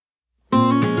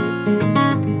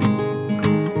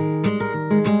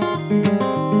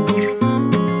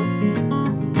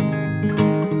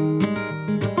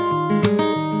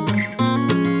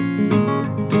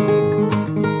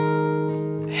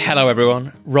Hello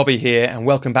everyone, Robbie here and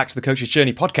welcome back to the Coach's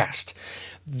Journey podcast.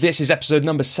 This is episode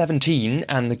number 17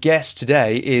 and the guest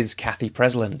today is Cathy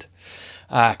Presland.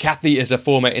 Cathy is a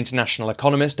former international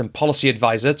economist and policy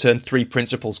advisor turned three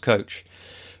principles coach.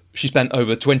 She spent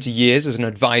over 20 years as an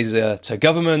advisor to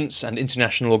governments and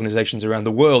international organisations around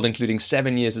the world, including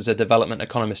 7 years as a development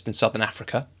economist in Southern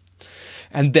Africa.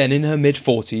 And then in her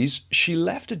mid-40s, she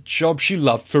left a job she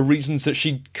loved for reasons that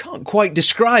she can't quite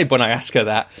describe when I ask her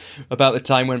that, about the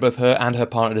time when both her and her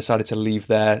partner decided to leave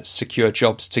their secure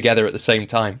jobs together at the same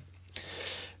time.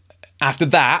 After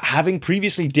that, having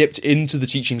previously dipped into the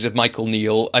teachings of Michael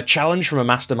Neill, a challenge from a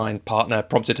mastermind partner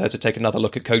prompted her to take another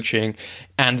look at coaching,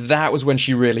 and that was when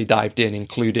she really dived in,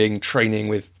 including training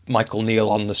with Michael Neill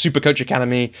on the Super Coach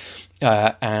Academy,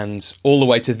 and all the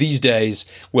way to these days,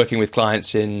 working with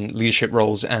clients in leadership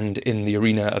roles and in the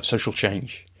arena of social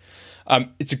change.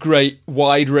 It's a great,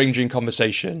 wide-ranging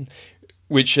conversation,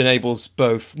 which enables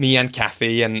both me and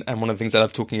Cathy, and one of the things I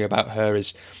love talking about her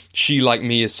is she, like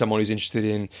me, is someone who's interested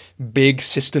in big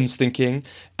systems thinking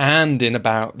and in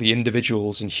about the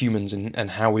individuals and humans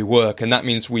and how we work. And that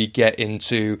means we get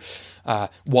into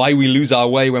why we lose our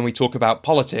way when we talk about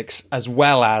politics, as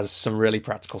well as some really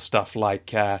practical stuff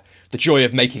like the joy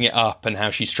of making it up and how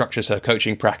she structures her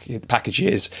coaching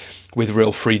packages with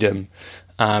real freedom.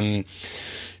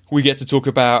 We get to talk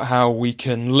about how we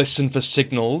can listen for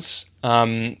signals,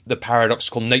 the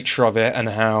paradoxical nature of it, and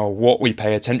how what we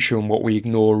pay attention, what we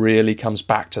ignore, really comes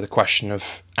back to the question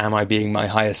of, am I being my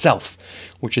higher self?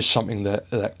 Which is something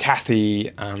that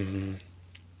Cathy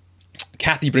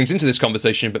brings into this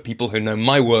conversation, but people who know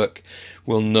my work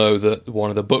will know that one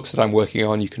of the books that I'm working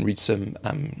on, you can read some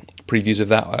previews of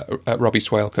that at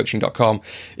robbieswalecoaching.com,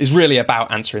 is really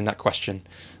about answering that question.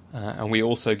 And we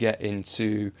also get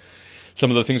into some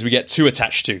of the things we get too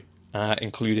attached to,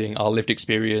 including our lived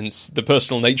experience, the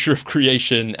personal nature of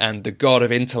creation, and the god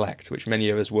of intellect, which many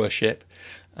of us worship.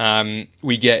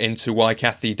 We get into why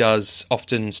Cathy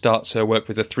often starts her work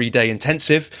with a 3-day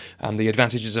intensive and the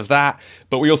advantages of that.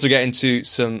 But we also get into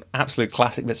some absolute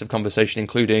classic bits of conversation,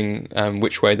 including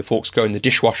which way the forks go in the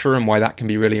dishwasher and why that can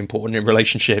be really important in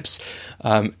relationships,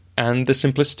 and the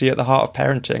simplicity at the heart of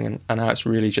parenting and how it's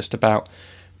really just about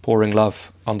pouring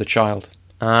love on the child.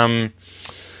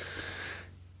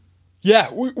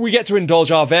 We get to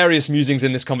indulge our various musings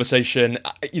in this conversation.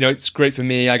 It's great for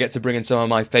me. I get to bring in some of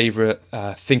my favourite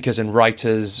thinkers and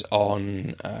writers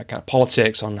on kind of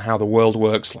politics, on how the world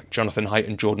works, like Jonathan Haidt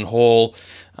and Jordan Hall.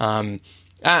 And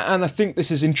I think this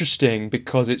is interesting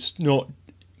because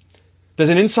there's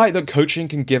an insight that coaching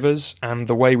can give us, and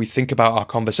the way we think about our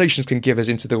conversations can give us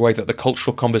into the way that the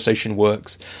cultural conversation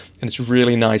works. And it's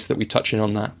really nice that we touch in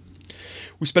on that.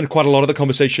 We spend quite a lot of the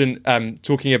conversation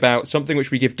talking about something which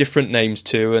we give different names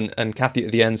to, and Cathy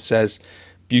at the end says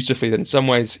beautifully that in some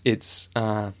ways it's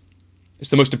the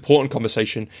most important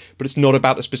conversation, but it's not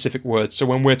about the specific words. So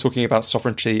when we're talking about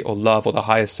sovereignty or love or the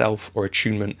higher self or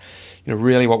attunement,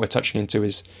 really what we're touching into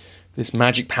is this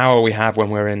magic power we have when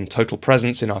we're in total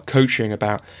presence in our coaching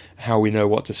about how we know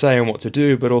what to say and what to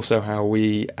do, but also how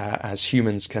we as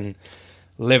humans can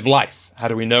live life. How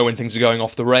do we know when things are going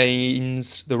off the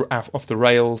rails,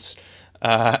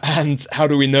 and how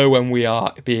do we know when we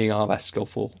are being our best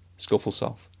skillful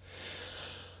self?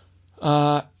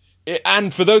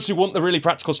 And for those who want the really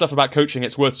practical stuff about coaching,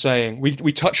 it's worth saying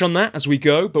we touch on that as we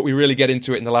go, but we really get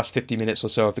into it in the last 50 minutes or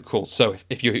so of the call. So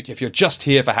if you're just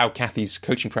here for how Cathy's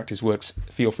coaching practice works,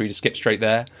 feel free to skip straight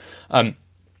there.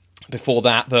 Before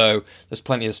that, though, there's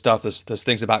plenty of stuff. There's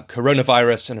things about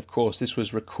coronavirus, and of course, this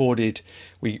was recorded.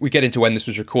 We get into when this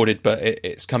was recorded, but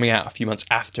it's coming out a few months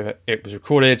after it was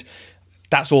recorded.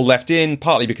 That's all left in,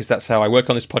 partly because that's how I work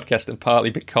on this podcast, and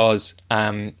partly because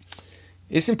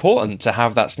it's important to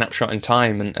have that snapshot in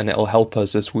time, and it'll help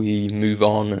us as we move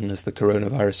on and as the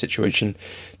coronavirus situation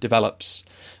develops.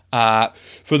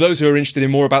 For those who are interested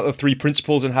in more about the three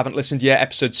principles and haven't listened yet,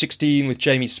 episode 16 with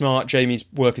Jamie Smart. Jamie's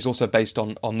work is also based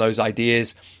on those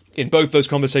ideas. In both those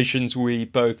conversations, we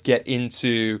both get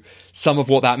into some of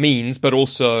what that means, but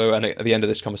also, and at the end of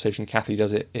this conversation, Cathy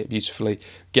does it beautifully,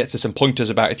 gets us some pointers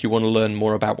about if you want to learn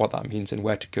more about what that means and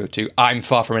where to go to. I'm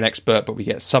far from an expert, but we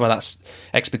get some of that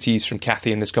expertise from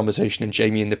Cathy in this conversation and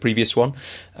Jamie in the previous one,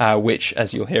 which,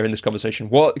 as you'll hear in this conversation,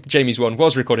 Jamie's one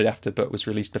was recorded after, but was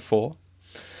released before.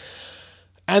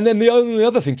 And then the only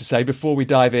other thing to say before we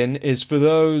dive in is for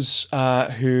those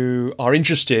who are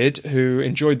interested, who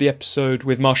enjoyed the episode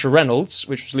with Marsha Reynolds,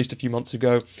 which was released a few months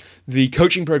ago, the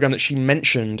coaching program that she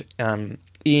mentioned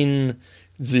in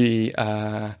the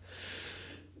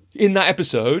in that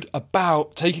episode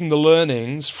about taking the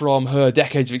learnings from her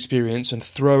decades of experience and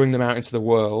throwing them out into the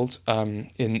world,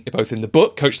 in both in the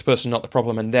book, Coach the Person, Not the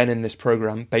Problem, and then in this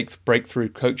program, Breakthrough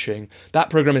Coaching. That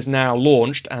program is now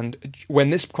launched, and when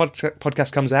this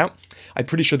podcast comes out, I'm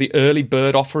pretty sure the early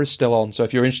bird offer is still on. So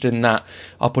if you're interested in that,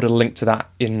 I'll put a link to that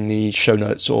in the show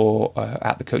notes or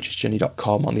at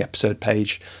thecoachesjourney.com on the episode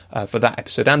page for that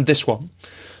episode and this one.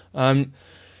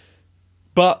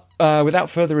 But without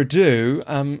further ado,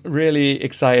 I'm really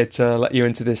excited to let you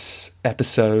into this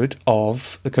episode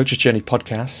of the Coach's Journey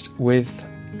podcast with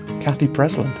Cathy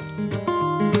Presland.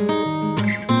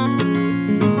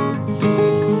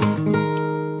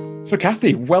 So,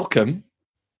 Cathy, welcome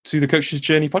to the Coach's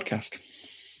Journey podcast.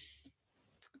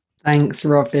 Thanks,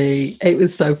 Robbie. It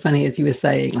was so funny as you were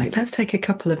saying, like, let's take a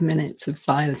couple of minutes of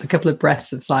silence, a couple of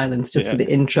breaths of silence just for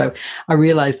the intro. I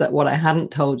realised that what I hadn't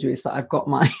told you is that I've got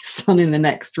my son in the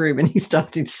next room and he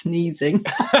started sneezing.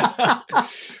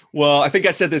 Well, I think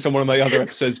I said this on one of my other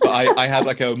episodes, but I had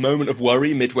like a moment of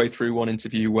worry midway through one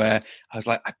interview where I was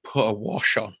like, I put a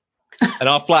wash on. And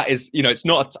our flat is, it's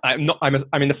not, I'm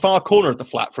in the far corner of the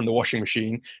flat from the washing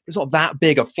machine. But it's not that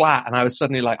big a flat. And I was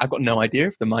suddenly like, I've got no idea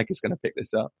if the mic is going to pick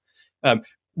this up.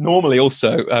 Normally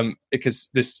also, because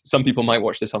some people might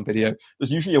watch this on video,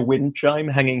 there's usually a wind chime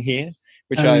hanging here,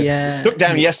 which I took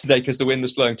down yesterday because the wind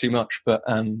was blowing too much. But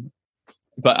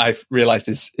I've realized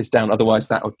is down. Otherwise,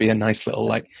 that would be a nice little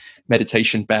like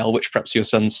meditation bell, which perhaps your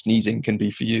son's sneezing can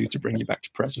be for you to bring you back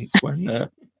to presence when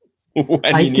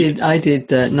I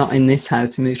did not in this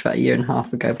house. We moved about 1.5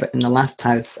 years ago, but in the last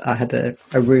house, I had a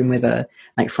room with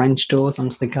like French doors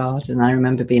onto the garden. I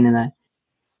remember being in a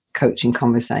coaching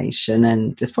conversation,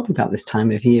 and it's probably about this time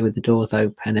of year with the doors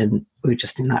open, and we were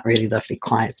just in that really lovely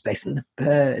quiet space, and the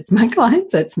birds. My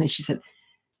client said to me, she said,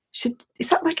 "Is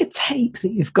that like a tape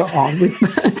that you've got on with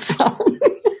birds on?"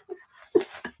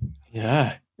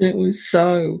 Yeah, it was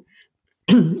so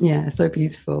so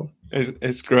beautiful.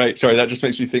 It's great. Sorry, that just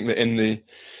makes me think that in the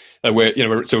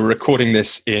we're recording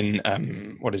this in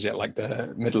what is it, like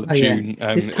the middle of June?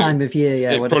 This time of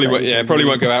year, it probably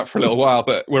won't go out for a little while.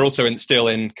 But we're also still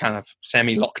in kind of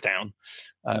semi-lockdown.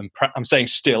 I'm saying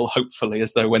still, hopefully,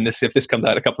 as though if this comes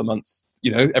out in a couple of months,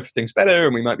 everything's better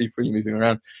and we might be free moving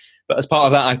around. But as part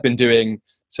of that, I've been doing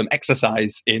some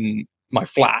exercise in my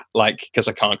flat, like because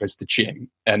I can't go to the gym.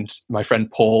 And my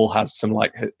friend Paul has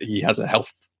he has a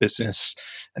health business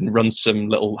and has some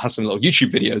little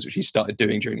YouTube videos which he started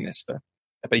doing during this but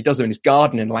he does them in his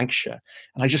garden in Lancashire,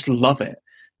 and I just love it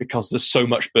because there's so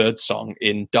much bird song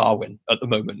in Darwin at the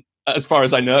moment, as far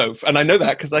as I know, and I know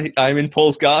that because I'm in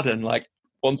Paul's garden like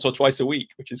once or twice a week,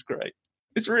 which is great.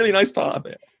 It's a really nice part of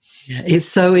it. It's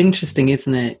so interesting,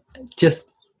 isn't it?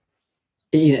 Just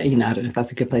I don't know if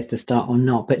that's a good place to start or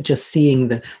not, but just seeing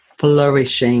the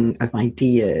flourishing of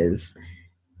ideas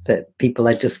that people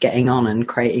are just getting on and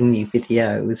creating new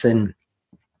videos, and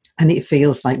it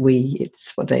feels like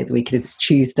it's what day of the week it is? It's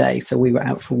Tuesday, so we were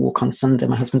out for a walk on Sunday.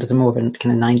 My husband does a more of a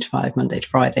kind of 9 to 5 Monday to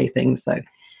Friday thing, so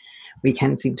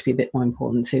weekends seem to be a bit more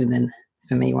important too than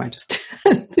for me, where I just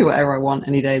do whatever I want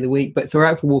any day of the week. But so we're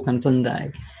out for a walk on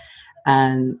Sunday,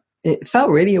 and it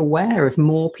felt really aware of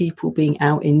more people being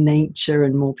out in nature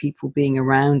and more people being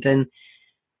around. And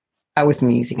I was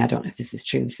musing, I don't know if this is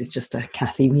true, this is just a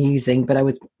Cathy musing, but I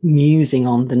was musing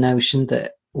on the notion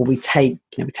that we take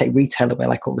retail away,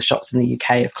 like all the shops in the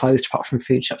UK have closed apart from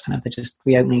food shops, and they're just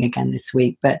reopening again this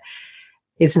week. But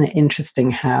isn't it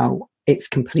interesting how it's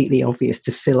completely obvious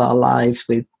to fill our lives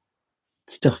with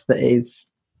stuff that is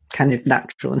kind of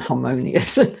natural and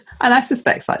harmonious, and I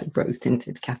suspect slightly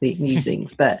rose-tinted Cathy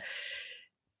musings, but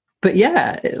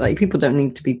yeah, like people don't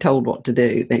need to be told what to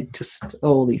do. They just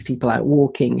all these people out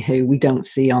walking who we don't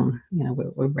see on,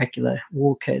 we're regular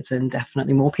walkers, and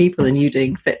definitely more people than you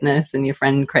doing fitness and your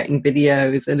friend creating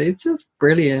videos, and it's just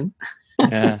brilliant.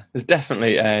 Yeah, there's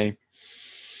definitely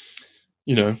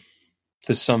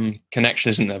there's some connection,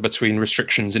 isn't there, between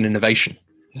restrictions and innovation.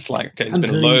 It's like, okay, there's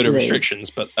been a load of restrictions,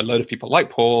 but a load of people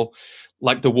like Paul,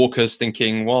 like the walkers,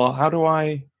 thinking, well, how do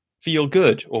I feel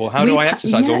good, or how do I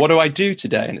exercise, or what do I do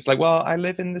today? And it's like, well, I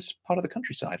live in this part of the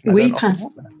countryside. And we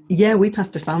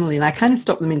passed a family, and I kind of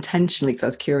stopped them intentionally because I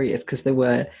was curious, because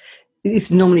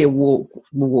it's normally a walk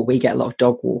where we get a lot of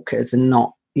dog walkers, and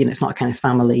not, it's not a kind of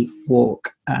family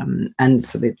walk. And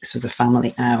so this was a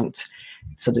family out,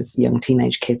 sort of young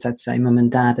teenage kids, I'd say, mum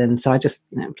and dad. And so I just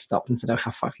stopped and said, oh,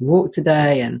 how far have you walked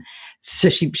today? And so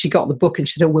she got the book, and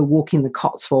she said, oh, we're walking the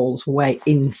Cotswolds way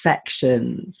in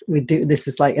sections. This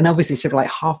is like, and obviously she was like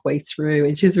halfway through,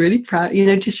 and she was really proud,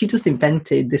 she just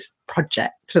invented this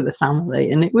project for the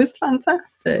family, and it was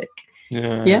fantastic.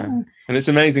 Yeah. And it's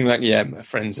amazing, like,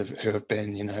 friends who have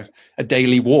been, a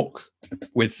daily walk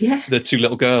with the two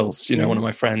little girls, one of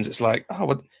my friends, it's like,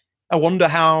 I wonder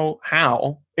how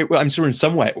it will, I'm sure in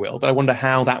some way it will, but I wonder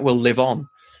how that will live on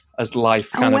as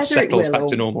life kind of settles back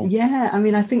to normal. Yeah, I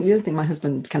mean, I think the other thing, my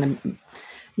husband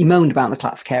he moaned about the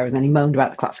Clatford carers, and then he moaned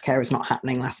about the Clatford carers not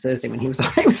happening last Thursday when he was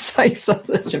such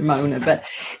a moaner. But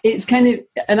it's kind of,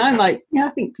 and I'm like, I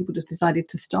think people just decided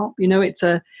to stop.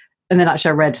 And then actually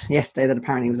I read yesterday that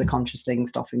apparently it was a conscious thing,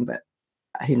 stopping, but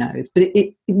who knows? But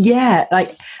I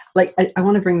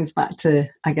want to bring this back to,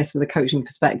 I guess, with a coaching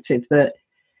perspective, that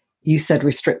you said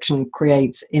restriction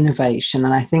creates innovation.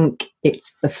 And I think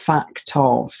it's the fact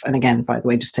of, and again, by the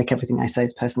way, just take everything I say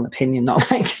as personal opinion,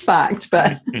 not like fact,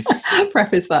 but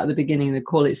preface that at the beginning of the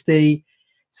call. It's the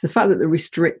fact that the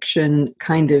restriction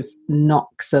kind of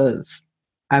knocks us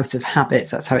out of habits.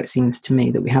 That's how it seems to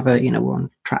me, that we have we're on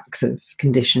tracks of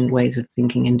conditioned ways of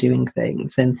thinking and doing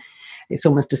things. And it's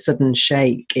almost a sudden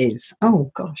shake is,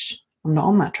 oh gosh, I'm not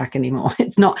on that track anymore.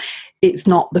 It's not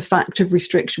the fact of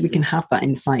restriction. We can have that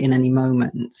insight in any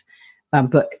moment.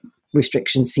 But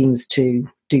restriction seems to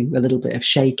do a little bit of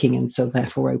shaking, and so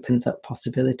therefore opens up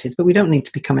possibilities. But we don't need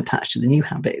to become attached to the new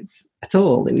habits at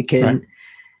all, that we can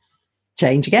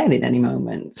change again in any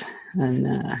moment. And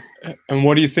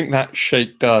what do you think that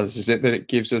shake does? Is it that it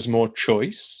gives us more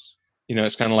choice?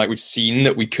 It's kind of like we've seen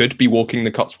that we could be walking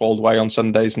the Cotswold Way on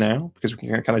Sundays now because we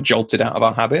can kind of jolt it out of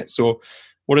our habits, or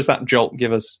what does that jolt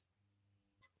give us?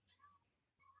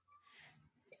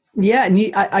 Yeah, and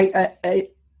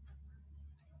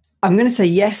I'm going to say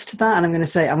yes to that, and I'm going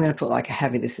to put like a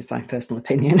heavy, this is my personal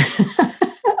opinion,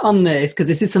 on this, because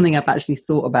this is something I've actually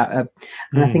thought about.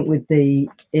 And I think we're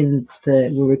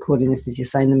recording this, as you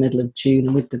say, in the middle of June,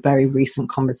 and with the very recent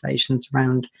conversations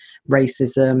around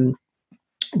racism,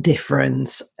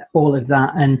 difference, all of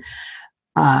that. And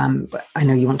I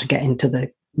know you want to get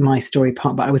into my story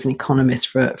part, but I was an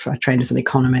economist I trained as an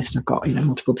economist. I've got,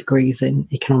 multiple degrees in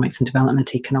economics and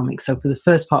development economics. So for the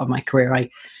first part of my career, I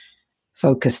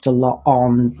focused a lot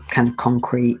on kind of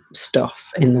concrete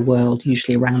stuff in the world,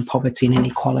 usually around poverty and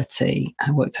inequality.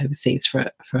 I worked overseas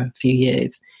for a few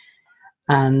years.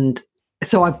 And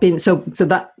so I've been, so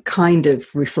that kind of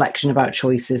reflection about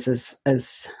choices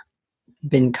has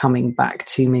been coming back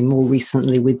to me more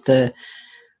recently, with the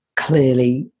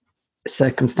clearly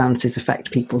circumstances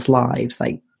affect people's lives,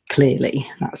 like clearly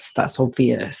that's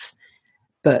obvious.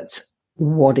 But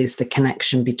what is the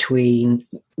connection between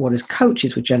what as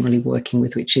coaches we're generally working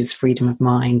with, which is freedom of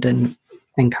mind and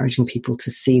encouraging people to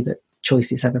see that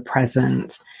choice is ever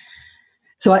present?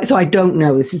 So I don't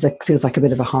know, this feels like a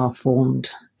bit of a half-formed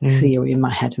theory in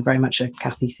my head, and very much a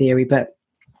Cathy theory, but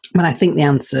I think the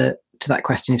answer to that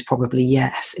question is probably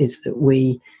yes, is that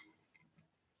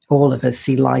all of us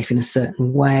see life in a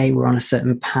certain way. We're on a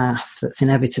certain path that's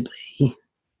inevitably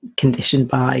conditioned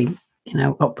by,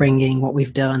 upbringing, what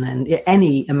we've done, and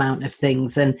any amount of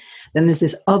things. And then there's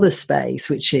this other space,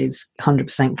 which is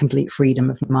 100% complete freedom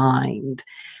of mind,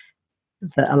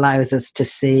 that allows us to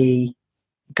see,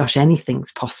 gosh,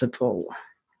 anything's possible.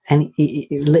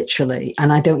 Literally.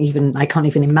 And I can't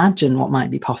even imagine what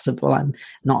might be possible. I'm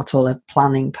not at all a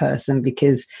planning person,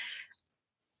 because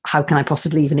how can I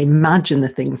possibly even imagine the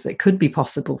things that could be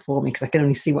possible for me? Because I can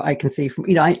only see what I can see from,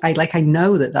 I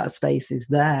know that space is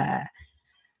there.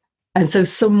 And so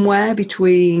somewhere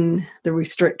between the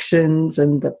restrictions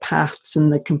and the paths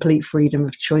and the complete freedom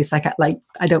of choice, I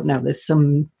don't know,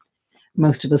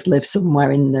 most of us live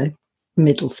somewhere in the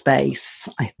middle space,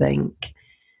 I think.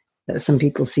 That some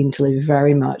people seem to live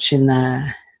very much in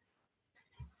their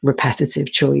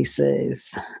repetitive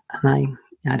choices. And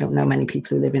I don't know many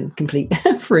people who live in complete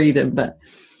freedom, but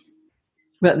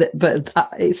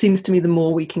it seems to me the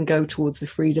more we can go towards the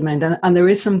freedom end, and there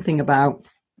is something about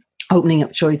opening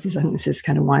up choices. I think this is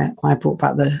kind of why I brought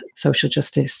back the social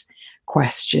justice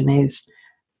question. Is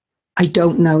I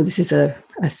don't know, this is a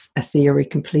theory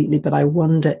completely, but I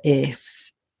wonder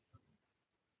if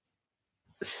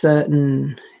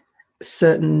certain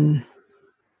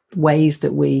ways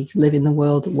that we live in the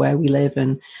world, where we live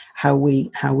and how we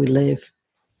live,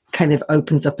 kind of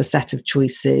opens up a set of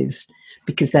choices,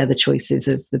 because they're the choices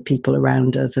of the people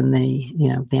around us and the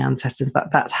ancestors.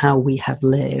 That's how we have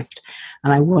lived.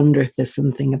 And I wonder if there's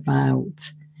something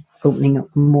about opening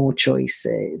up more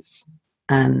choices,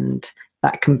 and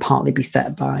that can partly be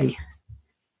set by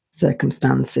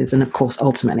circumstances. And of course,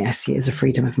 ultimately, I see it as a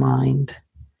freedom of mind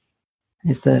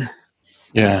is the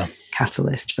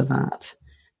catalyst for that.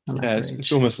 Yeah,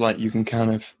 it's almost like you can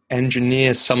kind of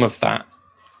engineer some of that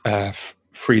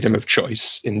freedom of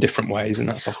choice in different ways, and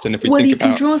that's often if we think about. You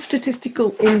can draw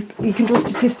statistical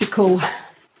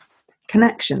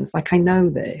connections. Like, I know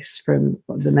this from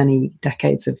the many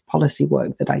decades of policy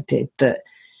work that I did, that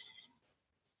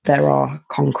there are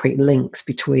concrete links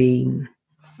between,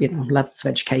 levels of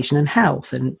education and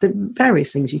health and the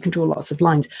various things. You can draw lots of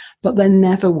lines, but they're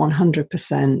never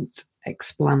 100%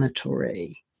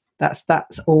 explanatory.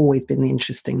 That's always been the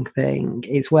interesting thing,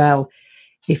 is, well,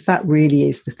 if that really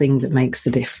is the thing that makes the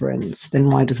difference,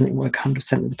 then why doesn't it work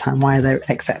 100% of the time? Why are there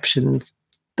exceptions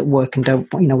that work and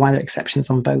don't, why are there exceptions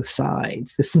on both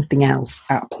sides? There's something else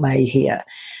at play here.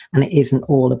 And it isn't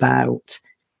all about,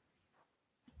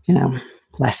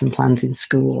 lesson plans in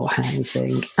school or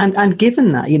housing. And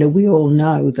given that, we all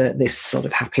know that this sort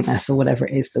of happiness, or whatever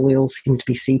it is, that we all seem to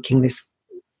be seeking, this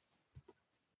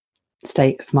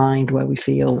state of mind where we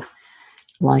feel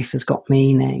life has got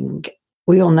meaning,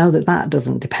 we all know that that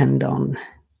doesn't depend on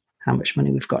how much money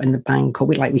we've got in the bank, or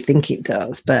we think it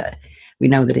does, but we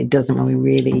know that it doesn't when we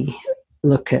really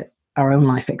look at our own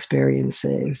life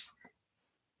experiences.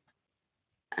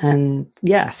 And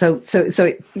so it's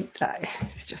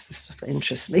just the stuff that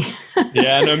interests me.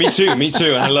 Yeah, no, me too.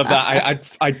 And I love that.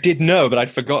 I did know, but I'd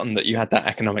forgotten that you had that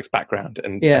economics background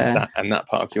and that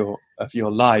part of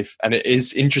your life. And it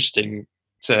is interesting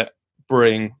to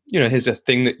bring, here's a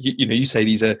thing that you say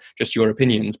these are just your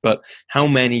opinions, but how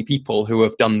many people who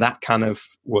have done that kind of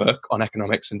work on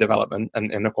economics and development and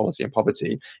inequality and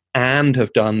poverty, and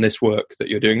have done this work that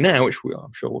you're doing now, which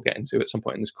I'm sure we'll get into at some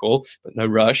point in this call, but no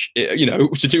rush,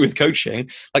 to do with coaching,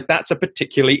 like, that's a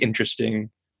particularly interesting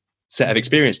set of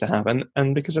experience to have,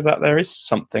 and because of that, there is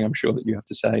something, I'm sure, that you have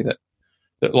to say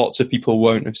that lots of people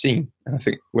won't have seen, and I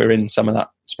think we're in some of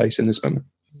that space in this moment.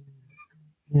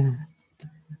 Yeah.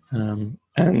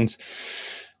 And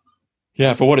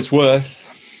yeah, for what it's worth,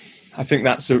 I think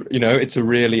that's it's a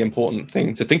really important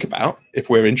thing to think about if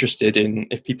people are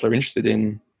interested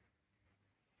in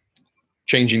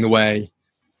changing the way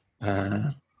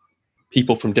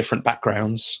people from different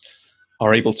backgrounds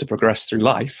are able to progress through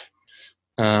life.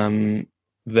 Then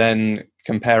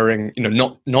comparing,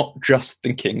 not just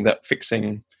thinking that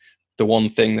fixing the one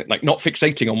thing, that, like, not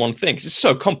fixating on one thing, 'cause it's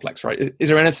so complex, right? Is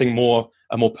there anything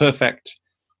a more perfect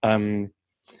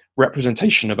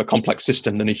representation of a complex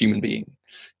system than a human being?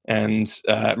 And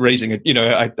raising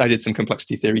I did some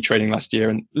complexity theory training last year,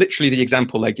 and literally the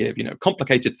example they give,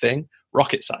 complicated thing,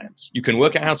 rocket science. You can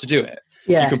work out how to do it.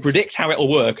 Yes. You can predict how it'll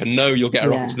work and know you'll get a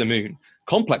rocket to the moon.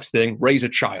 Complex thing, raise a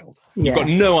child. You've got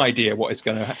no idea what is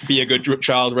going to be a good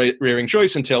child rearing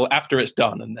choice until after it's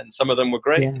done. And then some of them were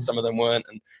great and some of them weren't.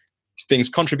 And things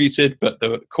contributed, but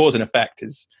the cause and effect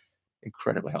is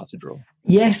incredibly hard to draw.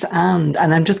 Yes, and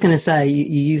I'm just going to say, you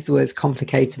use the words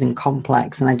complicated and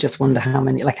complex, and I just wonder how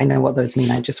many, I know what those mean,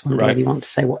 I just wonder whether you want to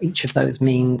say what each of those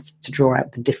means to draw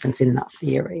out the difference in that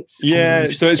theory.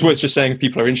 So it's worth just saying, if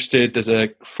people are interested, there's a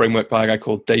framework by a guy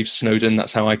called Dave Snowden,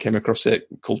 that's how I came across it,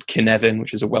 called Cynefin,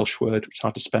 which is a Welsh word, which is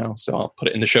hard to spell, so I'll put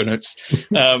it in the show notes.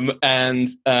 And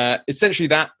essentially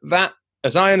that,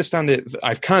 as I understand it,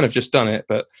 I've kind of just done it,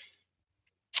 but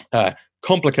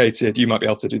complicated, you might be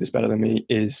able to do this better than me,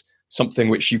 is something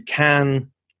which you can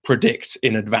predict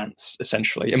in advance,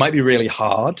 essentially. It might be really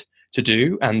hard to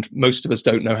do, and most of us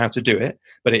don't know how to do it,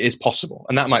 but it is possible.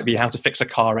 And that might be how to fix a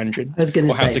car engine. I was going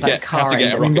to say, how to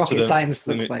get a rocket to the science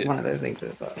looks like one of those things.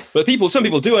 But some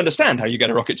people do understand how you get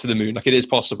a rocket to the moon. Like, it is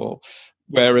possible.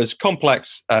 Whereas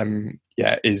complex,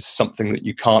 is something that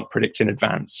you can't predict in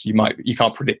advance. You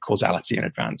can't predict causality in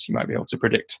advance. You might be able to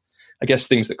predict, I guess,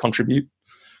 things that contribute.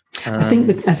 I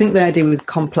think the idea with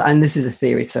complex, and this is a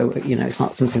theory, so it's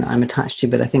not something that I'm attached to,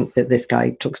 but I think that this guy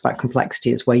talks about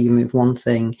complexity as where you move one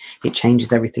thing, it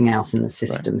changes everything else in the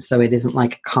system. Right. So it isn't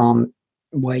like a calm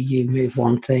where you move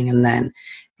one thing and then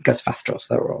it goes faster or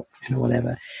slower, or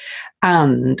whatever.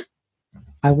 And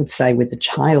I would say, with the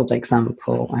child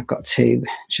example, I've got 2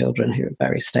 children who are at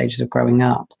various stages of growing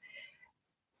up.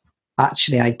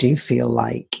 Actually, I do feel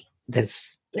like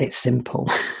it's simple.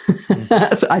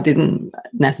 So I didn't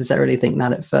necessarily think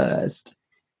that at first,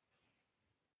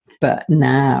 but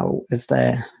now, as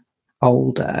they're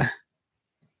older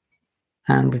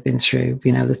and we've been through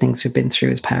the things we've been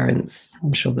through as parents,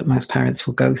 I'm sure that most parents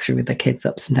will go through with their kids'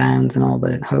 ups and downs and all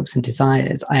the hopes and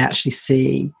desires, I actually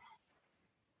see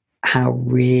how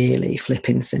really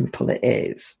flipping simple it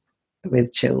is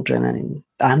with children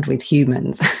and with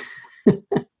humans.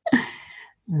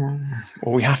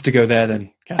 Well, we have to go there then,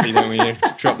 Cathy, don't we? You have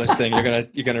to drop this thing. You're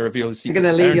gonna reveal the secret.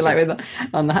 You're gonna leave you like with that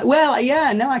on that. Well,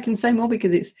 yeah, no, I can say more,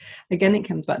 because it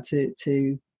comes back to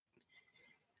the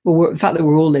fact that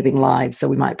we're all living lives, so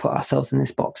we might put ourselves in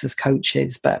this box as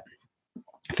coaches. But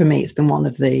for me, it's been one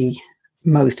of the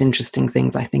most interesting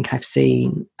things I think I've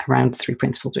seen around the 3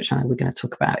 principles, which I know we're going to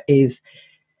talk about, is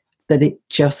that it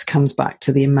just comes back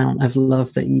to the amount of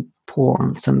love that you pour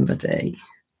on somebody.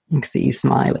 I can see you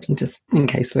smiling, just in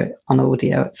case we're on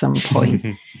audio at some point.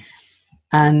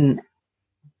 and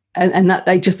that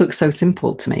they just look so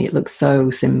simple to me. It looks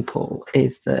so simple,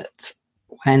 is that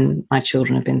when my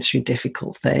children have been through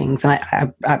difficult things, and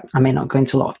I may not go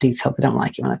into a lot of detail, they don't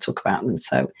like it when I talk about them,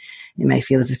 so it may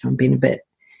feel as if I'm being a bit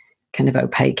kind of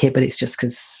opaque here, but it's just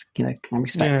because, you know, I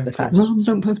respect the fact, no,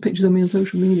 don't post pictures of me on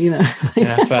social media, you know.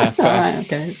 Yeah, fair. All right,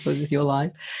 okay, I suppose it's your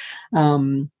life.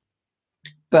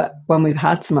 But when we've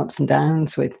had some ups and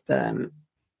downs with them,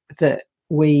 that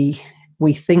we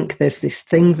think there's this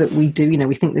thing that we do, you know,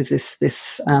 we think there's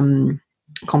this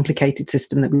complicated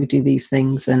system that we do these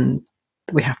things, and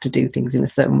we have to do things in a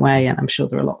certain way. And I'm sure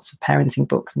there are lots of parenting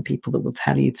books and people that will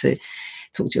tell you to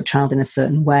talk to your child in a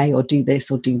certain way, or do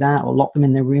this or do that, or lock them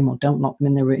in their room or don't lock them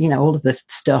in their room, you know, all of the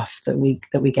stuff that we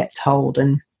get told.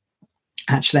 And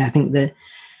actually, I think the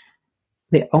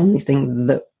only thing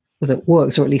that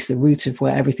works, or at least the root of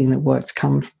where everything that works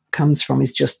comes from,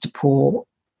 is just to pour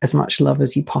as much love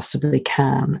as you possibly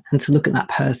can, and to look at that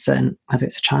person, whether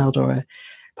it's a child or a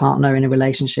partner in a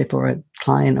relationship or a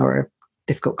client or a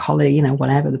difficult colleague, you know,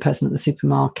 whatever, the person at the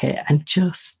supermarket, and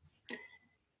just,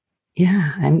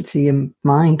 empty your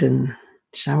mind and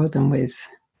shower them with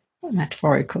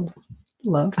metaphorical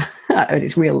love.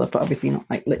 It's real love, but obviously not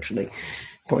like literally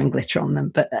pouring glitter on them.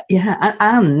 But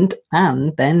and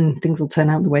then things will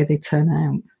turn out the way they turn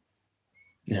out.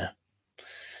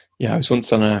 Yeah, I was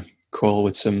once on a call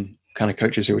with some kind of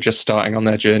coaches who were just starting on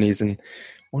their journeys, and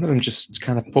one of them just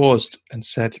kind of paused and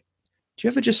said, do you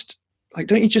ever just, like,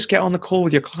 don't you just get on the call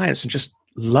with your clients and just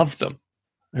love them?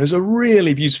 It was a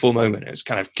really beautiful moment. It was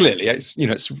kind of clearly, it's, you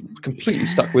know, it's completely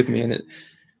stuck with me. And it,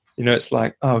 you know, it's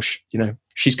like, oh, you know,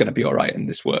 she's going to be all right in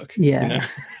this work. Yeah. You know?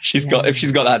 If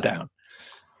she's got that down.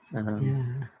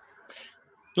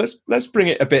 Let's bring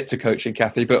it a bit to coaching,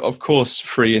 Cathy, but of course,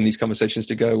 free in these conversations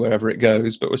to go wherever it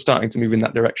goes, but we're starting to move in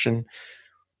that direction.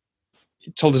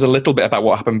 You told us a little bit about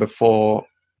what happened before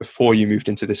you moved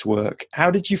into this work.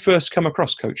 How did you first come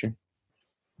across coaching?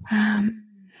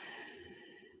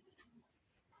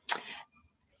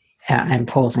 I'm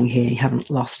pausing here, you haven't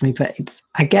lost me, but it's,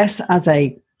 I guess, as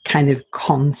a kind of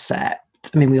concept,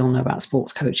 I mean, we all know about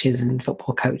sports coaches and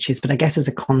football coaches, but I guess as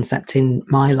a concept in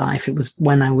my life, it was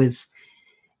when I was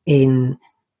in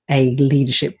a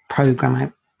leadership program.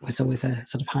 I was always a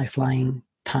sort of high-flying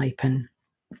type, and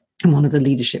in one of the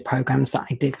leadership programs that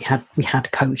I did, we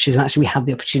had coaches, and actually we had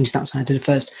the opportunity. That's when I did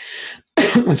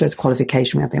my first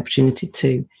qualification. We had the opportunity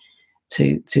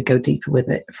to go deeper with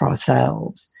it for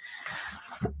ourselves.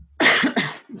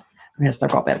 Yes,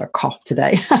 I've got a bit of a cough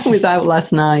today. I was out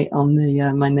last night on the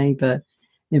my neighbour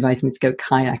invited me to go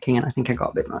kayaking, and I think I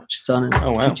got a bit much sun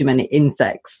and too many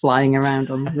insects flying around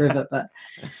on the river.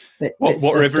 But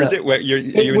what river is it? Where you're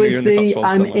in the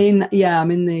Cotswolds?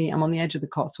 I'm on the edge of the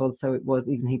Cotswolds, so it was,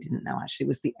 even he didn't know actually, it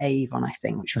was the Avon, I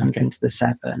think, which runs into the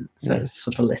Severn. So it was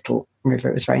sort of a little river.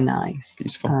 It was very nice.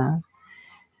 Beautiful.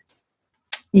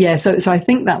 So I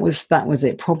think that was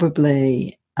it,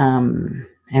 probably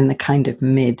in the kind of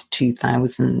mid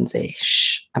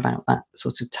 2000s-ish, about that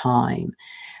sort of time.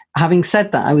 Having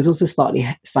said that, I was also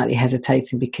slightly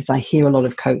hesitating, because I hear a lot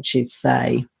of coaches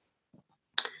say,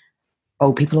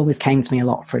 oh, people always came to me a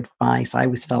lot for advice. I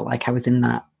always felt like I was in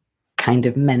that kind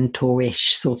of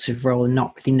mentor-ish sort of role and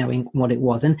not really knowing what it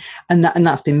was. And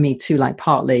that's been me too, like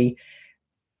partly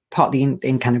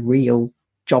in kind of real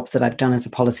jobs that I've done as a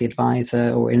policy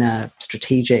advisor, or in a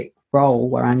strategic role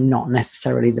where I'm not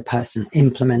necessarily the person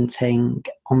implementing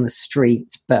on the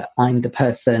street, but I'm the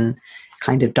person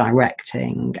kind of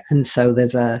directing. And so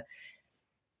there's a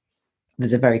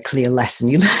very clear lesson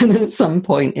you learn at some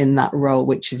point in that role,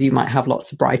 which is you might have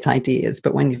lots of bright ideas,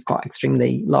 but when you've got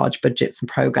extremely large budgets and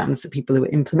programs, that people who are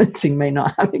implementing may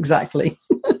not have exactly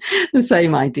the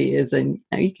same ideas, and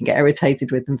you can get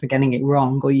irritated with them for getting it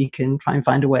wrong, or you can try and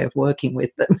find a way of working with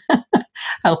them,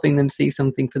 helping them see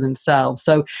something for themselves.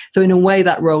 So in a way,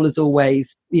 that role is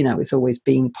always, it's always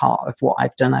been part of what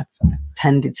I've done. I've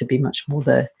tended to be much more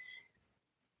the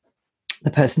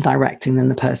person directing than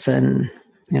the person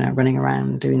running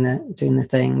around doing the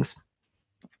things.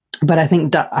 But I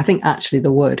think actually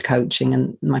the word coaching,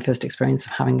 and my first experience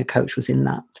of having a coach, was in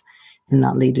that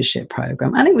leadership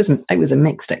program, and it was a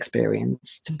mixed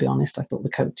experience, to be honest. I thought the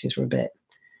coaches were a bit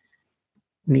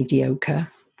mediocre,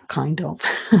 kind of.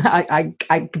 I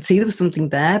could see there was something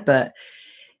there, but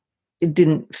it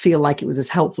didn't feel like it was as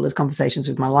helpful as conversations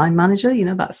with my line manager.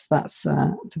 That's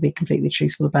to be completely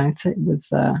truthful about it. It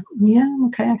was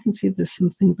okay, I can see there's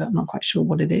something, but I'm not quite sure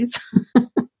what it is.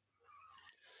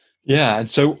 Yeah, and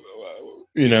so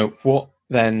what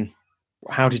then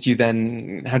how did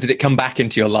it come back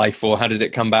into your life, or how did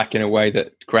it come back in a way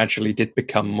that gradually did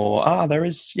become more,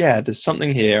 there's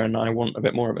something here and I want a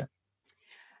bit more of it?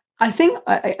 I think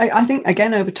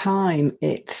again, over time,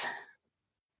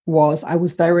 I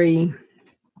was very,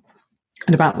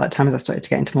 and about that time as I started to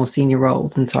get into more senior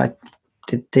roles, and so I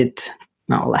did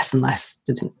well, less and less,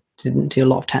 didn't do a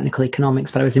lot of technical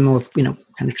economics, but I was in more of, kind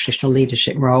of traditional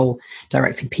leadership role,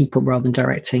 directing people rather than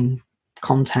directing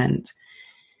content.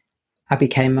 I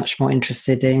became much more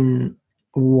interested in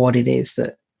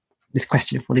this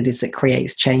question of what it is that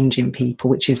creates change in people,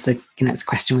 which is it's a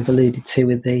question we've alluded to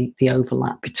with the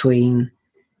overlap between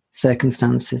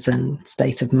circumstances and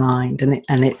state of mind. And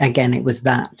it was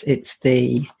that. It's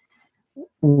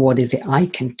what is it I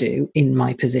can do in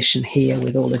my position here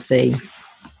with all of the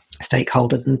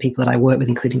stakeholders and the people that I work with,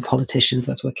 including politicians.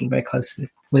 I was working very closely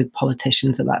with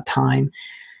politicians at that time.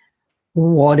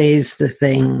 What is the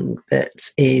thing that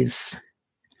is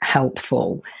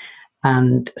helpful?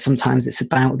 And sometimes it's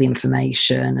about the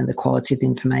information and the quality of the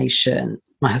information.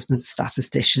 My husband's a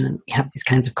statistician, and we have these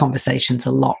kinds of conversations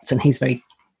a lot, and he's very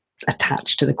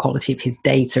attached to the quality of his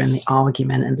data and the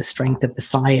argument and the strength of the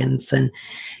science. And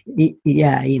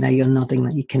yeah, you're nodding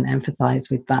that you can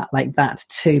empathize with that, like that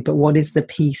too. But what is the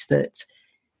piece that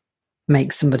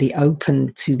makes somebody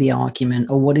open to the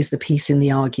argument, or what is the piece in the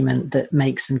argument that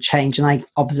makes them change? And I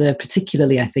observe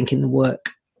particularly, I think, in the work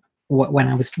when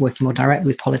I was working more directly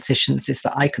with politicians, is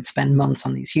that I could spend months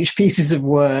on these huge pieces of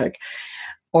work,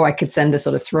 or I could send a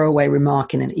sort of throwaway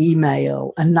remark in an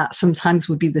email, and that sometimes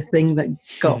would be the thing that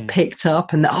got picked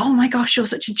up, and oh my gosh, you're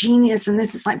such a genius, and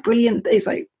this is like brilliant. It's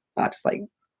like, I just like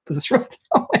was a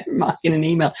throwaway remark in an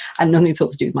email, and nothing at all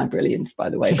to do with my brilliance, by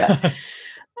the way.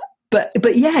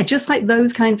 But yeah, just like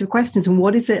those kinds of questions. And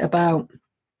what is it about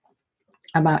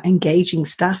engaging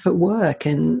staff at work,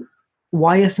 and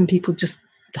why are some people just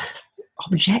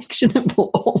objectionable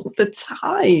all the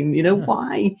time?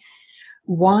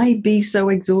 Why be so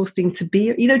exhausting to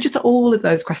be? Just all of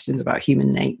those questions about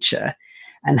human nature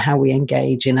and how we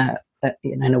engage in a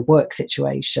work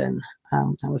situation.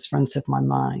 That was front of my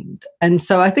mind, and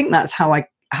so I think that's how I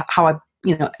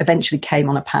eventually came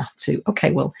on a path to,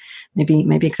 okay, well,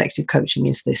 maybe executive coaching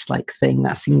is this like thing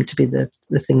that seemed to be the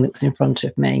thing that was in front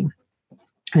of me,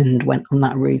 and went on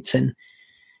that route and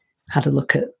had a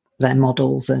look at their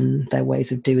models and their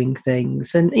ways of doing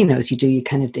things. And, as you do, you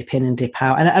kind of dip in and dip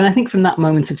out. And I think from that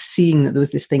moment of seeing that there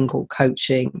was this thing called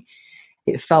coaching,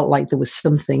 it felt like there was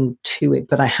something to it,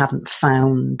 but I hadn't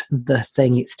found the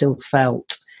thing. It still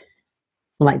felt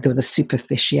like there was a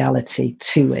superficiality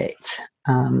to it.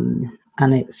 And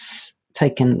it's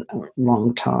taken a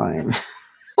long time,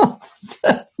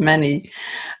 many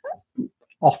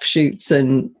offshoots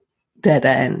and dead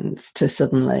ends to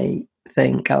suddenly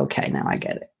think, okay, now I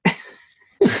get it.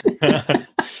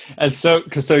 And so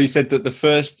you said that the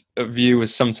first view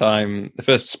was sometime, the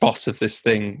first spot of this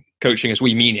thing, coaching as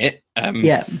we mean it,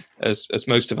 as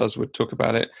most of us would talk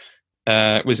about it,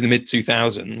 was in the mid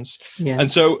 2000s. And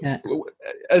so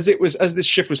as this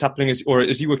shift was happening, as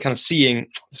you were kind of seeing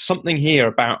something here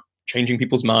about changing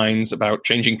people's minds, about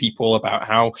changing people, about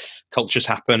how cultures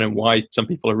happen and why some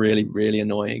people are really, really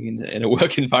annoying in a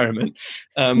work environment.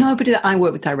 Nobody that I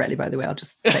work with directly, by the way, I'll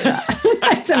just say that.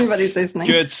 If anybody's listening.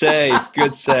 Good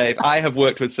save. I have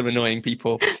worked with some annoying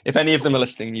people. If any of them are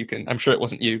listening, I'm sure it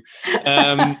wasn't you.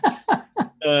 And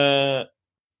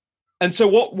so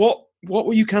what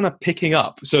were you kind of picking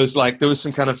up? So it's like there was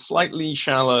some kind of slightly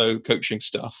shallow coaching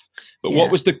stuff, but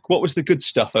what was the good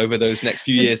stuff over those next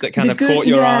few years that kind of caught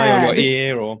your eye or your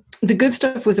ear? Or the good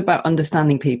stuff was about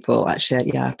understanding people.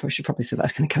 Actually, I should probably say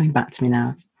that's kind of coming back to me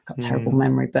now. I've got terrible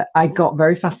memory, but I got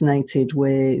very fascinated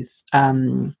with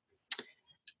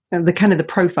the kind of the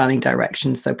profiling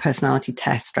direction. So personality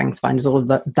tests, strengths finders, all of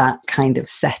that kind of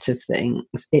set of things.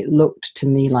 It looked to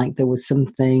me like there was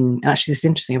something. Actually, it's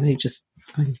interesting.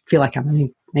 I feel like I'm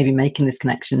only maybe making this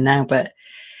connection now, but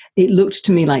it looked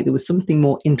to me like there was something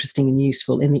more interesting and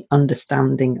useful in the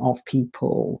understanding of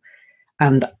people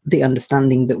and the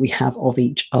understanding that we have of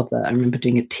each other. I remember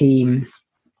doing a team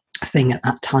thing at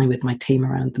that time with my team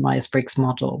around the Myers-Briggs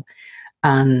model,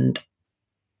 and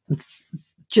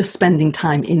just spending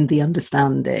time in the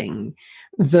understanding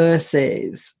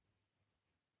versus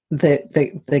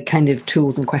the kind of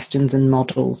tools and questions and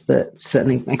models that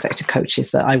certainly executive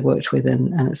coaches that I worked with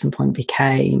and at some point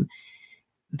became,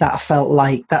 that felt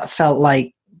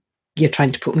like you're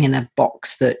trying to put me in a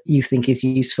box that you think is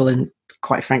useful, and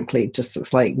quite frankly just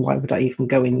looks like, why would I even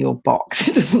go in your box?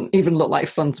 It doesn't even look like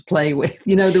fun to play with.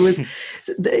 There was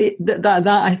that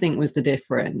I think was the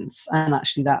difference. And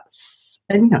actually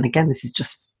and again, this is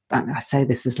just I say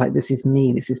this is like, this is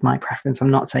me, this is my preference. I'm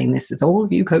not saying this is all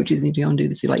of you coaches need to go and do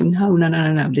this. You're like,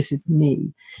 no, this is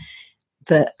me.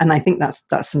 And I think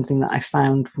that's something that I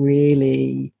found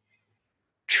really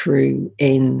true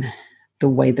in the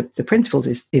way that the principles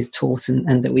is taught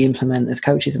and that we implement as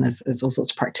coaches and as all sorts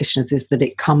of practitioners, is that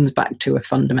it comes back to a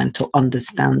fundamental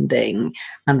understanding,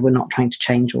 and we're not trying to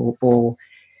change or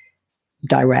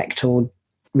direct or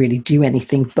really do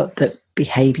anything, but that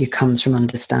behavior comes from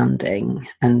understanding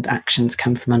and actions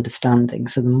come from understanding.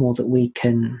 So the more that we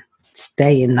can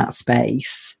stay in that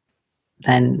space,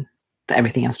 then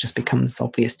everything else just becomes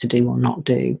obvious to do or not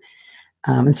do.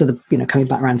 And so coming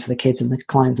back around to the kids and the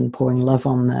clients and pouring love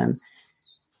on them,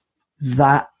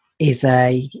 that is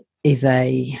an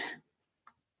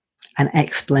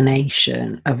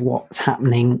explanation of what's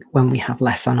happening when we have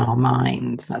less on our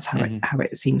minds. That's how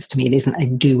it seems to me. It isn't a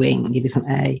doing. It isn't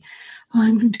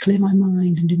I'm going to clear my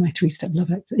mind and do my 3-step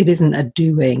love exercise. It isn't a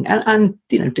doing. And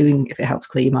doing, if it helps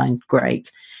clear your mind,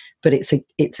 great. But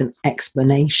it's an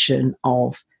explanation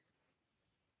of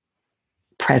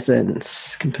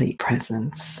presence, complete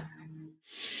presence.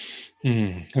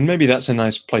 And maybe that's a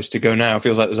nice place to go now. It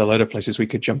feels like there's a lot of places we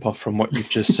could jump off from what you've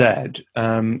just said.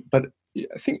 But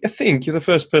I think you're the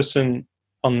first person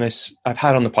on this I've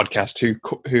had on the podcast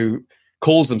who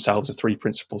calls themselves a 3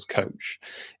 principles coach.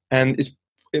 And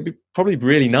it'd be probably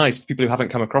really nice for people who haven't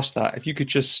come across that, if you could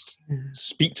just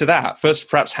speak to that. First,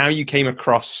 perhaps how you came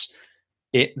across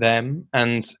it then.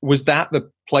 And was that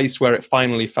the place where it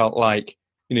finally felt like,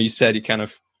 you said you kind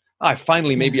of,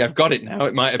 maybe I've got it now.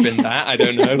 It might have been that. I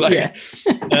don't know.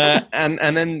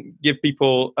 And then give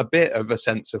people a bit of a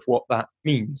sense of what that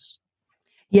means.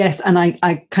 Yes. And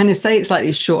I kind of say it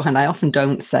slightly shorthand. I often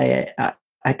don't say it.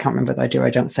 I can't remember whether I do or I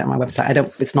don't say it on my website.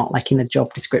 It's not like in a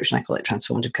job description. I call it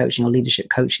transformative coaching or leadership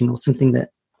coaching or something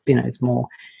that, is more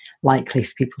likely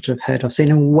for people to have heard of. So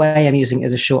in a way, I'm using it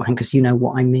as a shorthand because you know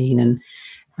what I mean. And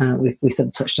we sort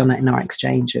of touched on it in our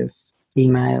exchange of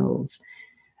emails.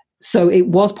 So it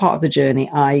was part of the journey.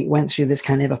 I went through this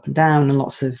kind of up and down and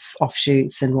lots of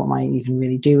offshoots and what am I even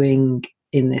really doing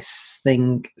in this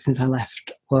thing since I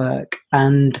left work.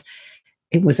 And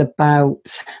it was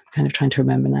about, I'm kind of trying to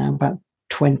remember now, about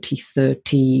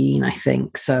 2013, I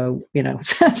think. So, a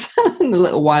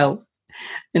little while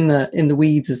in the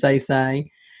weeds, as they say.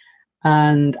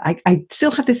 And I still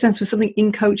had this sense of something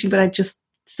in coaching, but I just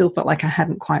still felt like I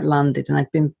hadn't quite landed. And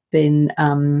I'd been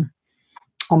on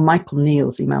Michael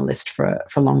Neal's email list for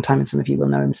a long time, and some of you will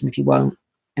know him, some of you won't.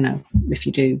 If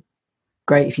you do,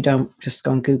 great. If you don't, just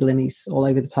go and Google him. He's all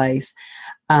over the place.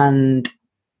 And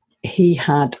he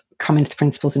had come into the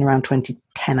principles in around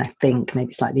 2010, I think,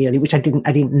 maybe slightly early, which I didn't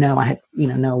know. I had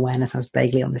no awareness. I was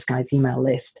vaguely on this guy's email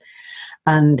list,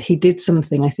 and he did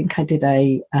something. I think I did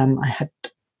I had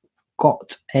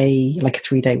got a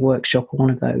 3-day workshop or one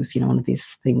of those, one of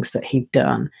these things that he'd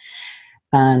done,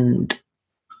 and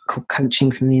called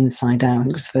Coaching from the Inside Out. I think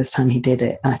it was the first time he did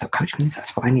it. And I thought, coaching,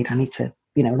 that's what I need. I need to,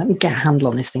 let me get a handle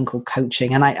on this thing called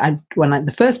coaching. And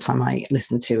the first time I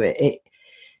listened to it, it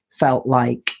felt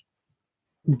like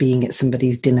being at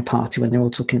somebody's dinner party when they're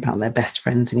all talking about their best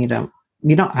friends and you're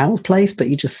not out of place, but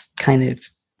you just kind of,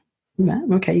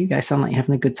 okay, you guys sound like you're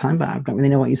having a good time, but I don't really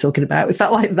know what you're talking about. It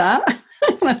felt like that.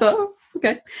 And I thought,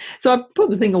 okay. So I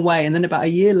put the thing away. And then about a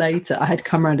year later, I had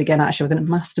come around again. Actually, I was in a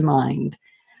mastermind.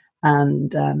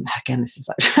 And again, this is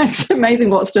it's amazing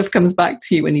what stuff comes back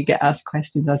to you when you get asked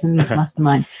questions. I was in this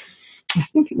mastermind. I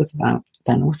think it was about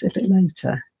then, or was it a bit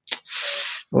later?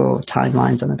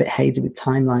 Timelines. I'm a bit hazy with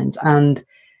timelines. And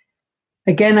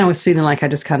again, I was feeling like I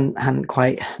just hadn't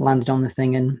quite landed on the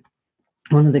thing. And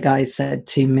one of the guys said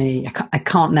to me, I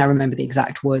can't now remember the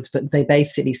exact words, but they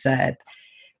basically said,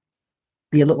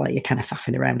 "You look like you're kind of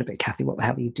faffing around a bit, Cathy. What the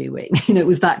hell are you doing?" It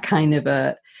was that kind of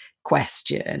a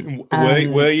question.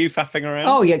 Were you faffing around?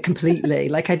 Oh yeah, completely.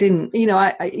 Like I didn't,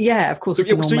 of course.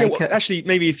 Actually,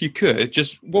 maybe if you could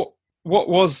just what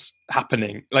was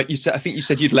happening? Like you said, I think you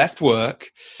said you'd left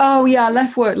work. Oh yeah, I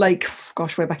left work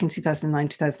way back in 2009,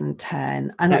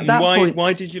 2010. And at that point,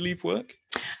 why did you leave work?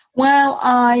 Well,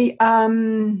 why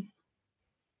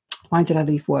did I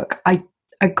leave work? I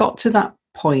got to that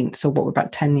point. So what,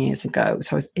 about 10 years ago.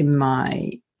 So I was in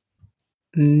my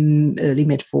early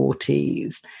mid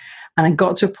 40s, and I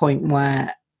got to a point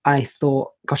where I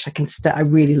thought, gosh, I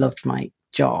really loved my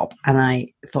job, and I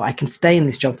thought I can stay in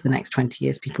this job for the next 20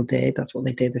 years. People did. That's what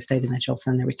they did. They stayed in their jobs,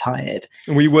 then they retired.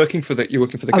 And were you working for the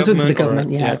government? I was working for the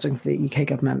government. Yeah, I was working for the UK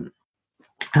government,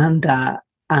 and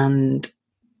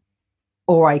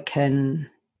or I can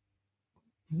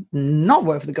not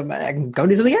work for the government. I can go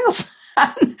do something else.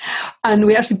 and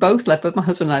we actually both left. Both my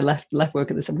husband and I left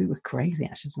work at the same. We were crazy.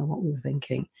 Actually, I don't know what we were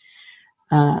thinking.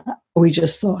 We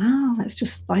just thought, oh, let's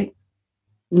just like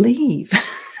leave.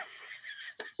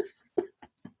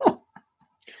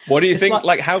 What do you think?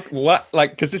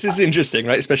 Because this is interesting,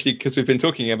 right? Especially because we've been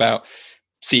talking about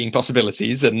seeing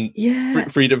possibilities and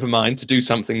freedom of mind to do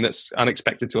something that's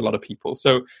unexpected to a lot of people.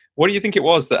 So what do you think it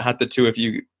was that had the two of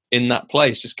you in that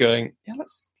place just going, yeah,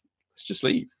 let's just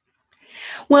leave?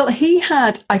 Well,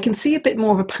 I can see a bit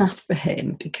more of a path for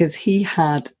him because he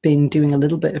had been doing a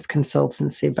little bit of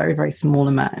consultancy, a very, very small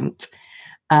amount.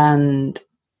 And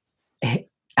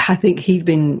I think he'd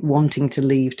been wanting to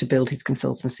leave to build his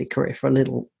consultancy career for a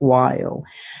little while.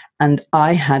 And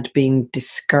I had been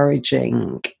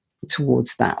discouraging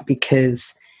towards that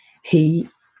because he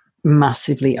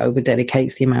massively over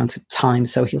dedicates the amount of time.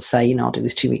 So he'll say, I'll do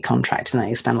this 2-week contract, and then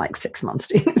he'll spend like 6 months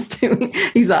doing this.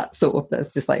 He's that sort of,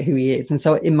 that's just like who he is. And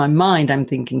so in my mind, I'm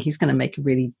thinking he's going to make a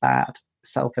really bad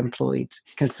self-employed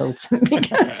consultant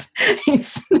because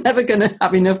he's never going to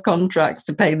have enough contracts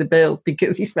to pay the bills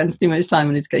because he spends too much time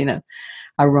on his,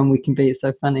 how wrong we can be. It's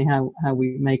so funny how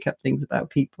we make up things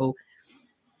about people.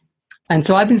 And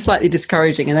so I've been slightly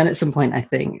discouraging. And then at some point, I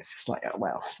think it's just like, oh,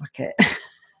 well, fuck it.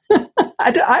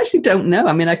 I actually don't know.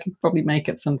 I mean, I could probably make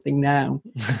up something now.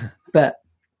 But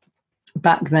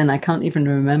back then, I can't even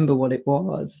remember what it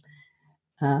was.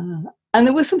 And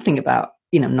there was something about,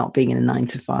 not being in a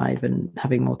 9-to-5 and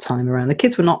having more time around. The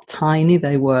kids were not tiny.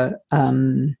 They were,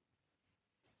 one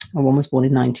was born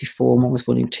in 94, one was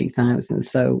born in 2000.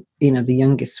 So, the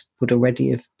youngest would have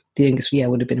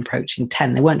been approaching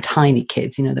 10. They weren't tiny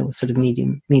kids, they were sort of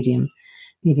medium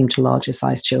to larger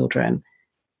sized children.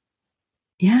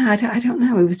 Yeah, I don't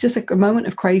know. It was just a moment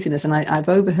of craziness. And I've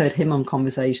overheard him on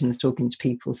conversations talking to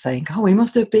people saying, oh, he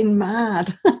must have been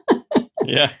mad.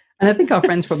 Yeah. And I think our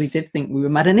friends probably did think we were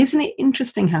mad. And isn't it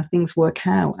interesting how things work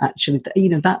out, actually?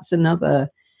 That's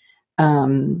another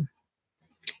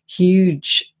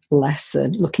huge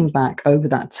lesson looking back over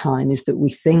that time, is that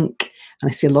we think, and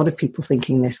I see a lot of people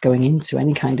thinking this going into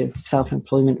any kind of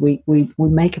self-employment, we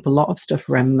make up a lot of stuff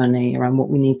around money, around what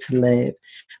we need to live,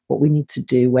 what we need to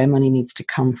do, where money needs to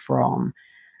come from.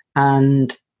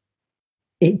 And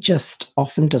it just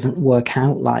often doesn't work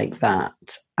out like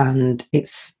that. And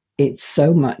it's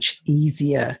so much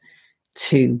easier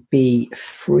to be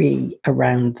free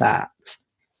around that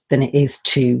than it is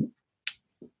to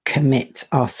commit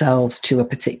ourselves to a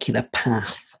particular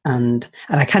path. And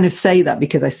I kind of say that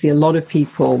because I see a lot of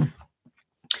people,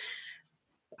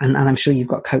 and I'm sure you've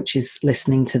got coaches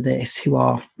listening to this who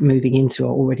are moving into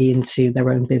or already into their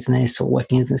own business or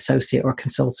working as an associate or a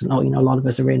consultant, or, a lot of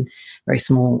us are in very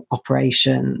small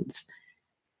operations,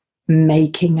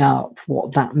 making up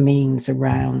what that means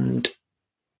around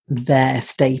their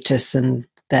status and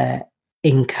their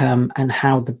income and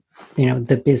how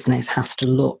the business has to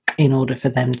look in order for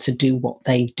them to do what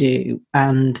they do.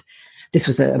 And this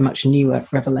was a much newer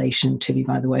revelation to me,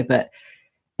 by the way, but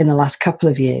in the last couple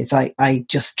of years, I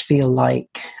just feel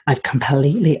like I've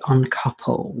completely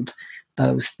uncoupled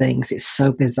those things. It's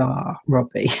so bizarre,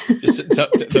 Robbie.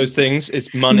 Those things,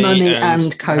 it's money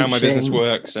and coaching, how my business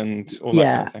works and all that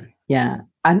kind of thing. Yeah.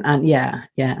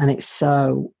 And it's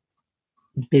so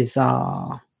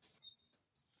bizarre,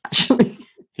 actually.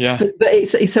 Yeah. But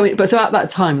so at that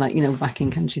time, back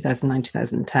in 2009,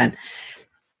 2010,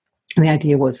 the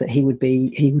idea was that he would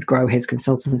grow his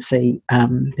consultancy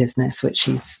business, which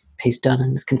he's done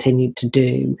and has continued to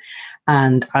do,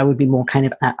 and I would be more kind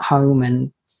of at home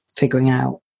and figuring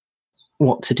out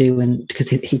what to do, and because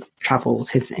he travels,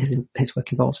 his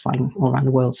work involves flying all around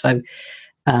the world, so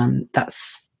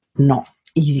that's not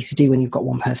easy to do when you've got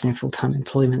one person in full-time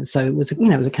employment. So it was a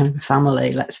kind of a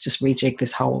family, let's just rejig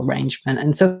this whole arrangement.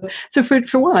 And so for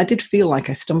a while I did feel like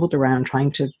I stumbled around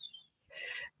trying to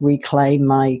reclaim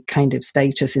my kind of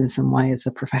status in some way as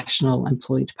a professional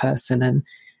employed person,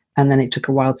 and then it took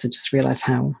a while to just realize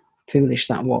how foolish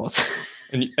that was.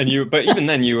 But even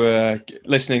then you were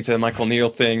listening to the Michael Neal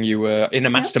thing, you were in a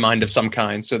mastermind of some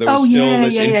kind, so there was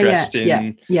this interest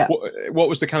in what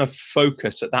was the kind of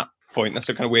focus at that point? That's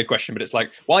a kind of weird question, but it's like,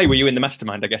 why were you in the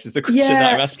mastermind, I guess, is the question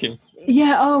that I'm asking.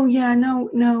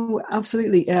 No,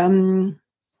 absolutely.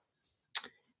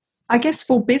 I guess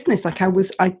for business, I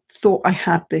thought I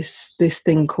had this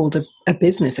thing called a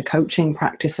business, a coaching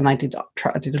practice, and I did a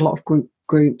lot of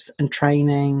groups and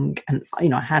training, and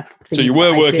I had things. So you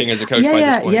were working as a coach by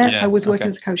this point? Yeah, I was working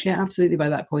as a coach, absolutely, by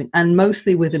that point, and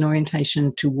mostly with an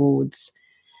orientation towards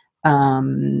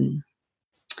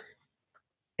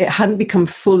it hadn't become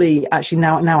fully, actually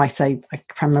now I say I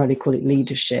primarily call it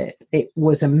leadership. It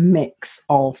was a mix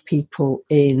of people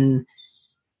in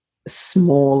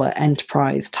smaller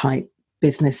enterprise type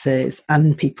businesses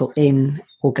and people in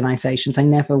organizations. I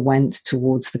never went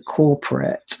towards the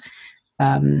corporate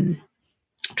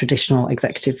traditional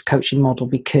executive coaching model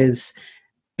because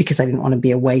I didn't want to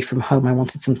be away from home. I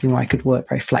wanted something where I could work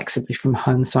very flexibly from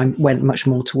home. So I went much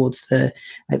more towards the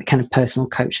kind of personal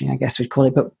coaching, I guess we'd call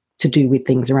it, but to do with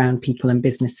things around people and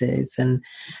businesses and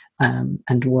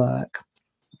work.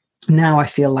 Now I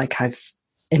feel like I've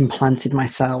implanted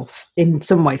myself in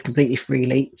some ways completely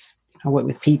freely. I work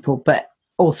with people, but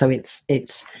also it's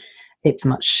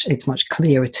much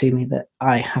clearer to me that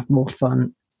I have more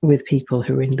fun with people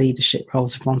who are in leadership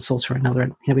roles of one sort or another.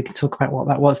 And we can talk about what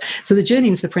that was. So the journey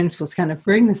into the principles kind of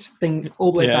bring this thing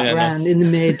all the way back around nice. In the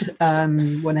mid,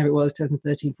 whenever it was,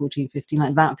 2013, 14, 15,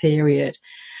 like that period.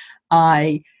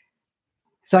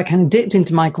 So I kind of dipped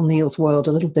into Michael Neill's world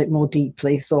a little bit more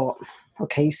deeply, thought,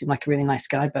 okay, you seem like a really nice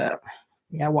guy, but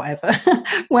yeah, whatever.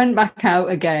 Went back out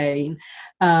again.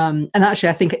 And actually,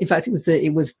 I think, in fact,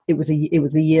 it was a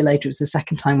year later. It was the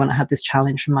second time when I had this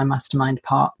challenge from my mastermind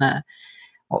partner.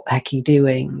 What the heck are you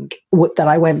doing? That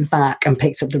I went back and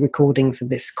picked up the recordings of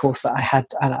this course that I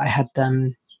had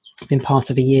been part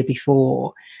of a year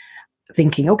before,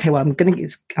 thinking, okay, well, I'm going to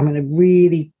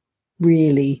really,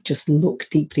 really just look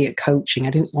deeply at coaching.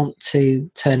 I didn't want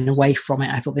to turn away from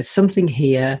it. I thought there's something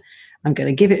here. I'm going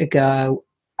to give it a go.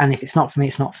 And if it's not for me,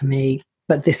 it's not for me.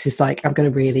 But this is like, I'm going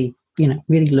to really,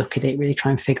 really look at it, really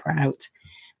try and figure out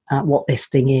what this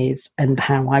thing is and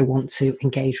how I want to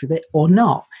engage with it or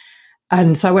not.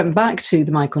 And so I went back to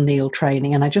the Michael Neill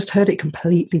training and I just heard it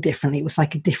completely differently. It was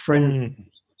like a different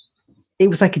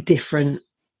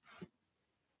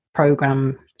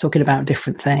program talking about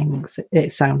different things.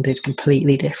 It sounded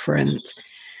completely different.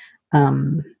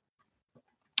 And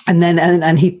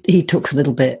then he talks a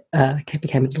little bit,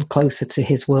 became a little closer to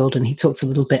his world, and he talks a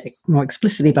little bit more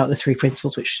explicitly about the three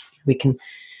principles, which we can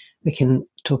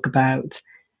talk about.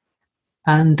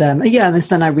 And then I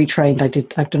retrained.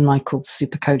 I've done Michael's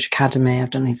Super Coach Academy. I've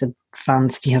done he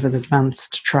has an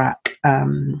advanced track.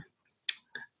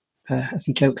 As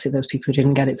he jokes at those people who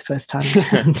didn't get it the first time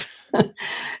around.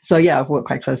 So I've worked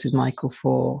quite close with Michael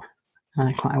for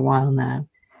quite a while now.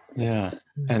 Yeah,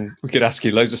 and we could ask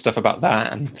you loads of stuff about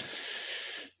that. And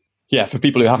for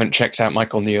people who haven't checked out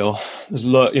Michael Neill, there's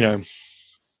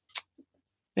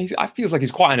I feels like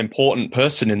he's quite an important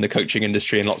person in the coaching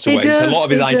industry in lots of ways. A lot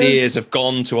of his ideas have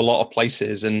gone to a lot of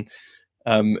places, and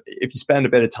if you spend a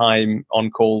bit of time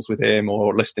on calls with him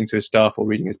or listening to his stuff or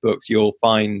reading his books, you'll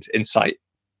find insight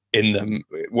in them,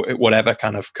 whatever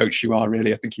kind of coach you are,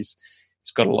 really. I think he's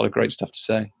got a lot of great stuff to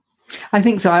say. I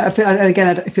think so. I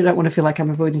don't want to feel like I'm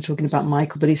avoiding talking about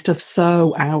Michael, but his stuff's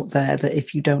so out there that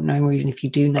if you don't know him, or even if you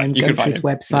do know him, go to his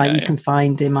website. You can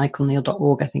find him,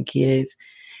 michaelneil.org, I think he is.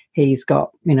 He's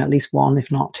got, at least one,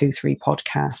 if not 2, 3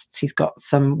 podcasts. He's got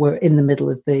some, we're in the middle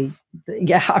of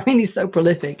he's so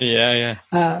prolific. We're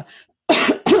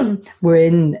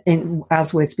in,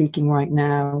 as we're speaking right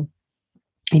now,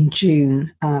 in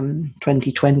June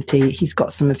 2020, he's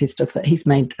got some of his stuff that he's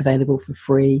made available for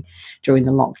free during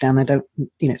the lockdown.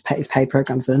 His pay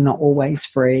programs that are not always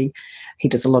free. He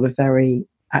does a lot of very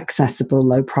accessible,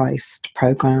 low-priced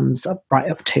programs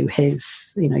right up to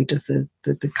his, he does the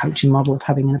coaching model of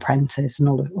having an apprentice and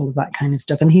all of that kind of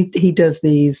stuff. And he does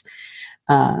these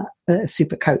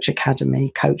Super Coach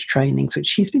Academy coach trainings,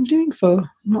 which he's been doing for, I'm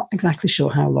not exactly sure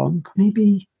how long,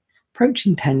 maybe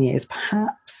approaching 10 years,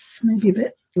 perhaps, maybe a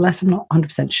bit less. I'm not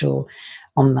 100% sure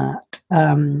on that.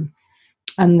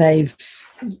 And they've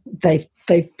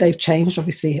changed,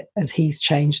 obviously, as he's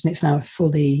changed, and it's now a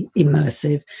fully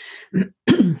immersive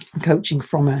coaching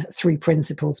from a 3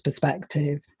 principles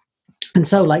perspective. And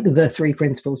so, like, the 3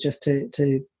 principles, just to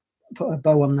put a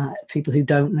bow on that, people who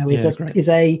don't know, it's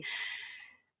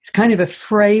kind of a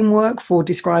framework for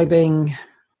describing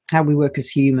how we work as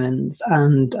humans.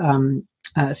 And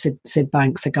Sid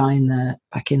Banks, a guy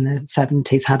back in the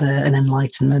 70s, had an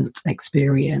enlightenment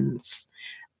experience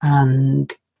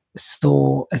and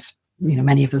saw, as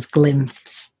many of us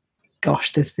glimpse,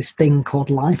 gosh, there's this thing called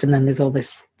life, and then there's all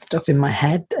this stuff in my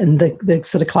head. And the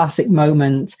sort of classic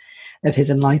moment of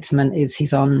his enlightenment is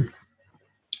he's on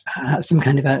some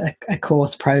kind of a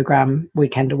course program,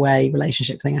 weekend away,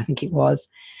 relationship thing, I think it was.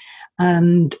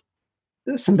 And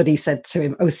somebody said to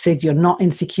him, "Oh, Sid, you're not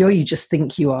insecure, you just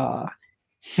think you are."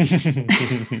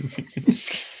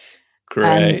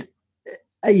 Great.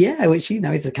 And, which,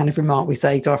 is a kind of remark we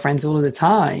say to our friends all of the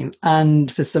time.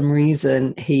 And for some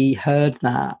reason, he heard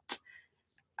that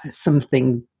as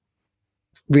something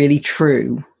really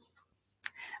true,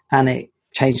 and it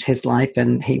changed his life.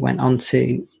 And he went on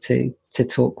to to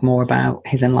talk more about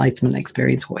his enlightenment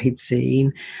experience, what he'd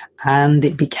seen, and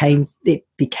it came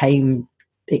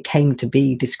to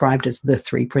be described as the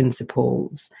three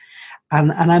principles.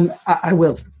 And I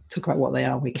will talk about what they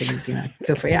are. We can,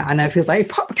 feel free. Yeah, I know it feels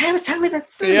like, okay, tell me that.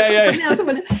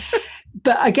 Yeah.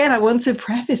 But again, I want to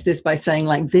preface this by saying,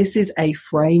 like, this is a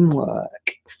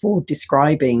framework for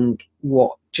describing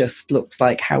what just looks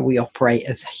like how we operate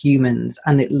as humans.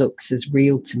 And it looks as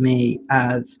real to me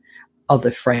as other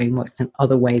frameworks and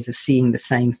other ways of seeing the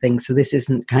same thing. So this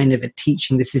isn't kind of a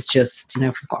teaching. This is just, if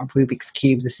we've got a Rubik's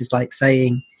Cube, this is like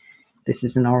saying, this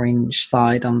is an orange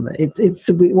side on the. It's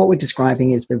what we're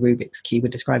describing is the Rubik's Cube. We're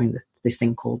describing this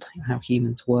thing called how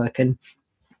humans work, and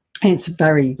it's a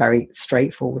very, very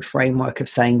straightforward framework of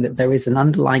saying that there is an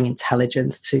underlying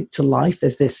intelligence to life.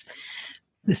 There's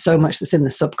so much that's in the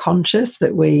subconscious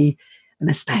that we, and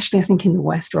especially I think in the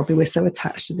West, Robbie, we're so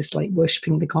attached to this, like,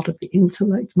 worshipping the god of the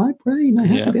intellect. My brain, I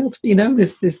have to be able to,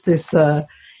 this sort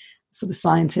of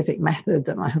scientific method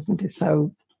that my husband is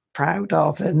so proud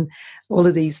of, and all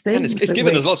of these things. And it's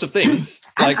given us lots of things.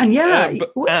 And to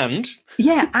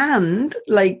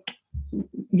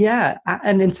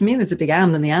me there's a big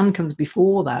and the and comes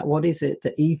before that. What is it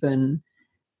that even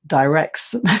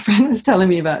directs? My friend was telling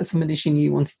me about somebody she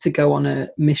knew wanted to go on a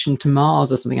mission to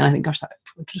Mars or something, and I think, gosh, that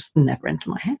would just never enter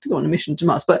my head to go on a mission to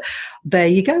Mars. But there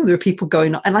you go, there are people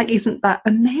going on, and like, isn't that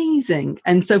amazing?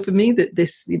 And so for me, that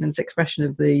this, this expression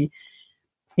of the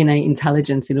innate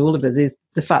intelligence in all of us is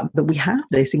the fact that we have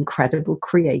this incredible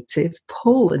creative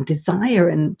pull and desire,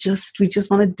 and we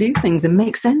just want to do things and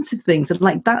make sense of things, and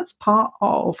like, that's part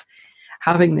of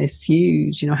having this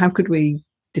huge, how could we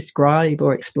describe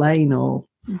or explain or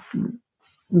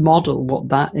model what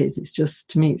that is? It's just,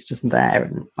 to me, it's just there,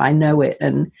 and I know it,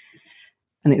 and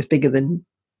it's bigger than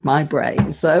my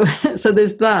brain. So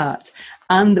there's that,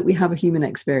 and that we have a human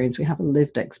experience, we have a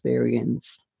lived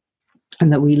experience,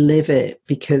 and that we live it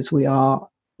because we are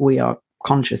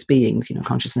conscious beings.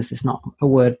 Consciousness is not a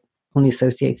word only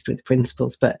associated with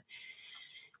principles, but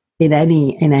in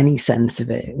any sense of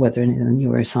it, whether in the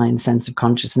neuroscience sense of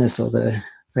consciousness or the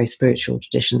very spiritual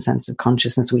tradition sense of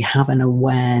consciousness, we have an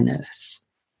awareness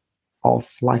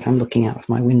of, like, I'm looking out of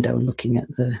my window and looking at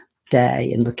the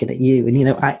day and looking at you,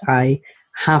 and I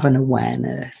have an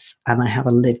awareness, and I have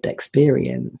a lived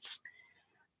experience,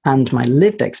 and my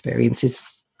lived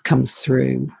experience comes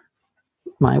through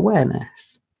my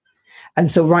awareness.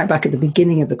 And so right back at the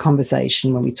beginning of the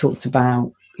conversation, when we talked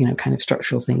about, kind of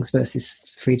structural things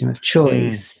versus freedom of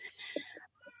choice,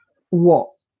 what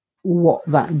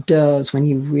that does when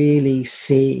you really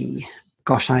see,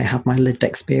 gosh, I have my lived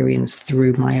experience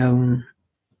through my own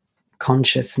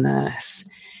consciousness,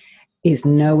 is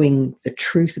knowing the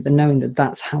truth of knowing that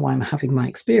that's how I'm having my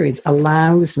experience,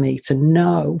 allows me to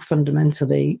know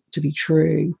fundamentally to be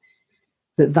true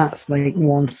that that's like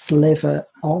one sliver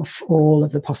of all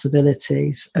of the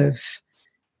possibilities of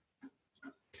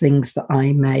things that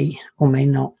I may or may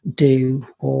not do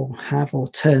or have or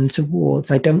turn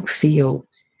towards. I don't feel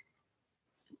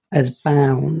as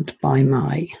bound by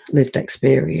my lived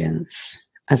experience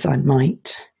as I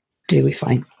might do if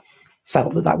I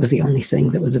felt that was the only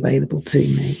thing that was available to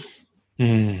me.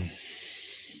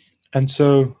 And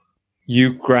so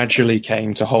you gradually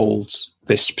came to hold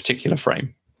this particular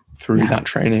frame through that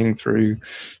training, through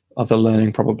other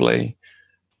learning, probably.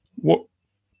 You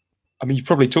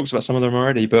probably talked about some of them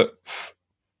already, but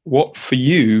what for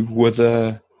you were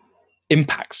the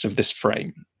impacts of this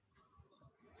frame?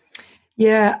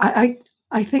 Yeah, I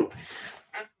think,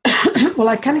 well,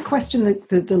 I kind of question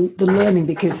the learning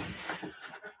because,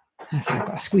 sorry, I've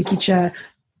got a squeaky chair.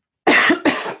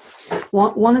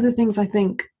 One of the things I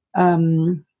think,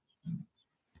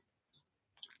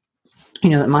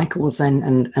 that Michael will say,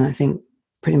 and I think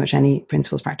pretty much any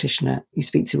principles practitioner you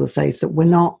speak to will say, is that we're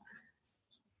not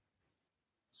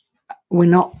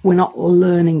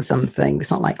learning something.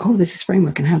 It's not like, oh, this is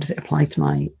framework and how does it apply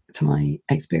to my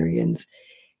experience.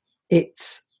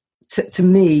 It's to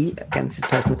me, again, this is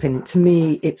personal opinion, to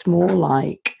me it's more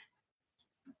like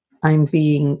I'm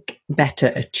being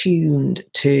better attuned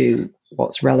to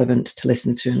what's relevant to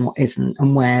listen to and what isn't,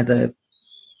 and where the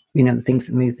things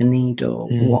that move the needle,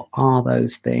 what are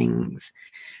those things.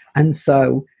 And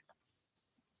so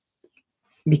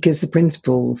because the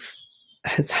principles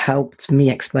has helped me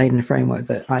explain a framework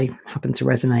that I happen to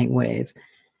resonate with,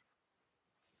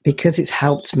 because it's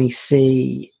helped me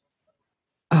see,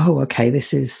 oh, okay,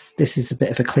 this is a bit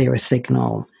of a clearer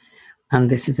signal, and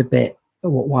this is a bit,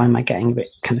 why am I getting a bit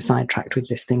kind of sidetracked with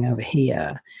this thing over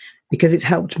here? Because it's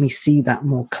helped me see that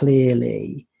more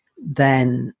clearly,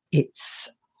 then it's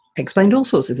explained all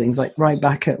sorts of things, like right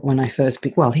back at when I first,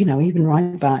 even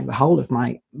right back the whole of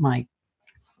my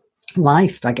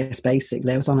life, I guess.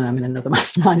 Basically, I was on in another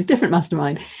mastermind, a different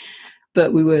mastermind,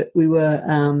 but we were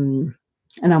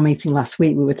in our meeting last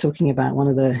week, we were talking about, one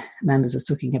of the members was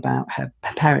talking about her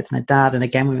parents and her dad, and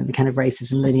again we were in the kind of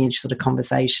racism lineage sort of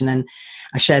conversation, and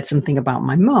I shared something about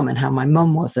my mum and how my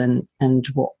mum was, and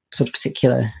what sort of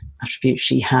particular attributes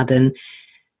she had. And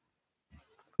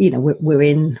we're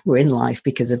in life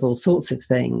because of all sorts of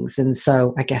things, and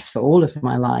so I guess for all of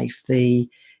my life, the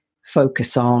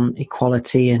focus on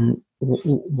equality and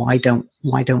why do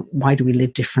we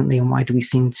live differently, and why do we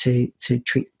seem to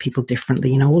treat people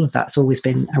differently, all of that's always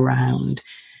been around.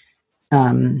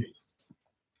 And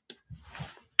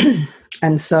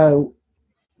so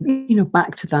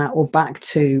back to that, or back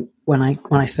to when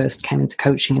I first came into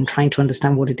coaching and trying to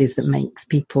understand what it is that makes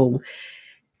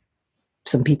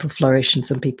some people flourish and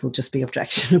some people just be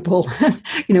objectionable.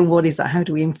 What is that? How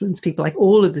do we influence people? Like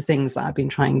all of the things that I've been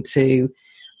trying to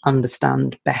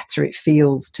understand better, it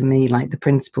feels to me like the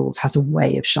principles has a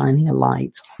way of shining a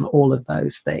light on all of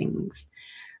those things,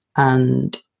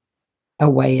 and a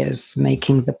way of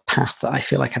making the path that I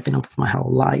feel like I've been on for my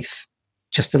whole life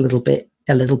just a little bit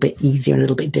easier, a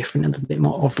little bit different, a little bit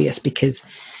more obvious. Because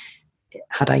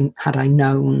had I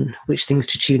known which things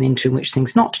to tune into and which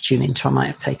things not to tune into, I might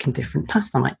have taken different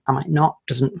paths. I might not.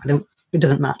 It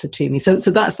doesn't matter to me. So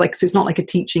that's like, so it's not like a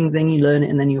teaching thing. You learn it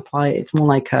and then you apply it. It's more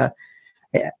like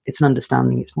it's an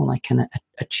understanding. It's more like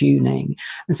a tuning.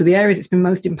 And so the areas it's been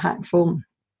most impactful,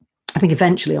 I think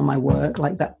eventually on my work,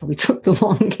 like that probably took the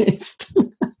longest.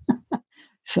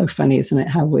 So funny, isn't it?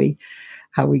 How we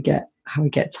get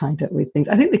tied up with things.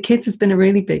 I think the kids has been a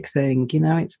really big thing.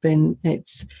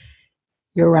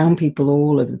 You're around people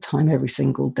all of the time, every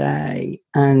single day,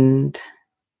 and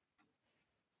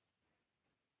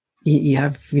you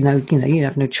have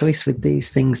no choice with these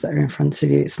things that are in front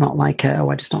of you. It's not like,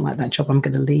 I just don't like that job, I'm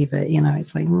going to leave it.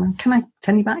 It's like, can I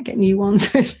send you back, get new ones?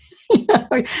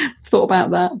 Thought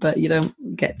about that, but you don't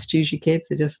get to choose your kids.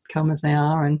 They just come as they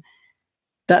are. And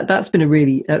that's been a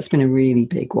really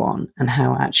big one. And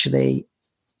how actually,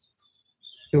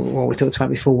 what we talked about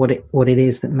before, what it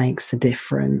is that makes the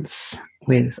difference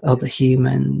with other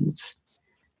humans.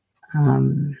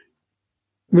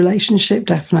 Relationship,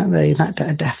 definitely.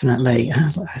 Definitely.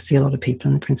 I see a lot of people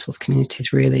in the principles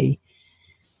communities really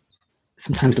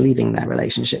sometimes leaving their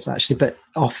relationships, actually, but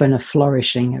often a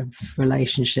flourishing of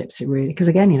relationships. It really, because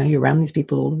again, you're around these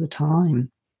people all of the time.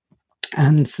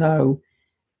 And so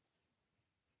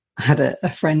I had a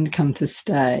friend come to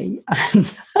stay, and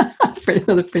for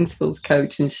another principals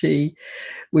coach, and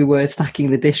we were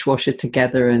stacking the dishwasher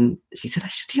together, and she said,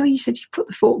 you said you put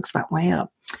the forks that way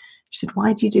up. She said,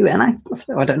 why do you do it? And I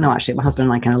said, I don't know, actually. My husband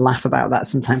and I kind of laugh about that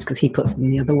sometimes because he puts them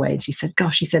the other way. And she said,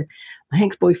 my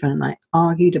ex-boyfriend and I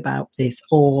argued about this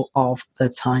all of the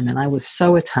time. And I was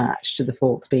so attached to the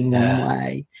forks being one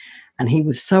way, and he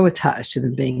was so attached to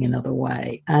them being another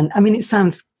way. And I mean, it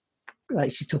sounds like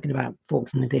she's talking about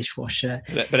forks in the dishwasher.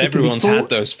 But everyone's had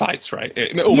those fights, right?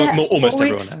 Almost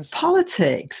everyone has.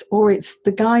 Politics, or it's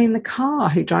the guy in the car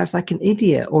who drives like an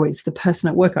idiot, or it's the person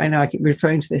at work. I know I keep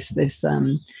referring to this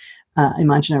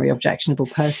imaginary objectionable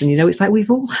person. It's like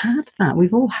we've all had that.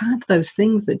 We've all had those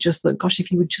things that just look, gosh,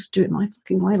 if you would just do it my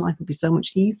life would be so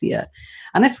much easier.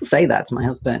 And I still say that to my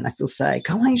husband. I still say,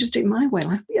 why don't you just do it my way?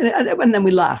 And then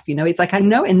we laugh. It's like, I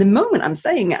know in the moment I'm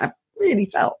saying it, I really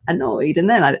felt annoyed, and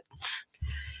then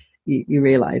you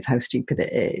realize how stupid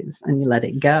it is and you let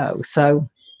it go. So,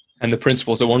 and the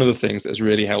principles are one of the things that has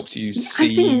really helped you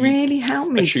see, I think really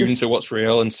helped me attune to what's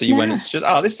real and see when it's just,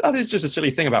 this is just a silly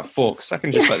thing about forks. I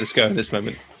can just let this go at this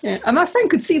moment. Yeah, and my friend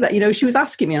could see that. She was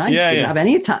asking me, and I didn't have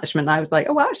any attachment. And I was like,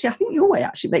 actually, I think your way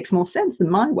actually makes more sense than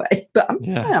my way. But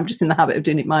I'm just in the habit of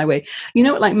doing it my way.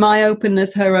 Like my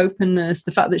openness, her openness,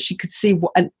 the fact that she could see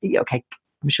what. And okay,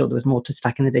 I'm sure there was more to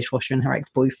stacking the dishwasher and her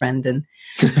ex-boyfriend, and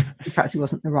perhaps he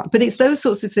wasn't the right. But it's those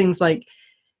sorts of things, like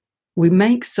we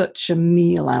make such a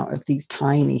meal out of these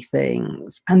tiny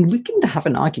things, and we can have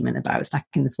an argument about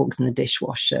stacking the forks in the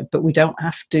dishwasher, but we don't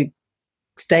have to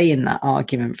stay in that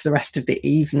argument for the rest of the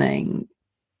evening.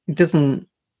 It doesn't.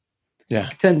 Yeah.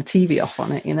 Turn the TV off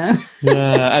on it,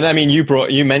 Yeah, and I mean,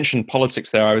 you mentioned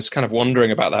politics there. I was kind of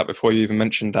wondering about that before you even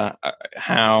mentioned that.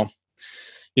 How,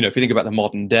 if you think about the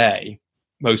modern day,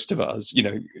 most of us,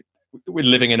 we're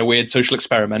living in a weird social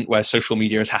experiment where social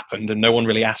media has happened, and no one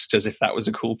really asked us if that was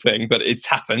a cool thing, but it's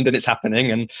happened and it's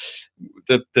happening. And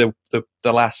the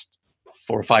last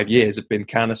 4 or 5 years have been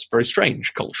kind of very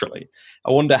strange culturally.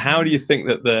 I wonder, how do you think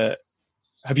that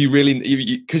have you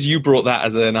really, because you brought that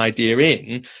as an idea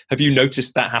in, have you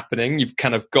noticed that happening? You've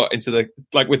kind of got into the,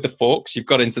 like with the forks, you've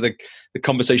got into the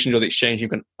conversation or the exchange, you've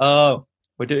gone, oh,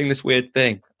 we're doing this weird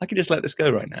thing. I can just let this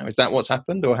go right now. Is that what's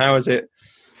happened, or how is it?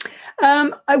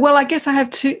 Well, I guess I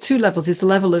have two levels. It's the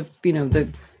level of,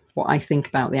 what I think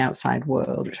about the outside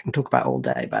world, which I can talk about all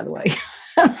day, by the way.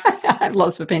 I have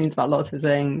lots of opinions about lots of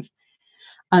things.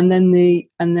 And then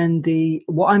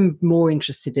what I'm more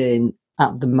interested in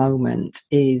at the moment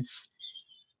is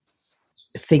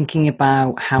thinking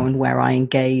about how and where I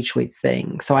engage with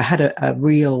things. So I had a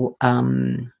real,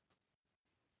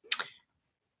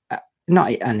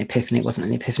 not an epiphany, it wasn't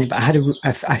an epiphany, but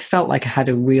I felt like I had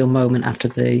a real moment after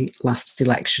the last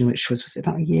election, which was it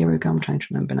about a year ago? I'm trying to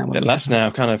remember now. It lasts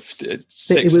now kind of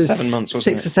 6 or 7 months,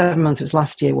 wasn't it? 6 or 7 months. It was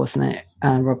last year, wasn't it,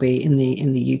 Robbie, in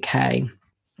the UK?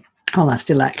 Our last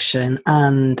election,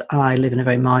 and I live in a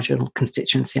very marginal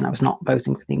constituency, and I was not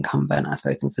voting for the incumbent. I was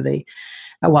voting for the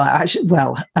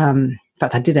in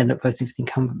fact, I did end up voting for the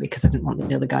incumbent because I didn't want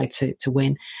the other guy to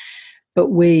win. But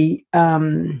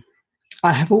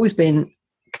I have always been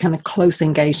kind of closely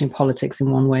engaged in politics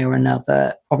in one way or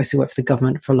another. Obviously, worked for the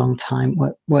government for a long time.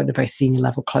 Worked at a very senior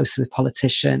level, closely with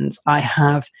politicians. I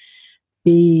have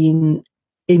been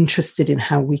interested in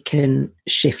how we can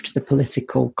shift the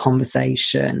political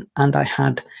conversation, and I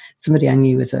had somebody I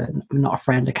knew as not a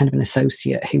friend, a kind of an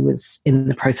associate, who was in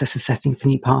the process of setting up a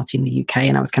new party in the UK,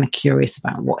 and I was kind of curious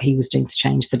about what he was doing to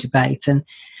change the debate, and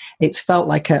it's felt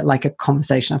like a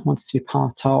conversation I've wanted to be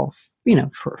part of,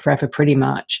 forever pretty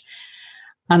much.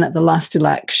 And at the last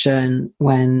election,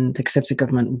 when the Conservative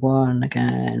government won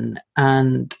again,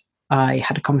 and I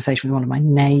had a conversation with one of my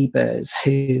neighbours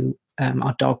who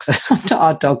our dogs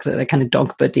are they're kind of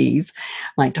dog buddies.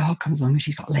 My dog comes along and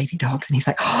she's got lady dogs, and he's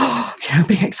like, oh,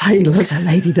 being excited, loves her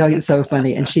lady dog. It's so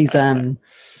funny. And she's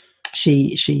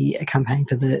she campaigned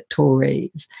for the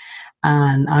Tories,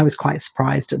 and I was quite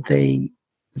surprised at the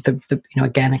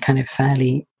again, a kind of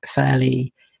fairly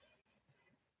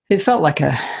it felt like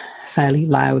a fairly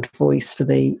loud voice for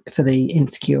the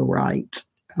insecure right.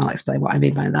 I'll explain what I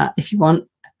mean by that if you want.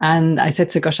 And I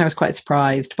said to her, gosh, I was quite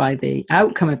surprised by the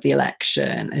outcome of the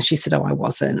election. And she said, oh, I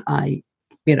wasn't. I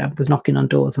was knocking on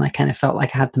doors, and I kind of felt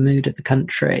like I had the mood of the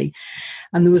country.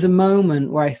 And there was a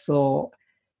moment where I thought,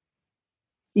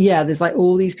 yeah, there's like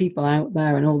all these people out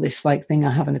there and all this like thing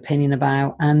I have an opinion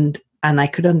about. And I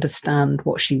could understand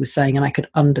what she was saying, and I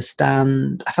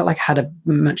felt like I had a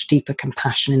much deeper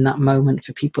compassion in that moment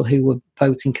for people who were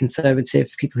voting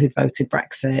Conservative, people who voted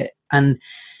Brexit. And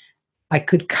I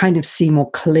could kind of see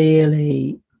more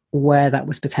clearly where that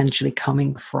was potentially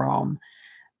coming from.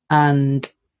 And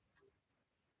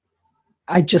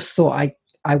I just thought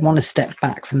I want to step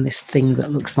back from this thing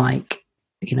that looks like,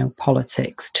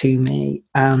 politics to me,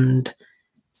 and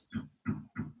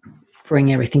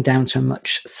bring everything down to a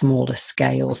much smaller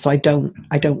scale. So I don't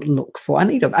look for,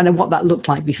 and what that looked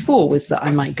like before was that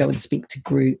I might go and speak to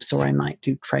groups, or I might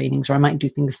do trainings, or I might do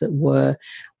things that were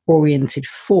oriented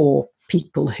for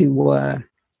people who were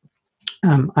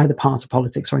either part of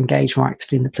politics or engaged more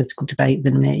actively in the political debate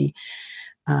than me,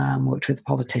 worked with a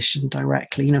politician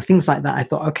directly, things like that. I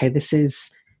thought, okay, this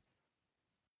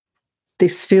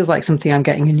feels like something I'm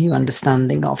getting a new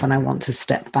understanding of, and I want to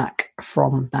step back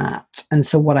from that. And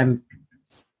so what I'm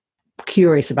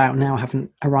curious about now, I haven't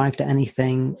arrived at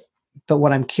anything, but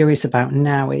what I'm curious about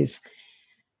now is,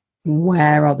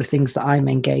 where are the things that I'm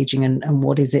engaging, and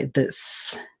what is it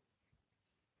that's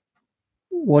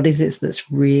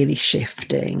really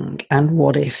shifting? And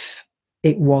what if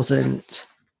it wasn't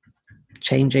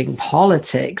changing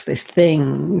politics, this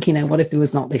thing, what if there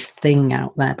was not this thing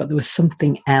out there, but there was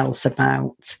something else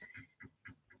about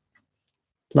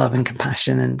love and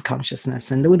compassion and consciousness,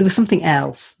 and there was something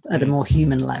else at a more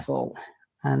human level.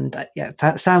 And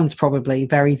that sounds probably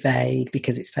very vague,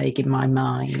 because it's vague in my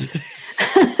mind.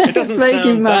 It doesn't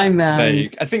sound that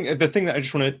vague. I think the thing that I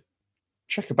just want to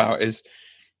check about is,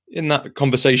 in that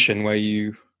conversation where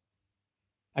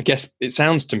I guess it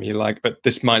sounds to me like, but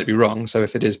this might be wrong, so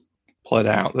if it is, pull it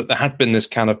out, that there had been this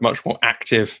kind of much more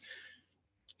active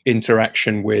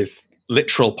interaction with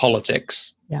literal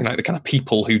politics, the kind of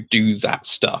people who do that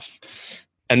stuff.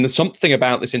 And there's something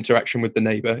about this interaction with the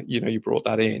neighbour, you brought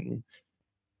that in,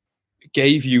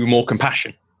 gave you more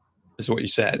compassion, is what you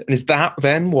said. And is that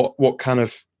then what kind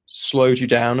of slowed you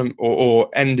down, or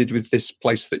ended with this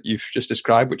place that you've just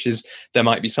described, which is there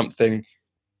might be something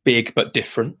big but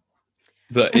different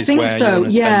that is where you want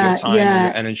to spend your time or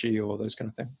your energy, or those kind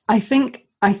of things? I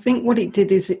think what it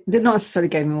did is, it did not necessarily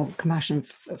give me more compassion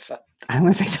for I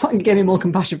want to say not gave me more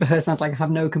compassion for her. Sounds like I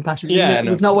have no compassion. It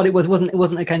was not what it was. It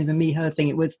wasn't a kind of a me her thing.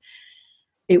 It was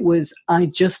I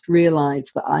just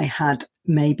realized that I had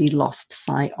maybe lost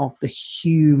sight of the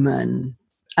human,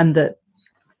 and that,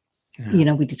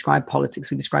 we describe politics,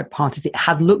 we describe parties. It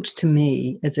had looked to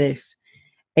me as if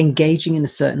engaging in a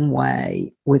certain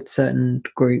way with certain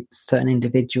groups, certain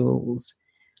individuals,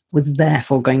 was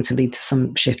therefore going to lead to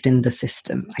some shift in the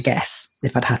system, I guess,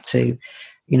 if I'd had to.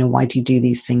 Why do you do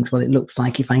these things? Well, it looks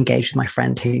like if I engage with my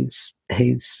friend who's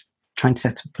trying to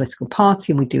set up a political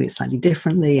party, and we do it slightly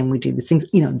differently, and we do the things,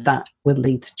 that will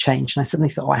lead to change. And I suddenly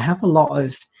thought, I have a lot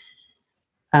of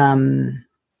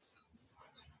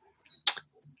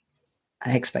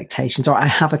expectations, or I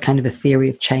have a kind of a theory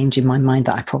of change in my mind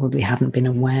that I probably hadn't been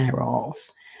aware of.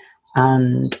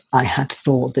 And I had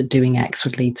thought that doing X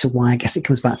would lead to Y. I guess it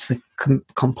comes back to the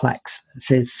complex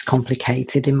versus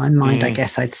complicated in my mind. I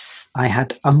guess I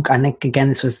had, and again,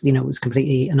 this was, it was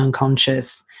completely an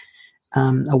unconscious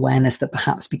awareness that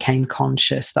perhaps became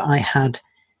conscious, that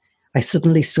I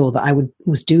suddenly saw that I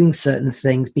was doing certain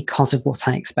things because of what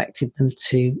I expected them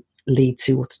to lead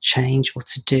to, or to change, or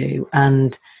to do.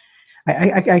 And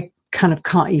I kind of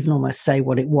can't even almost say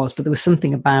what it was, but there was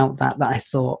something about that I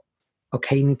thought,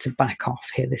 okay, you need to back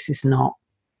off here. This is not,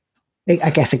 I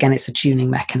guess, again, it's a tuning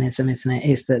mechanism, isn't it?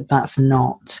 Is that's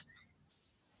not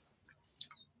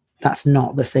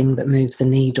the thing that moves the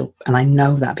needle. And I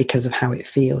know that because of how it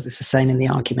feels. It's the same in the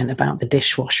argument about the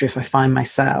dishwasher. If I find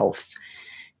myself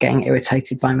getting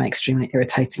irritated by my extremely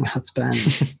irritating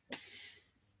husband,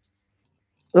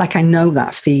 like, I know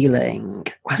that feeling.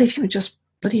 Well, if you would just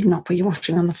bloody not put your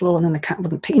washing on the floor, and then the cat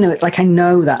wouldn't pee, like, I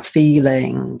know that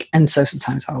feeling. And so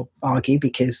sometimes I'll argue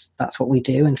because that's what we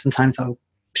do. And sometimes I'll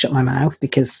shut my mouth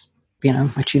because,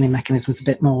 my tuning mechanism is a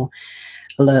bit more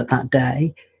alert that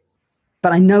day.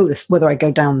 But I know whether I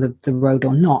go down the road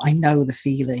or not, I know the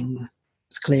feeling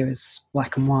as clear as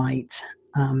black and white.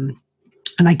 And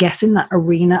I guess in that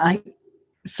arena, I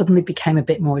suddenly became a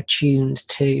bit more attuned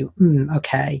to,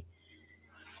 okay,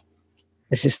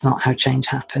 this is not how change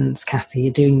happens, Cathy.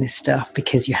 You're doing this stuff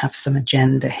because you have some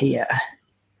agenda here.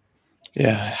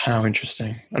 Yeah, how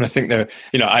interesting. And I think that,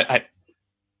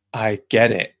 I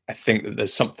get it. I think that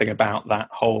there's something about the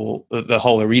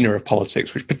whole arena of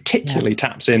politics which particularly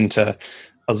taps into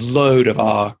a load of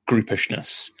our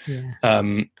groupishness,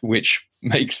 which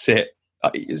makes it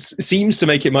seems to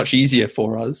make it much easier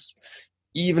for us,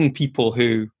 even people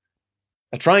who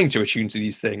are trying to attune to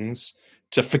these things,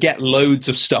 to forget loads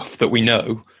of stuff that we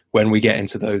know when we get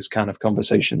into those kind of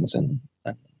conversations and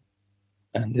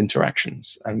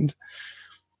interactions. And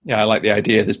I like the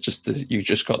idea. There's you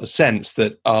just got the sense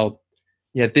that,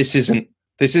 this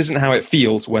isn't how it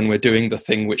feels when we're doing the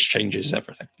thing which changes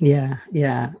everything. Yeah.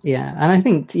 And I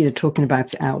think, talking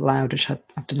about it out loud, which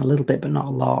I've done a little bit, but not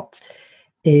a lot,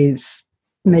 is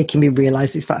making me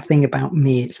realize it's that thing about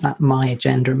me. It's that my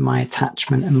agenda and my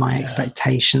attachment and my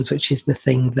expectations, which is the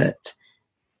thing that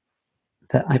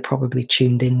I probably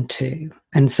tuned into.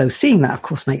 And so seeing that, of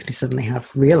course, makes me suddenly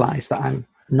have realized that I'm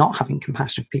not having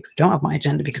compassion for people who don't have my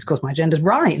agenda, because, of course, my agenda's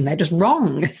right and they're just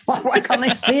wrong. Why can't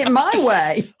they see it my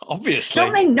way? Obviously.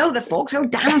 Don't they know the folks who are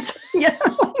damned?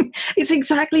 It's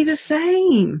exactly the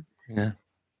same. Yeah.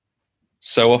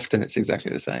 So often it's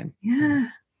exactly the same. Yeah.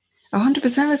 100% of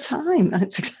the time.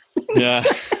 That's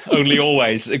exactly only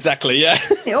always. Exactly. Yeah.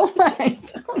 Always.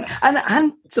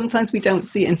 And sometimes we don't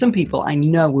see it. And some people I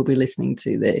know will be listening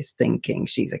to this thinking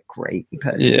she's a crazy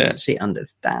person. Yeah. She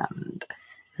understands.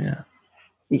 Yeah.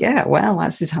 Yeah. Well,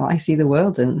 that's just how I see the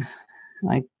world. And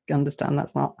I understand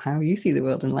that's not how you see the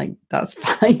world. And that's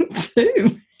fine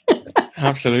too.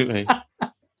 Absolutely.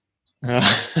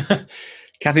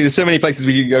 Cathy, there's so many places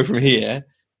we could go from here.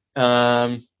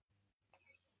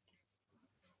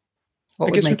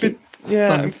 What would make it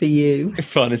fun for you?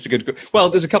 Fun is a good... Well,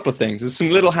 there's a couple of things. There's some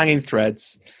little hanging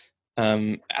threads.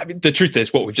 The truth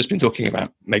is, what we've just been talking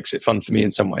about makes it fun for me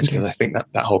in some ways, because I think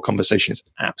that whole conversation is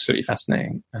absolutely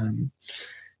fascinating.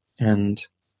 And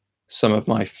some of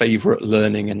my favourite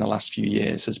learning in the last few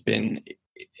years has been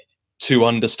to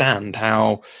understand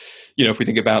how, if we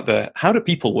think about the how do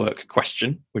people work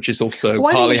question, which is also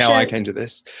partly how I came to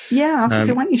this. Yeah, I was going to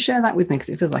say, why don't you share that with me? Because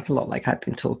it feels like a lot like I've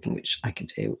been talking, which I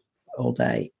could do all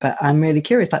day, but I'm really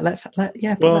curious. I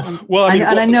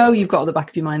know you've got at the back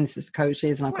of your mind, this is for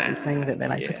coaches, and I've got this thing that they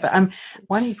like to. But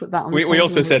why don't you put that on? We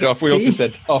also said off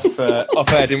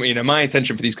air, didn't we? My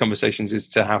intention for these conversations is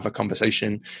to have a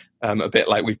conversation, a bit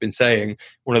like we've been saying.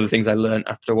 One of the things I learned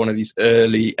after one of these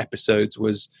early episodes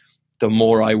was, the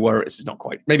more I worry, this is not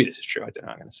quite, maybe this is true, I don't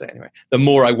know, I'm going to say it anyway. The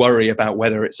more I worry about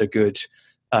whether it's a good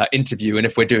interview, and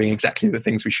if we're doing exactly the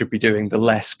things we should be doing, the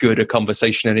less good a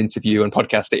conversation and interview and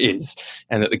podcast it is,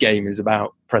 and that the game is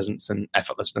about presence and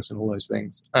effortlessness and all those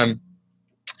things.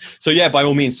 So yeah, by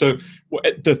all means. So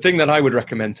the thing that I would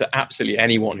recommend to absolutely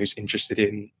anyone who's interested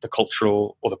in the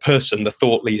cultural, or the person, the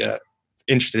thought leader,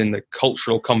 interested in the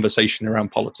cultural conversation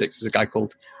around politics, is a guy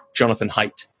called Jonathan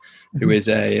Haidt, who is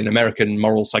an American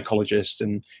moral psychologist.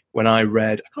 And when I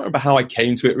read, I can't remember how I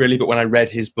came to it really, but when I read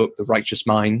his book, The Righteous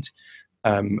Mind,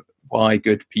 Why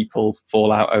Good People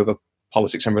Fall Out Over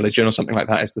Politics and Religion, or something like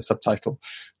that is the subtitle.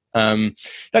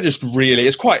 That just really,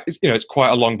 it's quite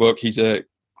a long book. He's a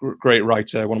great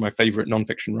writer, one of my favorite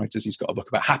nonfiction writers. He's got a book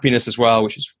about happiness as well,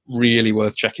 which is really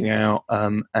worth checking out.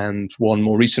 And one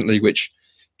more recently, which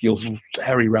feels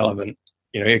very relevant.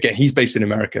 Again, he's based in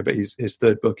America, but his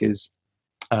third book is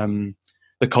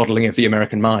The Coddling of the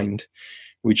American Mind,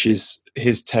 which is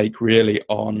his take really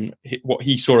on what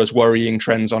he saw as worrying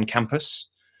trends on campus.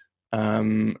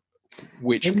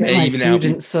 Which may my even now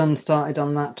student son started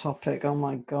on that topic. Oh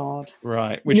my god!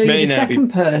 Right, which may you're the now be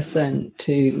second person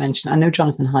to mention. I know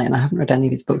Jonathan Haidt, and I haven't read any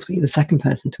of his books, but you're the second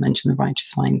person to mention The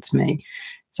Righteous Mind to me.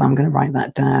 So I'm going to write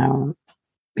that down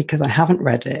because I haven't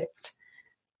read it,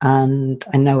 and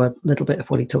I know a little bit of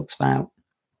what he talks about.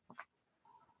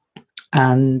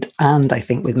 And I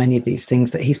think with many of these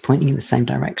things that he's pointing in the same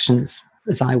direction as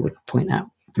I would point out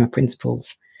from a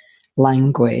principles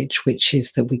language, which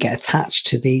is that we get attached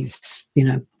to these,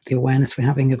 the awareness we're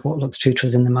having of what looks true to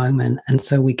us in the moment, and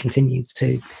so we continue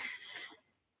to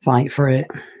fight for it.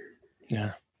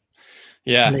 Yeah,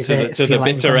 to the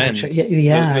bitter end.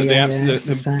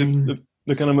 The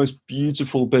kind of most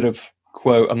beautiful bit of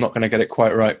quote, I'm not going to get it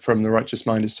quite right, from The Righteous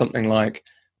Mind is something like,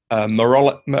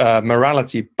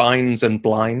 morality binds and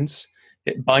blinds.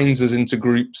 It binds us into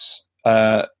groups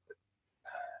that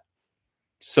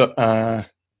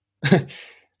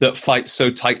fight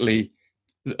so tightly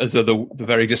as though the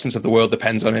very existence of the world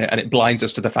depends on it, and it blinds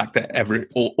us to the fact that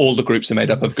all the groups are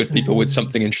made up of good people with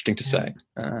something interesting to say.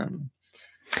 And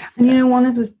one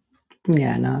of the I'm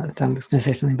just going to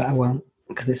say something, but I won't,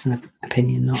 because it's an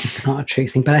opinion, not a true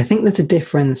thing. But I think there's a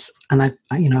difference, and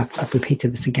I've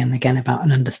repeated this again and again about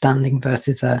an understanding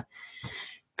versus a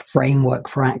framework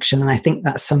for action, and I think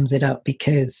that sums it up,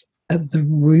 because at the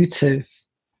root of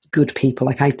good people,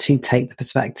 like I too take the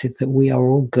perspective that we are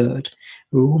all good.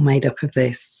 We're all made up of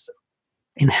this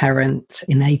inherent,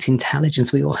 innate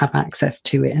intelligence. We all have access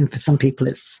to it. And for some people,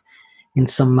 it's in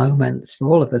some moments. For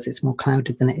all of us, it's more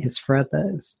clouded than it is for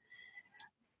others.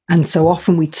 And so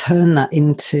often we turn that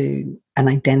into an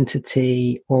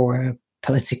identity or a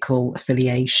political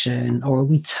affiliation, or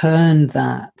we turn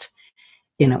that,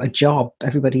 a job.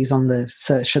 Everybody who's on the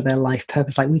search for their life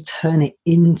purpose, like we turn it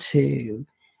into,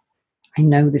 I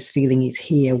know this feeling is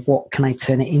here, what can I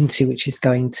turn it into, which is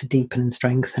going to deepen and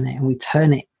strengthen it? And we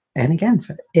turn it, and again,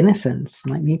 for innocence,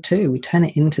 like me too, we turn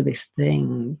it into this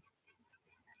thing.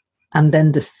 And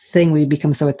then the thing, we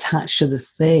become so attached to the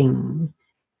thing,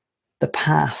 the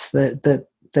path,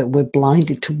 that we're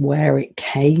blinded to where it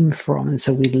came from. And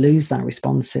so we lose that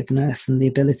responsiveness and the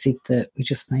ability that we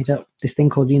just made up, this thing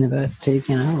called universities,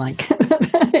 like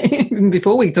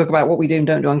before we talk about what we do and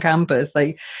don't do on campus,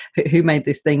 like who made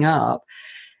this thing up?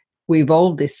 We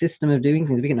evolved this system of doing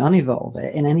things. We can unevolve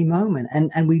it in any moment.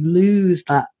 And we lose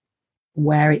that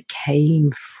where it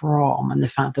came from, and the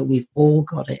fact that we've all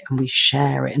got it and we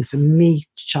share it. And for me,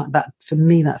 that's the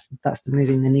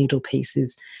moving the needle piece,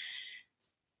 is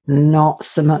not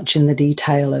so much in the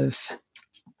detail of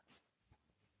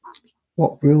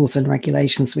what rules and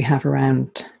regulations we have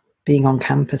around being on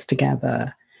campus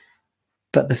together,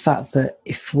 but the fact that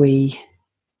if we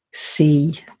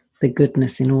see the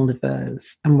goodness in all of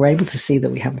us, and we're able to see that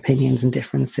we have opinions and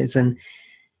differences, and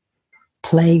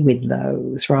play with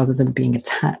those rather than being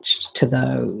attached to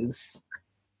those.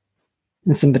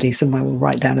 And somebody somewhere will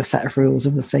write down a set of rules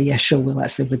and we'll say, yeah, sure, well,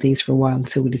 let's live with these for a while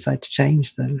until we decide to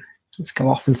change them. Let's go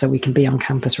off, and so we can be on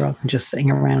campus rather than just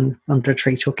sitting around under a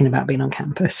tree talking about being on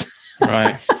campus.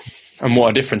 Right. And what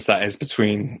a difference that is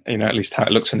between, at least how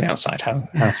it looks from the outside,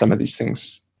 how some of these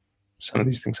things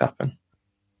happen.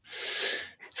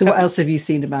 So what else have you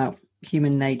seen about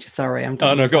human nature? Sorry, I'm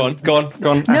no, go on.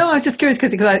 No, I was just curious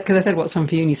because I said what's fun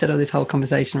for you, and you said, this whole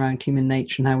conversation around human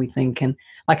nature and how we think, and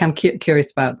like I'm curious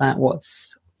about that. What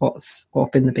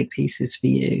have been the big pieces for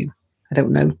you? I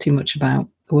don't know too much about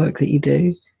the work that you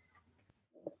do.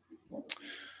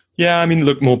 Yeah,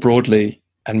 look, more broadly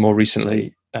and more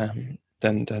recently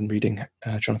than reading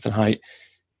Jonathan Haidt,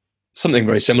 something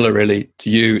very similar really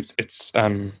to you. It's I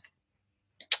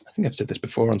think I've said this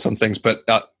before on some things, but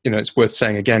it's worth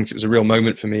saying again because it was a real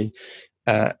moment for me.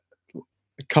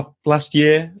 Last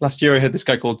year I heard this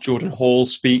guy called Jordan Hall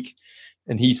speak,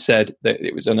 and he said that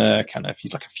it was on a kind of,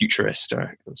 he's like a futurist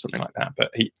or something like that,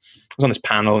 but he was on this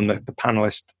panel, and the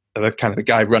panelist the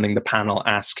guy running the panel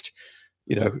asked,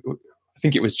 I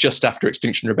think it was just after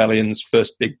Extinction Rebellion's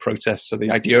first big protest, so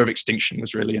the idea of extinction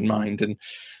was really in mind. And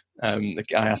the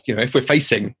guy asked, if we're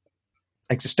facing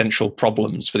existential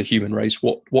problems for the human race,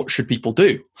 what should people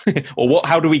do? Or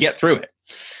how do we get through it?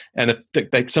 And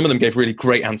some of them gave really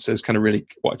great answers, kind of really,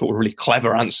 what I thought were really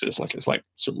clever answers. It's like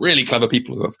some really clever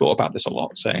people who have thought about this a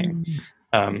lot, saying,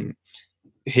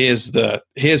 here's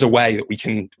a way that we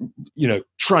can,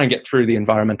 try and get through the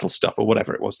environmental stuff, or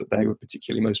whatever it was that they were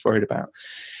particularly most worried about.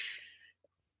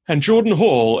 And Jordan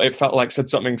Hall, it felt like, said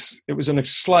something, it was in a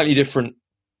slightly different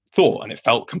thought, and it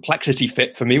felt complexity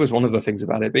fit for me was one of the things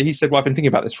about it. But he said, well, I've been thinking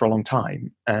about this for a long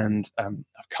time, and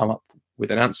I've come up with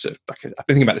an answer. I've been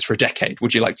thinking about this for a decade.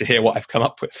 Would you like to hear what I've come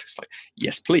up with? It's like,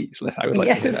 yes, please. I would like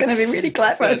to hear it's going to be really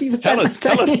clever. If you tell us,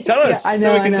 yeah, I know,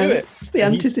 so we can do it. The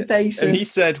anticipation. And he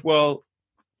said, well,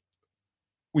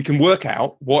 we can work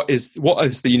out what is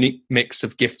the unique mix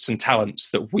of gifts and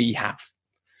talents that we have,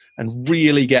 and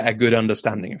really get a good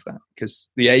understanding of that. Because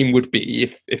the aim would be,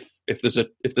 if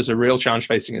there's a real challenge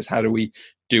facing us, how do we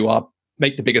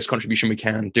make the biggest contribution we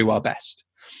can, do our best?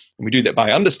 And we do that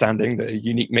by understanding the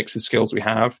unique mix of skills we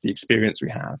have, the experience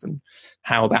we have, and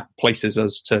how that places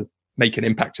us to make an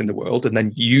impact in the world, and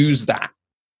then use that.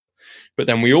 But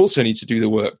then we also need to do the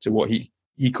work to what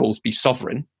he calls be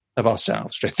sovereign of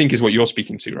ourselves, which I think is what you're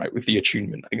speaking to, right? With the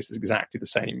attunement. I think it's exactly the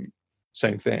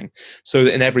same thing. So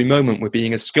that in every moment we're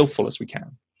being as skillful as we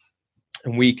can.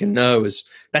 And we can know as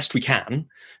best we can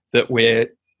that we're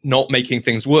not making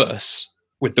things worse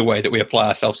with the way that we apply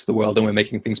ourselves to the world, and we're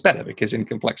making things better, because in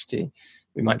complexity,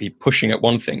 we might be pushing at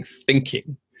one thing,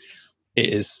 thinking it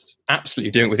is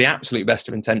absolutely doing it with the absolute best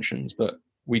of intentions, but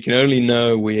we can only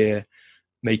know we're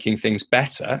making things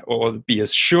better, or be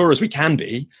as sure as we can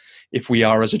be, if we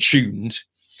are as attuned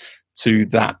to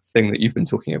that thing that you've been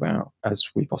talking about as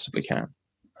we possibly can.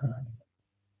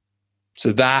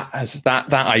 So that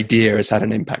idea has had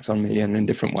an impact on me, and in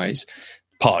different ways.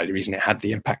 Partly the reason it had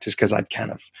the impact is because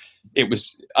it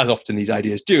was, as often these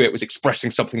ideas do, it was expressing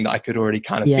something that I could already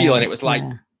kind of feel, and it was like,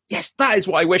 yes, that is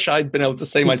what I wish I'd been able to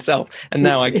say myself, and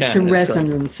now I can. It's a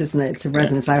resonance, isn't it? It's a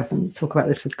resonance. I often talk about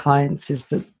this with clients, is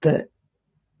that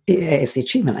it's the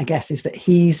achievement, I guess, is that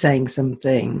he's saying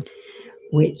something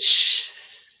which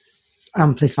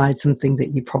amplified something that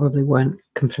you probably weren't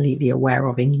completely aware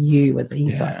of in you, at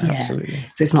least. Absolutely.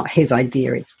 So it's not his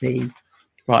idea, it's the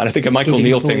right. And I think a Michael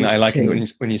Neal thing that I like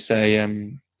when you say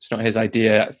it's not his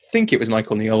idea. I think it was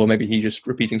Michael Neal, or maybe he just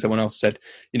repeating someone else said,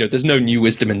 there's no new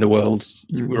wisdom in the world.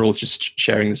 We're all just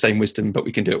sharing the same wisdom, but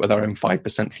we can do it with our own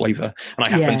 5% flavor. And I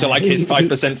happen to like his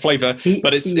 5% flavor,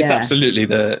 but it's absolutely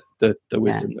the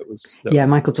wisdom that was.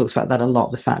 Michael talks about that a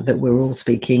lot. The fact that we're all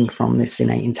speaking from this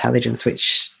innate intelligence,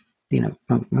 which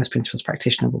most principles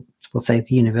practitioners will say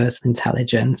it's universal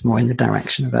intelligence, more in the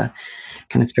direction of a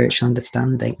kind of spiritual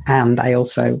understanding. And I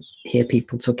also hear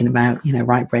people talking about,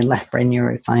 right brain, left brain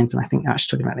neuroscience, and I think they're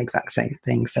actually talking about the exact same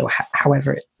thing. So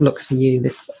however it looks for you,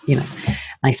 this,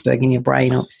 iceberg in your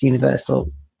brain, or this universal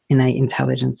innate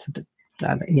intelligence,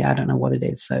 I don't know what it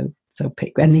is. So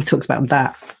pick. And he talks about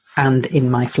that, and in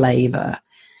my flavor.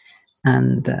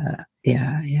 And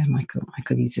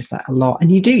Michael uses that a lot.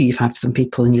 And you have some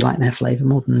people and you like their flavor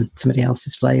more than somebody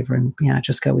else's flavor, and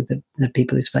just go with the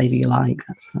people whose flavor you like.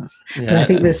 That's But I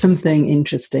think there's something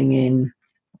interesting in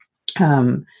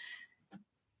I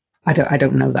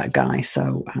don't know that guy,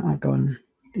 so I'll go and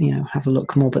have a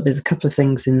look more. But there's a couple of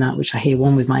things in that which I hear.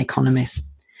 One with my economist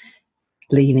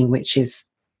leaning, which is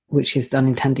the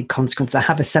unintended consequence. I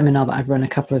have a seminar that I've run a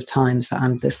couple of times that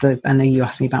I know you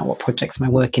asked me about what projects am I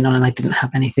working on, and I didn't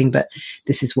have anything, but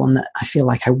this is one that I feel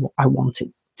like I want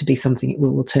it to be something. It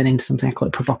will turn into something. I call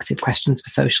it provocative questions for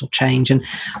social change. And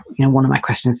one of my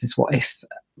questions is, what if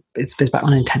it's about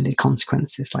unintended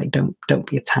consequences? Like, don't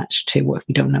be attached to what if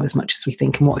we don't know as much as we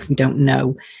think, and what if we don't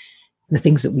know the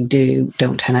things that we do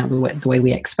don't turn out the way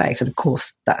we expect? And of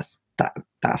course, that's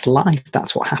life.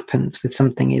 That's what happens with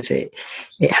something. Is it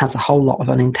has a whole lot of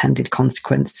unintended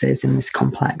consequences in this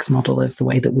complex model of the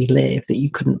way that we live that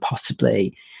you couldn't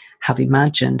possibly have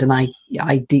imagined. And I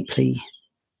deeply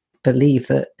believe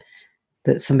that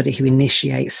somebody who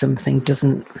initiates something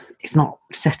it's not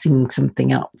setting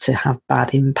something up to have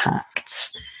bad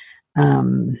impacts.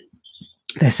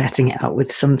 They're setting it up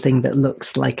with something that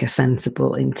looks like a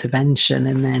sensible intervention,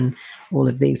 and then all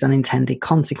of these unintended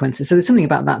consequences. So there's something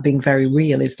about that being very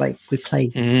real. Is like we play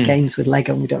games with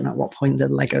Lego, and we don't know at what point the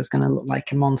Lego is going to look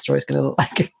like a monster, or it's going to look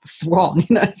like a swan.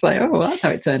 It's like, oh, that's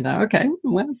how it turned out. Okay,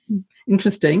 well,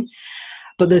 interesting.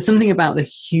 But there's something about the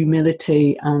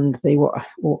humility and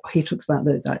what he talks about,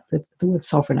 the word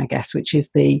sovereign, I guess, which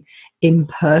is the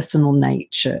impersonal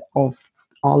nature of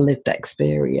our lived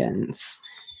experience,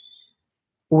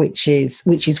 which is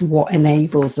what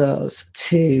enables us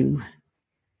to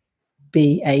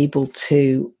be able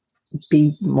to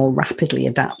be more rapidly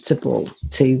adaptable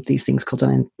to these things called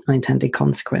unintended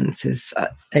consequences.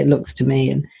 It looks to me,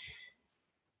 and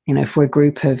if we're a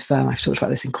group of, I've talked about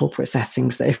this in corporate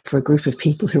settings, that if we're a group of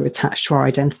people who are attached to our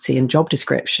identity and job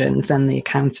descriptions, then the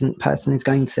accountant person is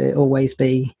going to always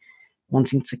be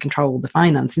wanting to control the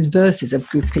finances, versus a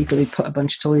group of people who put a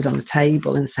bunch of toys on the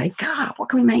table and say, God, what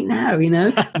can we make now?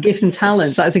 Gifts and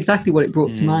talents. That's exactly what it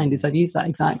brought to mind. Is I've used that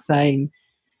exact same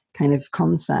kind of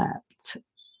concept.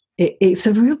 It's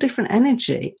a real different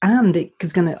energy, and it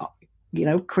is going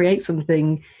to, create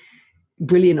something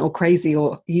brilliant or crazy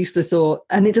or useless,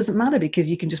 and it doesn't matter, because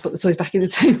you can just put the toys back in the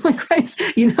table and grace.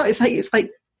 It's like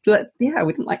we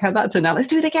didn't like how that turned out. Let's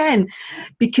do it again,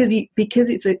 because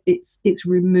it's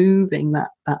removing that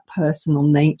personal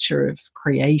nature of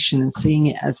creation and seeing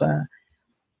it as a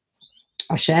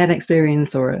shared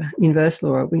experience or a universal,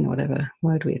 or whatever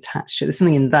word we attach to it. There's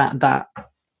something in that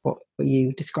what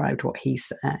you described, what he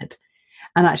said.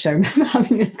 And actually, I remember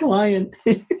having a client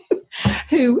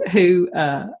who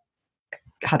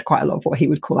had quite a lot of what he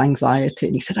would call anxiety,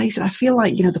 and he said, I feel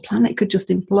like the planet could just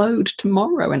implode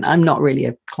tomorrow. And I'm not really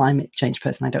a climate change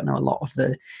person. I don't know a lot of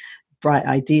the bright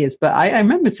ideas, but I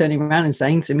remember turning around and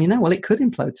saying to him, well, it could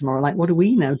implode tomorrow. Like, what do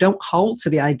we know? Don't hold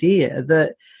to the idea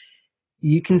that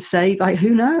you can say, like,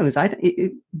 who knows?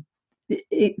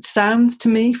 It sounds to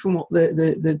me, from what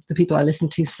the people I listen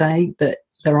to say, that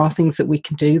there are things that we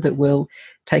can do that will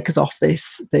take us off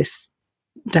this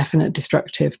definite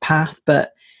destructive path.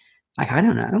 But like, I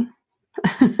don't know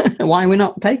why we're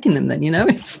not taking them then.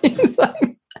 It seems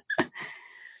like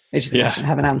it's just a question I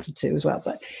have an answer to as well.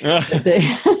 But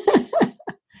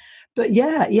but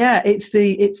yeah, it's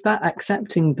that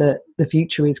accepting that the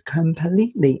future is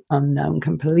completely unknown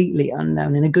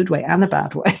in a good way and a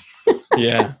bad way.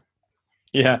 Yeah.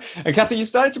 And Cathy, you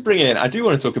started to bring in, I do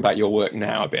want to talk about your work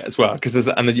now a bit as well, because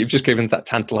you've just given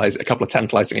that a couple of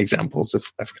tantalizing examples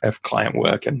of client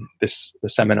work and the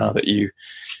seminar that you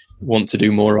want to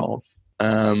do more of.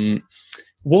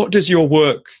 What does your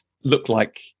work look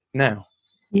like now?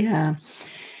 Yeah.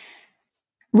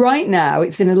 Right now,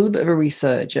 it's in a little bit of a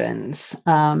resurgence.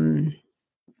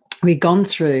 We've gone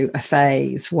through a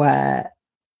phase where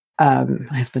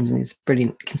my husband, in his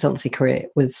brilliant consultancy career,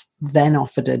 was then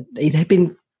offered it had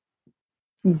been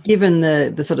given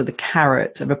the sort of the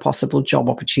carrot of a possible job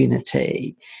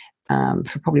opportunity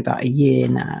for probably about a year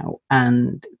now,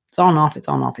 and it's on off.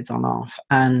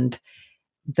 And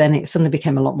then it suddenly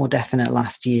became a lot more definite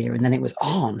last year, and then it was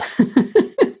on.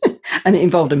 And it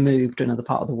involved a move to another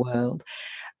part of the world.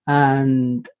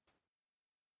 And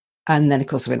then, of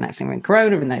course, the next thing we're in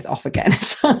Corona, and then it's off again.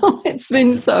 So it's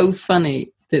been so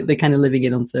funny, the kind of living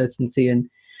in uncertainty and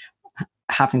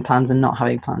having plans and not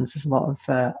having plans. There's a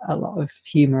lot of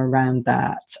humor around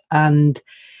that. And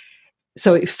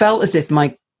so it felt as if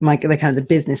the kind of the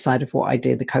business side of what I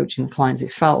did, the coaching the clients,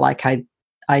 it felt like I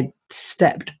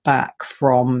stepped back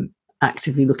from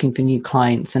actively looking for new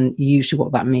clients. And usually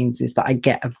what that means is that I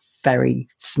get a very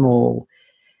small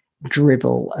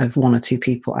dribble of one or two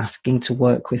people asking to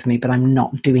work with me, but I'm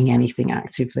not doing anything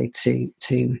actively to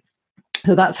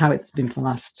so that's how it's been for the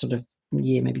last sort of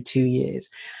year, maybe 2 years.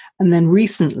 And then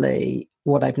recently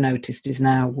what I've noticed is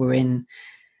now we're in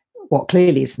what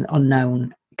clearly is an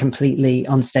unknown, completely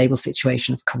unstable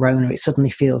situation of Corona. It suddenly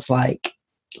feels like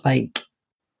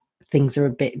things are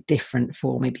a bit different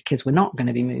for me, because we're not going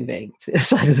to be moving to the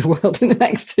side of the world in the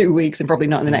next 2 weeks, and probably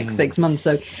not in the next 6 months.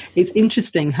 So it's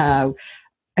interesting how,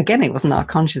 again, it wasn't our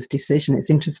conscious decision. It's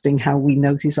interesting how we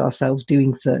notice ourselves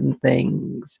doing certain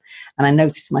things. And I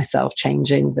noticed myself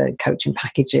changing the coaching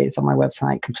packages on my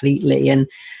website completely. And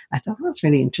I thought, well, that's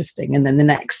really interesting. And then the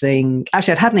next thing,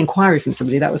 actually, I'd had an inquiry from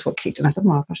somebody. That was what kicked. And I thought,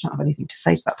 well, gosh, I don't have anything to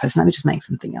say to that person. Let me just make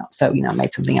something up. So, I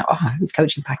made something up. Oh, these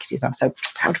coaching packages. I'm so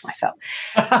proud of myself.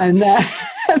 and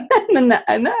then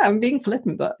I'm being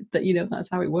flippant, but that's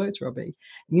how it works, Robbie.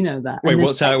 You know that. Wait,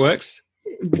 what's how it works?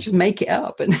 We just make it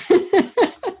up. And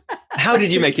how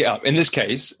did you make it up in this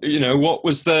case? What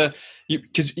was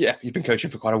because you've been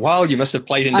coaching for quite a while. You must have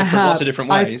played in lots of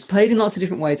different ways. I've played in lots of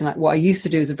different ways. And what I used to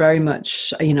do is very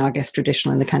much, I guess,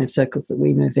 traditional in the kind of circles that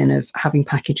we move in, of having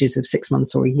packages of 6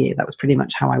 months or a year. That was pretty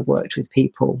much how I worked with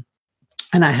people.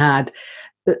 And I had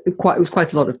it was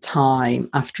quite a lot of time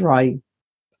after I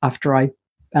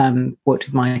worked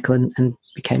with Michael and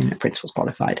became principals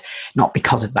qualified. Not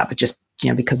because of that, but just,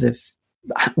 because of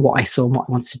what I saw and what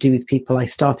I wanted to do with people, I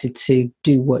started to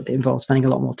do work that involves spending a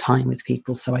lot more time with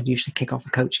people. So I'd usually kick off a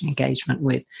coaching engagement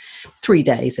with 3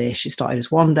 days-ish. It started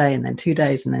as 1 day and then 2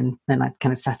 days, and then I'd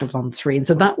kind of settled on 3. And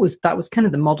so that was kind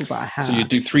of the model that I had. So you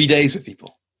do 3 days with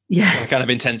people? Yeah. Kind of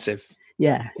intensive.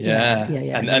 Yeah.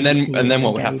 And then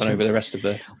what would happen over the rest of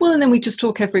the? Well, and then we just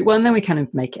talk and then we kind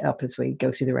of make it up as we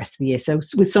go through the rest of the year. So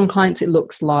with some clients, it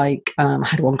looks like I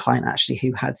had one client actually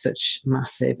who had such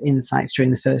massive insights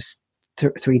during the first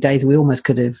 3 days. We almost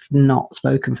could have not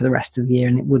spoken for the rest of the year,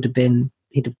 and it would have been,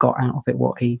 he'd have got out of it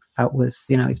what he felt was,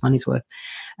 his money's worth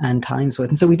and time's worth.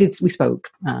 And so we spoke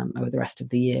over the rest of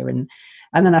the year. And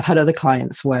then I've had other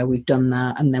clients where we've done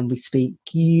that, and then we speak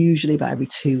usually about every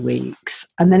 2 weeks.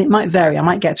 And then it might vary. I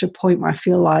might get to a point where I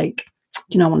feel like,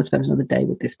 I want to spend another day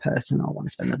with this person, or I want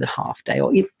to spend another half day,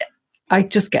 or I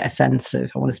just get a sense of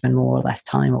I want to spend more or less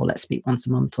time, or let's speak once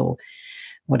a month, or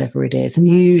whatever it is. And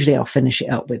usually I'll finish it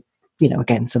up with,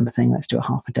 again, something, let's do a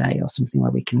half a day or something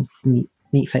where we can meet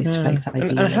face to face.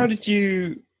 And how did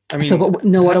you? I mean,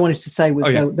 what I wanted to say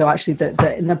was though actually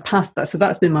that in the past, so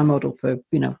that's been my model for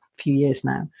a few years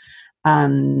now,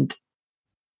 and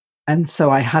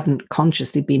so I hadn't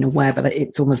consciously been aware, but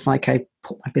it's almost like I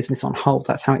put my business on hold.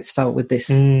 That's how it's felt with this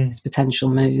potential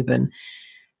move,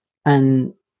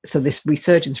 and so this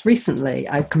resurgence recently,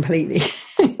 I completely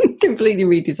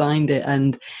redesigned it,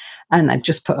 and I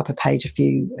just put up a page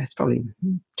it's probably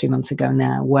 2 months ago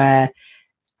now, where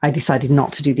I decided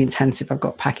not to do the intensive. I've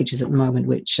got packages at the moment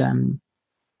which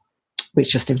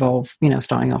just involve,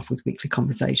 starting off with weekly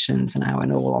conversations an hour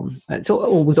and all on. It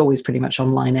was always pretty much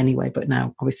online anyway, but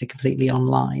now obviously completely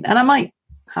online. And I might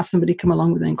have somebody come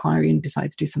along with an inquiry and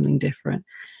decide to do something different.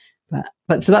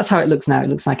 But so that's how it looks now. It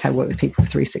looks like I work with people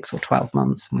for 3, 6, or 12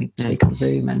 months, and we speak on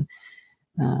Zoom and.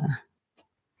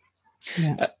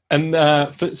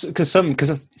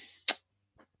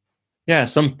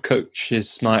 Some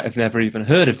coaches might have never even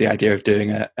heard of the idea of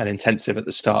doing an intensive at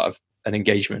the start of an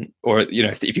engagement, or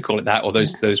if you call it that, or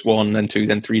those 1, then 2,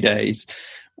 then 3 days.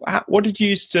 What did you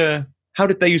used to? How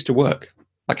did they used to work?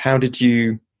 Like, how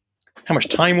much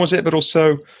time was it? But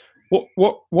also,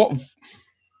 what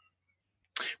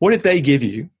did they give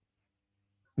you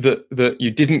that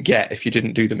you didn't get if you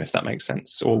didn't do them? If that makes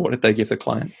sense, or what did they give the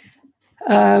client?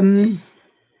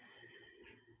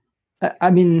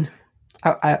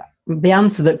 The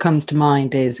answer that comes to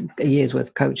mind is a year's worth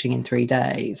of coaching in 3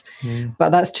 days, but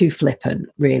that's too flippant,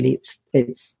 really.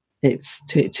 It's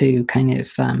too kind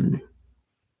of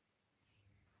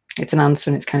it's an answer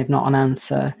and it's kind of not an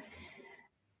answer.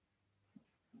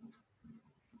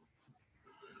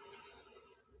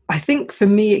 I think for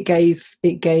me, it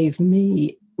gave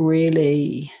me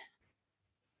really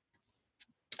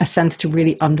a sense to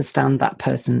really understand that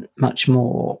person much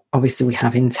more. Obviously, we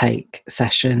have intake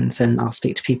sessions, and I'll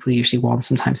speak to people usually once,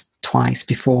 sometimes twice,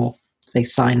 before they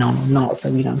sign on or not. So,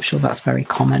 I'm sure that's a very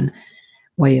common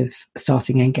way of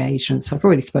starting engagement. So I've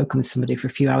already spoken with somebody for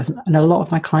a few hours, and a lot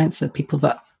of my clients are people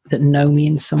that know me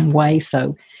in some way.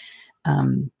 So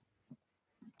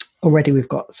already we've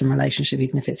got some relationship,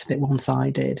 even if it's a bit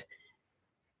one-sided.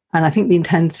 And I think the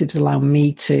intensives allow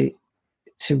me to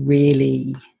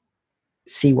really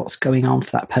see what's going on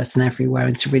for that person everywhere,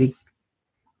 and to really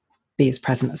be as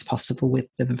present as possible with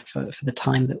them for the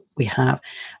time that we have.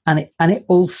 And it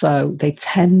also, they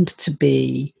tend to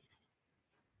be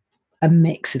a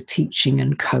mix of teaching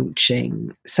and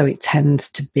coaching. So it tends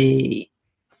to be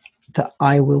that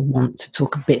I will want to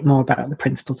talk a bit more about the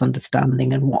principles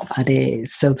understanding and what that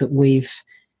is, so that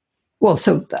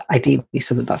ideally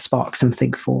so that sparks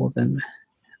something for them.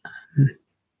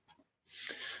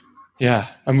 Yeah.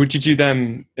 And would you do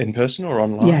them in person or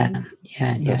online?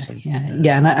 Yeah.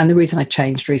 And the reason I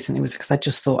changed recently was because I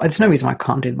just thought, there's no reason why I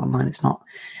can't do them online. It's not,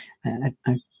 I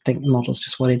think the model's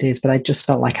just what it is, but I just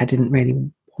felt like I didn't really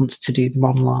want to do them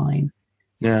online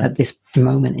at this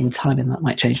moment in time, and that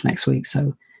might change next week.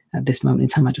 So at this moment in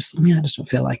time, I just don't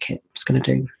feel like it. I'm just going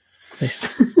to do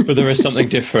this. But there is something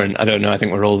different. I don't know. I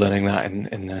think we're all learning that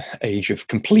in the age of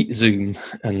complete Zoom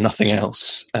and nothing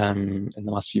else in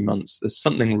the last few months. There's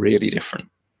something really different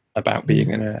about being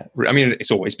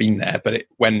it's always been there, but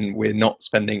when we're not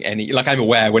spending any, like, I'm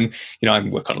aware when, I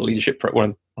work on a leadership, one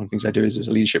of the things I do is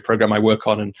a leadership program I work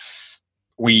on, and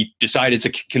we decided to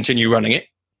continue running it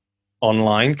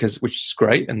online, which is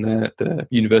great, and the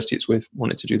university it's with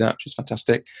wanted to do that, which is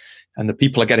fantastic, and the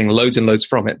people are getting loads and loads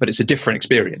from it, but it's a different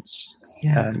experience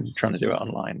trying to do it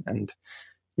online. And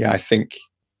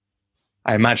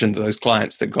I imagine that those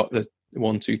clients that got the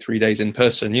 1, 2, 3 days in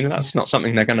person, that's not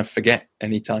something they're going to forget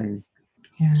anytime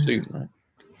soon, right?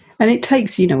 And it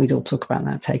takes, we'd all talk about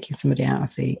that, taking somebody out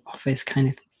of the office kind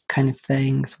of kind of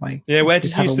thing. So I where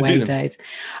did you used to do them? Days.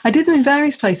 I did them in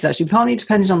various places, actually, partly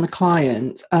depending on the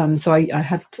client. So I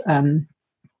had,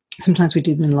 sometimes we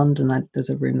do them in London. There's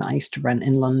a room that I used to rent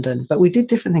in London, but we did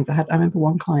different things. I remember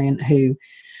one client who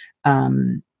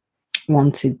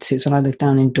wanted to, so when I lived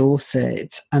down in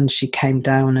Dorset, and she came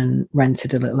down and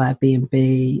rented a little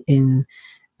Airbnb in,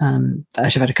 actually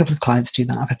I've had a couple of clients do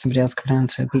that. I've had somebody else come down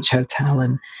to a beach hotel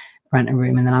and rent a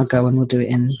room, and then I'll go and we'll do it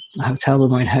in a hotel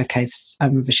room, or in her case, I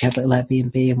remember she had a little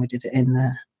Airbnb and we did it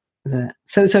in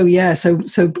so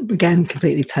again,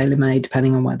 completely tailor-made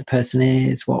depending on where the person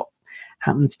is, what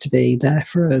happens to be there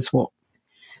for us, what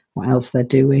else they're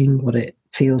doing, what it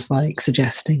feels like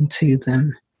suggesting to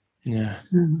them.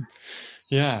 And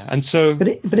so but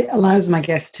it allows them, I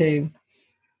guess, to,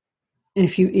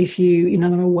 if you know,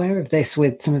 I'm aware of this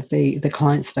with some of the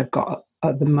clients that I've got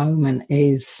at the moment,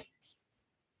 is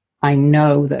I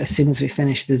know that as soon as we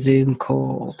finish the Zoom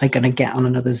call, they're going to get on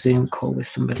another Zoom call with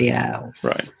somebody else,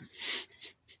 right?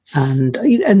 And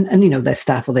you know, their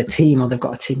staff or their team, or they've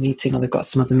got a team meeting, or they've got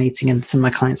some other meeting, and some of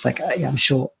my clients I'm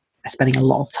sure are spending a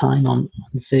lot of time on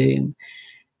Zoom,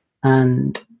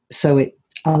 and so it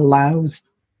allows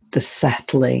the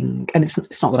settling. And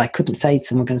it's not that I couldn't say to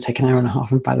them, we're going to take an hour and a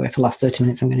half, and by the way, for the last 30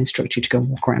 minutes I'm going to instruct you to go and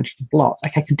walk around your block.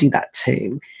 Like, I could do that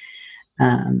too.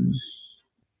 I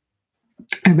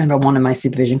remember one of my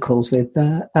supervision calls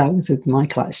was with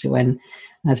Michael, actually, when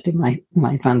I was doing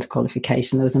my advanced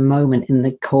qualification. There was a moment in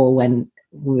the call when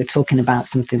we were talking about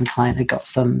something the client had got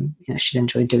some, you know, she'd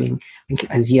enjoyed doing, I think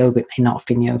it was yoga, it may not have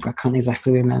been yoga, I can't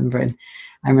exactly remember. And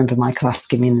I remember Michael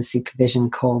asking me in the supervision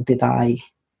call, did I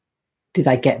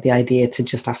get the idea to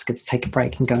just ask her to take a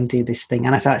break and go and do this thing?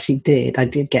 And I actually did. I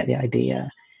did get the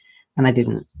idea, and we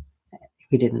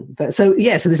didn't. But so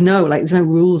there's no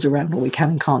rules around what we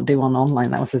can and can't do on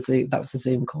online. That was a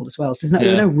Zoom call as well. So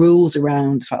there are no rules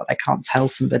around the fact that I can't tell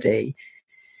somebody,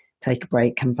 take a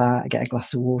break, come back, get a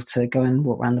glass of water, go and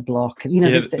walk around the block. And, you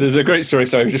know, there's a great story.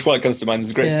 Sorry, just what comes to mind.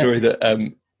 There's a great story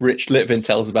that Rich Litvin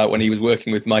tells about when he was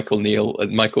working with Michael Neal,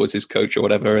 and Michael was his coach or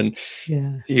whatever, and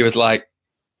he was like,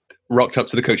 rocked up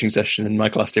to the coaching session, and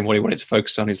Michael asked him what he wanted to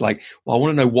focus on. He's like, well, I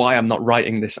want to know why I'm not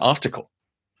writing this article.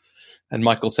 And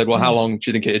Michael said, well, how long do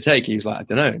you think it'd take? He was like, I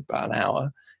don't know, about an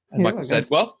hour. And Michael said,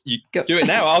 well, you do it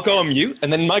now. I'll go on mute.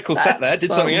 And then Michael sat there,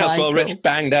 did something else while Rich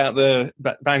banged out the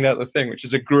thing, which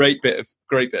is a great bit of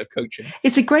coaching.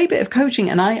 It's a great bit of coaching.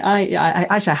 And I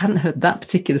actually, I hadn't heard that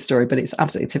particular story, but it's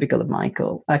absolutely typical of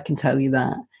Michael. I can tell you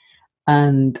that.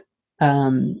 And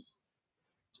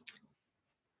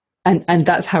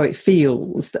that's how it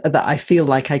feels, that I feel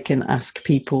like I can ask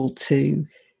people to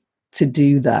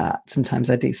do that. Sometimes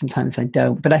I do, sometimes I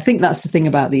don't. But I think that's the thing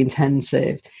about the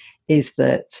intensive, is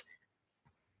that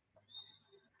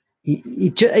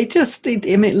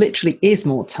it literally is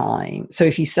more time. So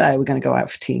if you say we're going to go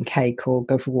out for tea and cake, or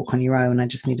go for a walk on your own, I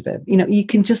just need a bit of, you know, you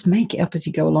can just make it up as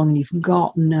you go along, and you've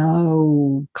got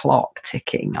no clock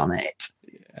ticking on it.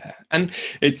 Yeah. And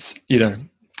it's, you know,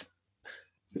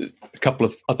 a couple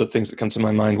of other things that come to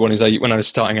my mind. One is when I was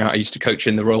starting out, I used to coach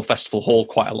in the Royal Festival Hall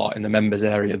quite a lot, in the members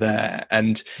area there.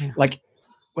 And like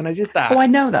when I did that... Oh, I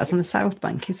know that's on the South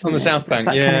Bank, isn't it? On the South Bank,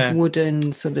 that kind of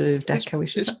wooden sort of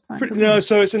deco-ish.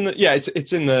 So it's in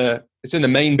the it's in the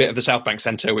main bit of the South Bank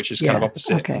Centre, which is kind of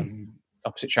opposite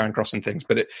Charing Cross and things.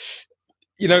 But it,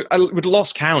 you know, I would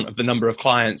lost count of the number of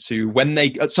clients who, when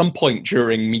they, at some point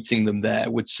during meeting them there,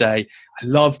 would say, I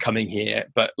love coming here,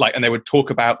 but like, and they would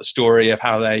talk about the story of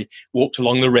how they walked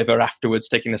along the river afterwards,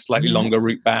 taking a slightly longer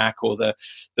route back, or the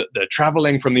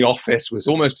traveling from the office was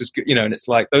almost as good, you know, and it's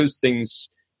like those things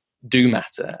do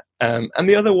matter. And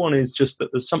the other one is just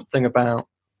that there's something about,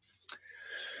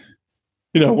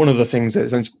 you know, one of the things that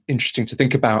is interesting to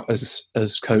think about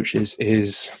as coaches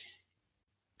is,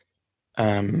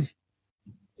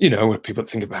 you know, when people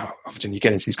think about, often you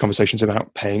get into these conversations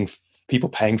about people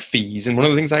paying fees. And one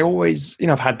of the things I always, you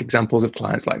know, I've had examples of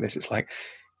clients like this. It's like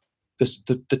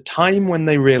the time when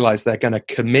they realize they're going to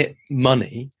commit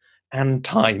money and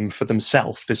time for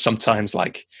themselves is sometimes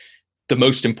like the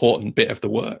most important bit of the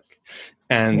work.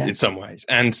 And in some ways,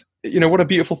 and you know, what a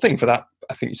beautiful thing for that.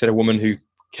 I think you said a woman who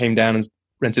came down and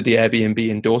rented the Airbnb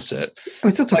in Dorset.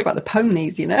 We still talk about the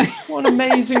ponies, you know. What an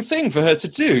amazing thing for her to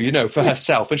do, you know, for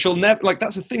herself. And she'll never, like,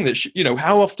 that's the thing that, she, you know,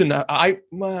 how often I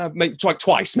maybe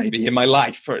twice maybe in my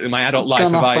life, in my adult life,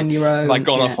 have I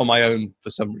gone off on my own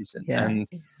for some reason. And,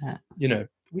 you know,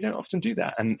 we don't often do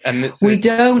that. And it's we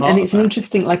don't. And it's an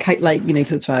interesting, like, you know, you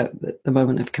talked about the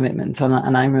moment of commitment.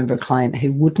 And I remember a client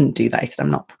who wouldn't do that. He said,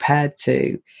 I'm not prepared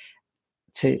to.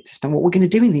 to spend, what we're going to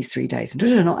do in these 3 days.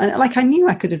 And like, I knew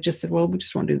I could have just said, well, we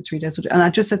just want to do the 3 days. And I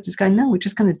just said to this guy, no, we're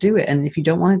just going to do it. And if you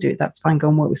don't want to do it, that's fine. Go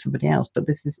and work with somebody else. But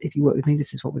if you work with me,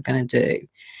 this is what we're going to do.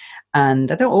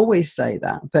 And I don't always say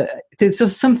that, but there's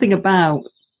just something about,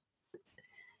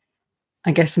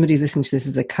 I guess somebody who's listening to this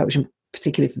as a coach, and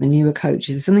particularly for the newer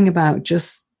coaches, there's something about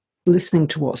just listening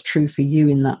to what's true for you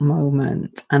in that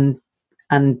moment. And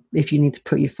if you need to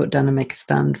put your foot down and make a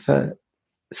stand for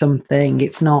something,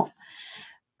 it's not,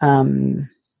 again,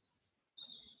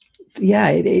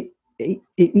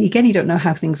 you don't know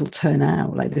how things will turn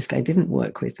out. Like, this guy didn't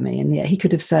work with me, and yet he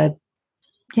could have said,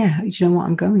 yeah, you know what,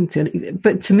 I'm going to.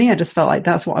 But to me, I just felt like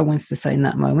that's what I wanted to say in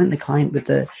that moment. The client with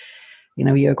the,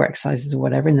 yoga exercises or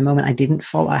whatever, in the moment I didn't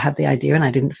follow, I had the idea and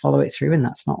I didn't follow it through. And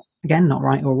that's not, again, not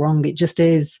right or wrong. It just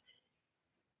is,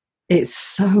 it's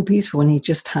so beautiful when you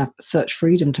just have such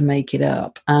freedom to make it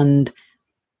up. And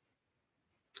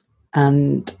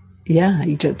yeah,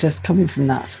 you just coming from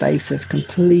that space of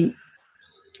complete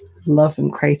love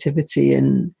and creativity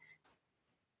and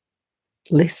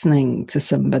listening to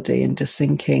somebody and just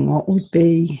thinking, what would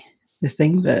be the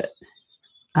thing that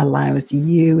allows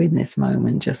you in this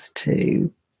moment just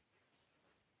to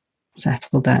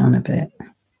settle down a bit?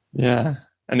 Yeah.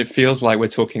 And it feels like we're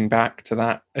talking back to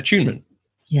that attunement.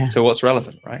 Yeah. To what's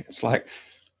relevant, right? It's like,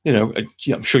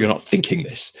 I'm sure you're not thinking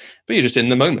this, but you're just in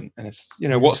the moment. And it's,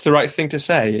 what's the right thing to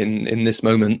say in this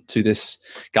moment to this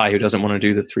guy who doesn't want to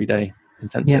do the 3-day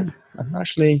intensive? Yeah. And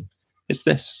actually, it's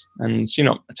this. And you're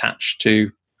not attached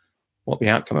to what the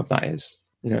outcome of that is.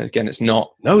 Again, it's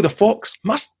not, no, the forks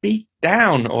must be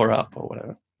down or up or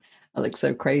whatever. That looks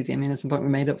so crazy. I mean, at some point we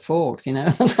made up forks, The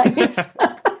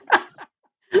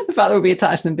fact that we'll be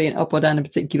attached to them being up or down a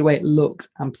particular way, it looks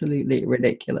absolutely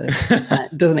ridiculous,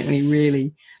 doesn't it, when you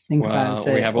really think about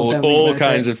it? We have all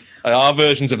kinds of, our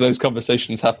versions of those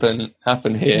conversations happen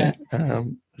here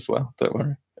as well. Don't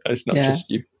worry. It's not just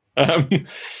you.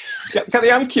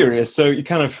 Cathy, I'm curious. So you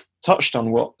kind of touched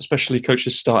on what especially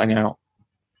coaches starting out,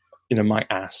 might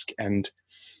ask. And,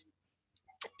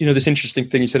 this interesting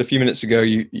thing you said a few minutes ago,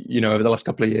 over the last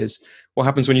couple of years, what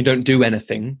happens when you don't do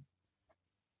anything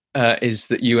is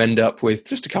that you end up with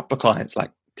just a couple of clients like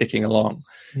ticking along.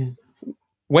 Yeah.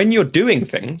 When you're doing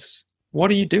things, what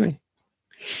are you doing?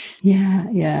 Yeah.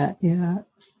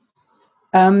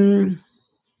 I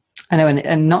know,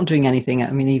 and not doing anything.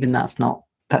 I mean, even that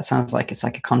sounds like it's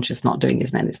like a conscious not doing,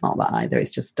 isn't it? It's not that either.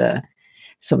 It's just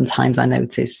sometimes I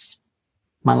notice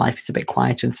my life is a bit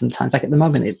quieter, and sometimes, like at the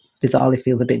moment, it bizarrely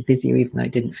feels a bit busier, even though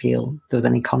it didn't feel there was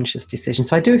any conscious decision.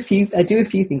 So I do a few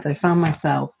things. I found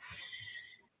myself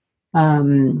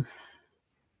a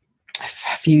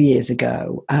few years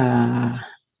ago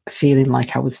feeling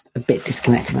like I was a bit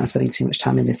disconnected. I was spending too much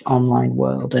time in this online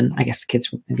world, and I guess the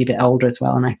kids were maybe a bit older as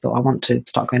well, and I thought I want to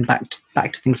start going back to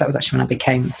things. That was actually when I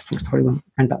became, I think probably around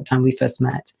about the time we first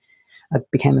met, I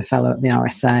became a fellow at the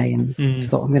RSA, and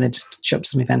thought I'm going to just show up to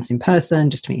some events in person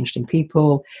just to meet interesting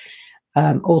people.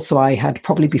 Also, I had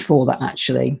probably before that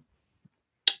actually,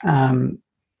 I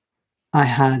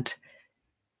had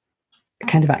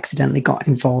kind of accidentally got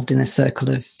involved in a circle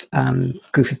of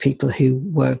group of people who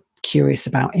were curious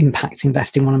about impact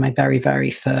investing. One of my very, very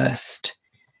first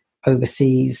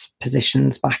overseas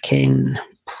positions back in,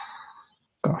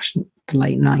 the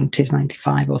late 90s,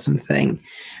 95 or something,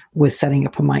 was setting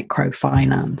up a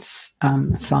microfinance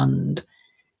fund.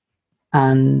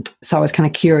 And so I was kind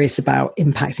of curious about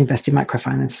impact investing.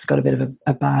 Microfinance has got a bit of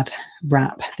a bad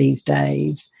rap these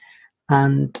days.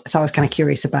 And so I was kind of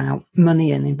curious about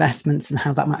money and investments and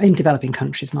how that might, in developing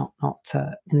countries, not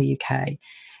in the UK.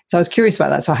 So I was curious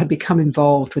about that. So I had become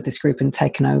involved with this group and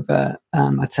taken over.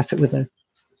 I'd set up with a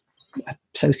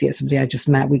associate, somebody I just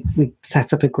met. We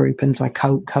set up a group, and so I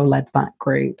co-led that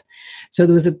group. So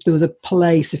there was a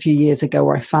place a few years ago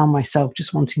where I found myself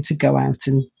just wanting to go out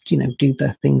and do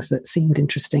the things that seemed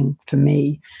interesting for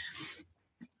me.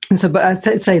 And so, but I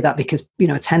say that because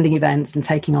attending events and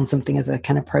taking on something as a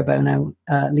kind of pro bono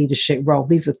leadership role,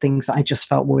 these were things that I just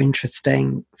felt were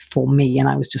interesting for me, and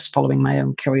I was just following my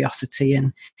own curiosity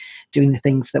and doing the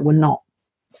things that were not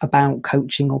about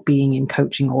coaching or being in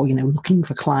coaching or looking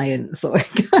for clients or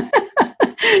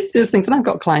just things. And I've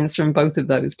got clients from both of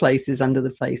those places and other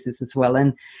places as well.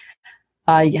 And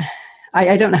I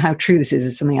don't know how true this is.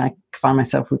 It's something I find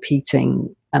myself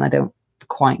repeating, and I don't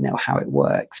quite know how it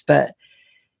works. But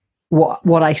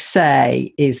what I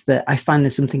say is that I find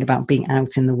there's something about being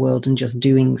out in the world and just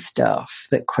doing stuff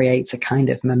that creates a kind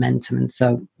of momentum. And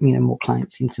so, more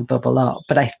clients seem to bubble up.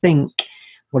 But I think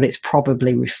what it's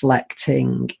probably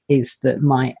reflecting is that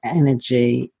my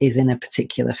energy is in a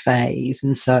particular phase.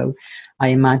 And so I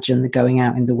imagine the going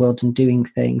out in the world and doing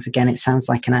things, again, it sounds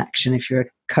like an action. If you're a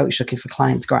coach looking for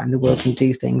clients, go out in the world and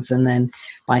do things, and then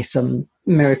by some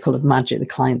miracle of magic, the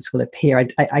clients will appear.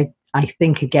 I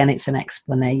think, again, it's an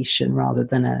explanation rather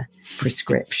than a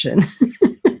prescription.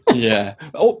 Yeah.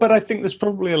 Oh, but I think there's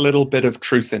probably a little bit of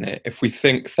truth in it. If we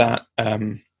think that,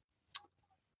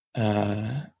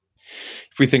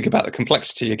 if we think about the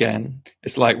complexity again,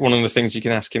 it's like one of the things you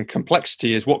can ask in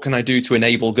complexity is, what can I do to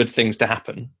enable good things to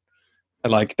happen?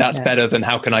 Like, that's better than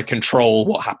how can I control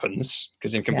what happens?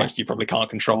 Because in complexity, you probably can't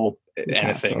control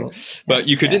anything. But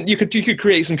you could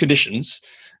create some conditions,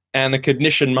 and the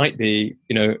condition might be,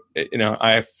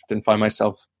 I often find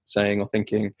myself saying or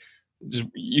thinking,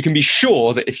 you can be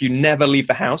sure that if you never leave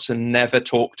the house and never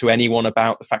talk to anyone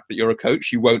about the fact that you're a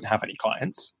coach, you won't have any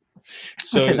clients.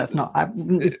 So I'd say that's not.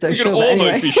 I'm so you sure, can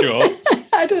almost be sure.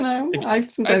 I don't know. I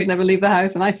sometimes never leave the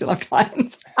house, and I still have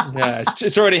clients. Yeah,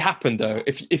 it's already happened though.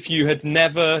 If you had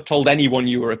never told anyone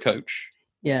you were a coach,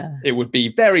 it would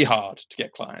be very hard to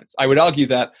get clients. I would argue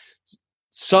that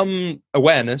some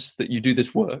awareness that you do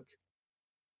this work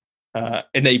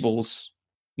enables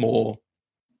more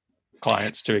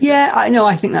clients to exist. Yeah, I know.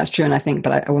 I think that's true, and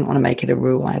but I wouldn't want to make it a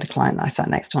rule. I had a client that I sat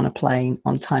next to on a plane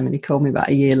one time, and he called me about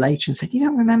a year later and said, "You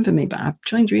don't remember me, but I've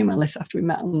joined your email list after we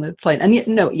met on the plane." And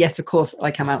yes, of course,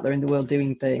 like, I'm out there in the world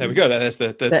doing things. There we go. There's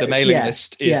the mailing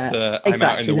list is I'm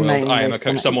out in the world. I am a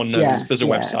coach. Someone knows. There's a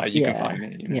website. You can find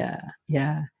me.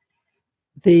 Yeah.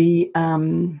 The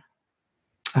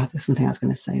there's something I was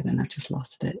going to say. Then I've just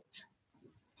lost it.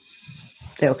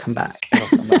 It'll come back.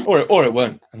 Or it won't. Or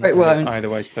it won't. Either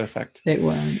way is perfect. It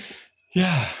won't.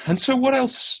 Yeah. And so what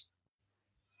else?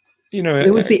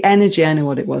 It was the energy. I know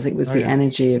what it was. It was the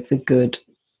energy of the good,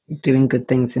 doing good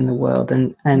things in the world.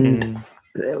 And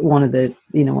one of the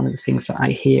things that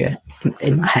I hear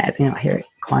in my head, I hear it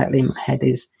quietly in my head,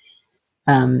 is,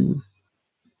 I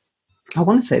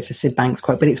want to say it's a Sid Banks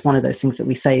quote, but it's one of those things that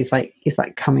we say is like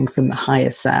coming from the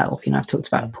higher self. I've talked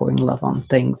about pouring love on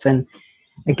things, and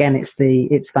again, it's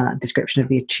that description of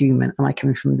the attunement. Am I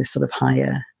coming from this sort of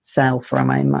higher self, or am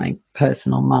I in my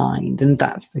personal mind? And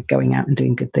that's the going out and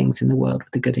doing good things in the world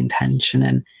with a good intention.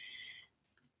 And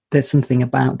there's something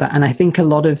about that. And I think a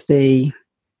lot of to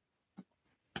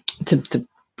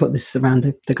put this around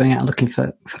the going out and looking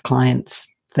for clients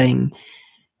thing,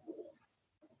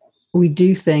 we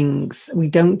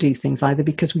don't do things either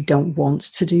because we don't want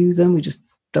to do them. We just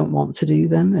don't want to do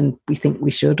them, and we think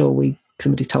we should, or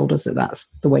somebody's told us that that's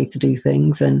the way to do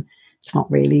things, and it's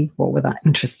not really what we're that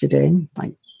interested in.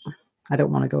 Like, I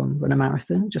don't want to go and run a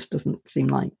marathon. It just doesn't seem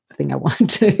like the thing I want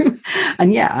to do.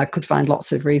 And I could find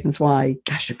lots of reasons why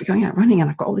I should be going out running, and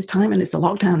I've got all this time, and it's a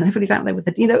lockdown, and everybody's out there with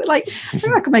it.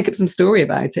 I could make up some story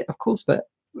about it, of course, but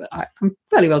I'm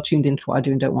fairly well tuned into what I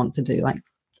do and don't want to do. Like,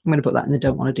 I'm going to put that in the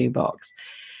don't want to do box.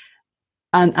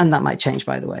 And that might change,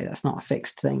 by the way. That's not a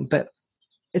fixed thing. But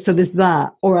so there's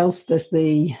that, or else there's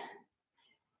we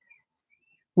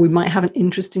might have an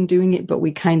interest in doing it, but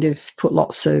we kind of put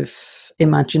lots of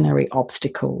imaginary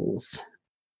obstacles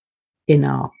in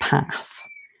our path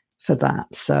for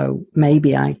that. So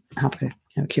maybe I have a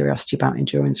curiosity about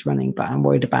endurance running, but I'm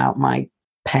worried about my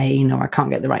pain, or I can't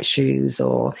get the right shoes,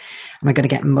 or am I going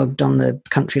to get mugged on the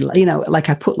country? Like,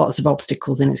 I put lots of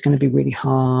obstacles in. It's going to be really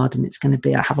hard, and it's going to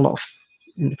be, I have a lot of,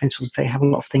 the principles say, I have a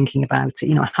lot of thinking about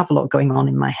it. I have a lot going on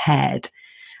in my head,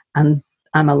 and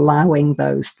I'm allowing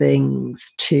those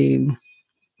things to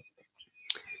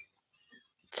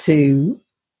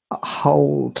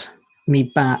hold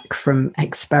me back from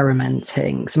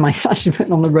experimenting. So actually,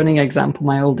 putting on the running example,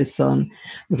 my oldest son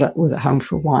was at home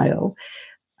for a while.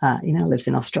 Lives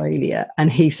in Australia, and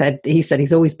he said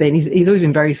he's always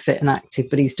been very fit and active,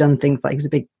 but he's done things like, he was a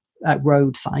big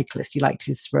road cyclist. He liked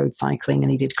his road cycling,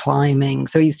 and he did climbing.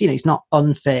 So he's not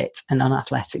unfit and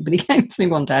unathletic, but he came to me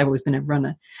one day. I've always been a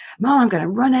runner. Mom, I'm going to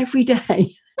run every day.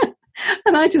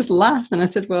 And I just laughed, and I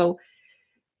said, well,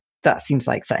 that seems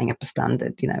like setting up a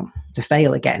standard, to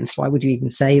fail against. Why would you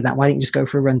even say that? Why don't you just go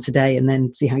for a run today and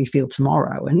then see how you feel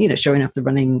tomorrow? And, sure enough, the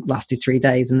running lasted 3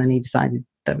 days, and then he decided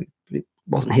that it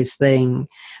wasn't his thing.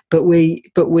 But we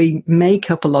make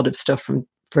up a lot of stuff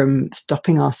from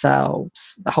stopping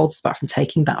ourselves, that holds us back from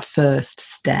taking that first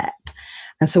step.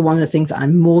 And so one of the things that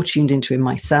I'm more tuned into in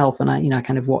myself, and I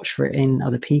kind of watch for it in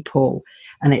other people,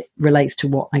 and it relates to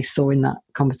what I saw in that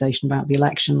conversation about the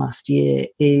election last year,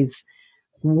 is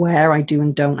where I do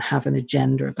and don't have an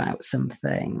agenda about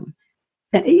something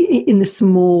in the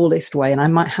smallest way. And I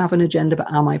might have an agenda,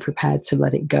 but am I prepared to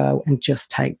let it go and just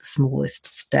take the smallest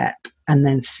step and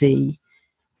then see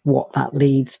what that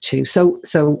leads to. So,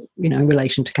 in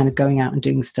relation to kind of going out and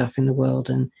doing stuff in the world,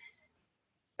 and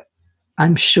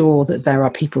I'm sure that there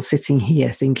are people sitting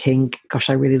here thinking, gosh,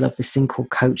 I really love this thing called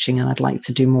coaching and I'd like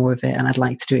to do more of it and I'd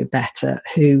like to do it better,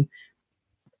 who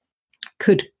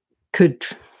could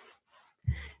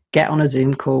get on a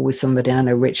Zoom call with somebody. I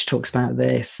know Rich talks about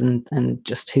this, and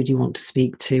just who do you want to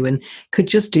speak to, and could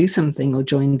just do something or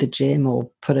join the gym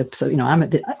or put up. So,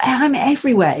 I'm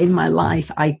everywhere in my life.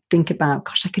 I think about,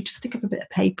 gosh, I could just stick up a bit of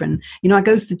paper, and, I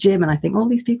go to the gym and I think, all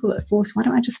these people that are forced, why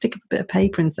don't I just stick up a bit of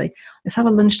paper and say, let's have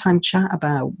a lunchtime chat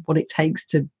about what it takes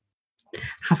to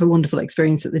have a wonderful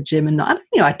experience at the gym. And not,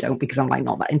 I don't, because I'm like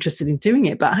not that interested in doing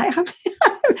it, but I have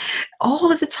all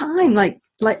of the time, like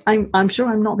I'm sure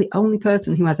I'm not the only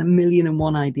person who has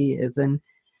 1,000,001 ideas, and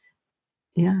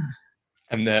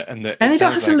and they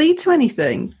don't have to lead to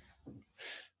anything.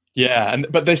 Yeah,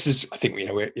 but this is, I think,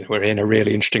 we're in a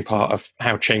really interesting part of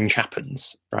how change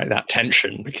happens, right? That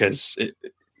tension, because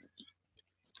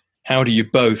how do you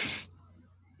both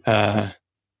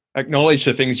acknowledge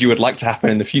the things you would like to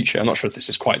happen in the future? I'm not sure if this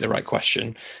is quite the right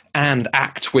question, and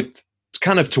act with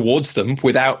kind of towards them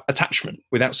without attachment,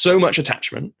 without so much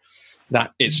attachment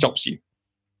that it stops you,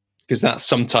 because that's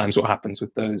sometimes what happens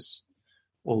with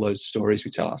all those stories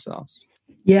we tell ourselves.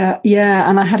 Yeah.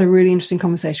 And I had a really interesting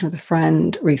conversation with a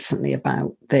friend recently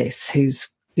about this, who's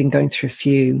been going through a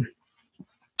few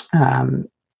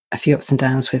ups and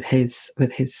downs with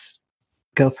his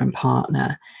girlfriend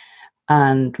partner,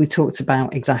 and we talked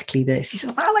about exactly this. He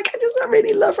said, "Well, I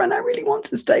really love her and I really want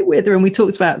to stay with her." And we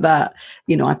talked about that.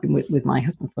 I've been with my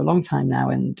husband for a long time now,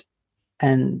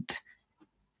 and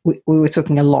we were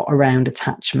talking a lot around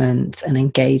attachment and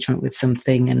engagement with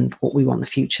something and what we want the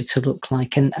future to look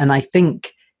like. And I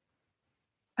think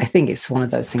it's one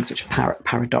of those things which are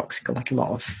paradoxical, like a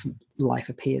lot of life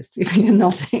appears to be. You're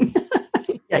nodding.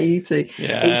 Yeah, you too.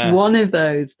 Yeah. It's one of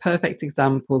those perfect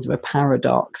examples of a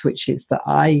paradox, which is that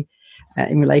I,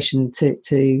 in relation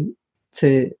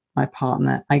to my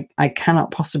partner, I cannot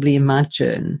possibly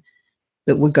imagine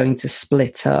that we're going to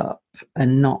split up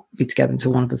and not be together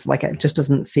until one of us. Like, it just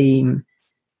doesn't seem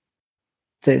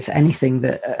there's anything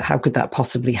that, how could that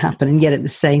possibly happen? And yet at the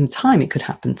same time, it could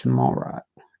happen tomorrow.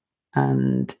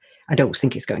 And I don't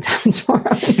think it's going to happen tomorrow.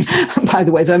 By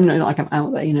the way, so I'm not like I'm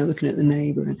out there, looking at the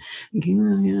neighbour and thinking,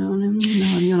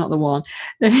 no, you're not the one.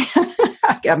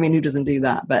 I mean, who doesn't do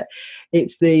that? But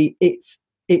it's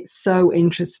so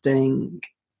interesting.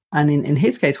 And in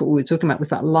his case, what we were talking about was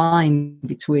that line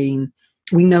between,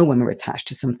 we know when we're attached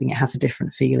to something, it has a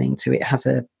different feeling to it. It has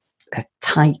a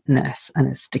tightness and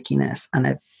a stickiness and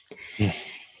it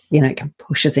can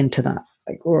push us into that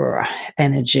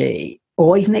energy,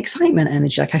 or even excitement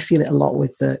energy. Like, I feel it a lot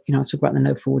with I talk about the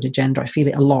no forward agenda. I feel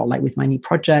it a lot, like with my new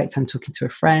project. I'm talking to a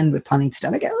friend, we're planning to do,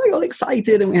 and I get all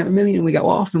excited, and we have 1 million, and we go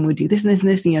off and we do this and this and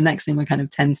this, and next thing we're kind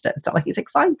of 10 steps down. Like, it's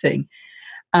exciting.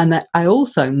 And I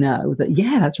also know that,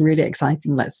 that's really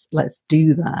exciting. Let's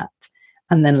do that.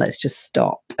 And then let's just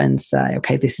stop and say,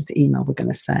 okay, this is the email we're going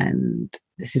to send.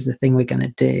 This is the thing we're going to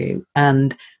do.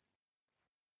 And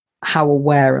how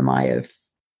aware am I of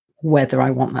whether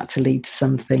I want that to lead to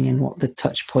something and what the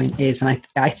touch point is? And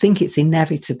I think it's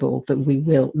inevitable that we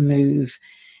will move.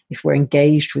 If we're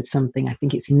engaged with something, I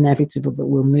think it's inevitable that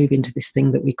we'll move into this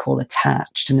thing that we call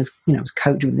attached. And as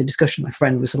coach, with the discussion, my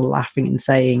friend was sort of laughing and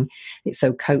saying, it's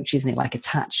so coach, isn't it? Like,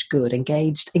 attached good,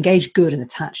 engaged good, and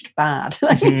attached bad.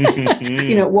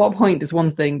 At what point does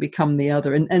one thing become the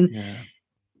other?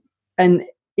 And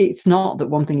it's not that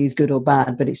one thing is good or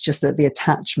bad, but it's just that the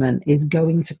attachment is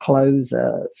going to close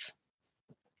us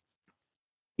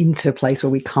into a place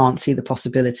where we can't see the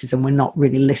possibilities, and we're not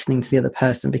really listening to the other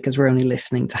person because we're only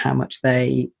listening to how much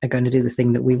they are going to do the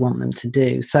thing that we want them to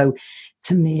do. So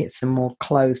to me, it's a more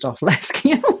closed off, less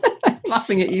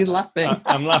laughing at you laughing.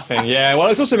 I'm laughing. Yeah. Well,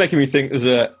 it's also making me think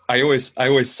that I always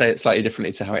say it slightly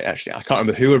differently to how it actually, I can't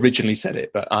remember who originally said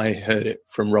it, but I heard it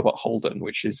from Robert Holden,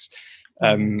 which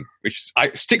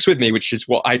sticks with me, which is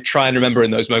what I try and remember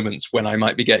in those moments when I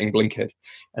might be getting blinkered.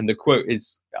 And the quote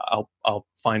is, I'll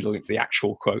find a link to the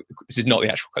actual quote. This is not the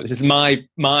actual quote. This is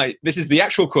this is the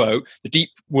actual quote, the deep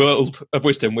world of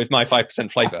wisdom with my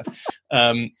 5% flavor.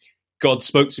 God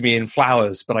spoke to me in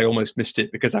flowers, but I almost missed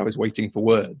it because I was waiting for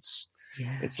words.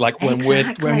 Yeah, it's like when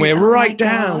we're right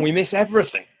down, we miss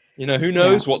everything. Who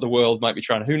knows what the world might be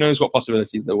trying, who knows what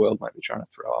possibilities the world might be trying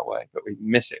to throw our way, but we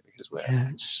miss it because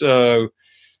we're so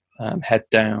head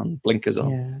down, blinkers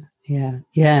on.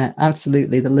 Yeah,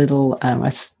 absolutely. The little, I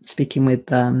was speaking with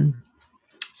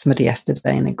somebody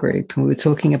yesterday in a group, and we were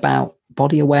talking about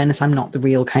body awareness. I'm not the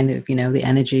real kind of, the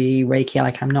energy Reiki,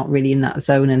 like I'm not really in that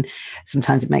zone. And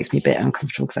sometimes it makes me a bit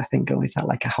uncomfortable because I think, oh, is that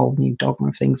like a whole new dogma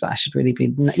of things that I should really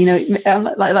be, like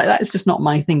that's just not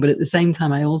my thing. But at the same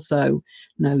time, I also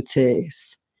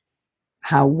notice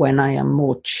how when I am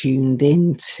more tuned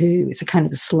into, it's a kind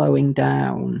of a slowing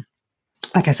down.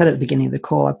 Like I said at the beginning of the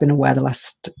call, I've been aware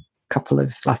last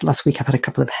week I've had a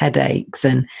couple of headaches,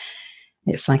 and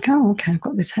it's like, oh, okay, I've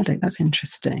got this headache. That's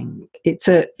interesting. It's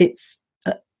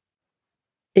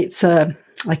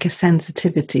like a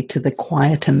sensitivity to the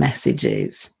quieter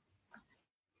messages.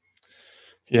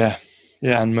 Yeah,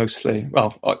 and mostly,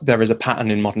 well, there is a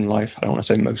pattern in modern life. I don't want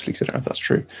to say mostly because I don't know if that's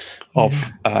true, of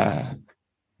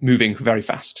moving very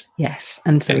fast. Yes,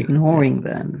 and so ignoring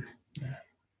them,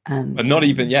 but not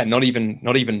even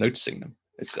noticing them.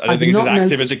 I don't think it's as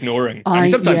active as ignoring. I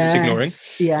mean, sometimes it's ignoring,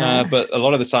 but a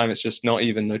lot of the time it's just not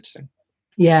even noticing.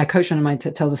 Yeah, a coach friend of mine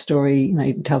tells a story,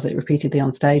 he tells it repeatedly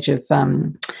on stage of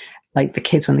like the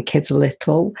kids when the kids are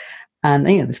little. And,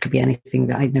 this could be anything.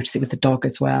 That I noticed it with the dog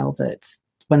as well, that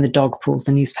when the dog pulls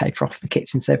the newspaper off the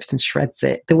kitchen surface and shreds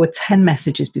it, there were 10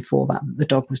 messages before that. The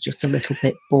dog was just a little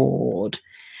bit bored.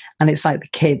 And it's like the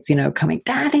kids, coming,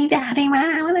 daddy,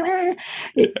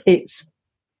 it's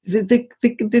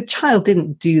the child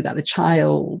didn't do that. The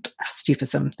child asked you for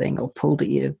something or pulled at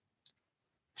your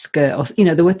skirt, or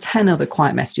there were 10 other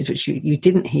quiet messages which you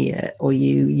didn't hear, or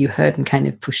you heard and kind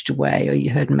of pushed away, or you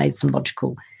heard and made some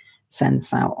logical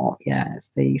sense out of.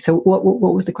 So what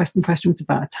was the question? The question was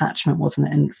about attachment, wasn't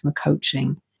it? And from a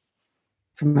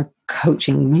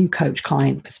coaching new coach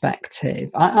client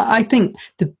perspective, I think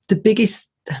the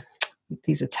biggest,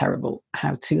 these are terrible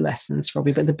how-to lessons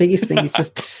probably, but the biggest thing is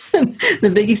just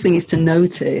the biggest thing is to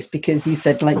notice, because you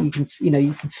said like you can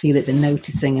feel it, the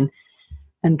noticing,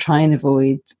 and try and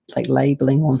avoid like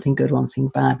labeling one thing good, one thing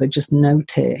bad, but just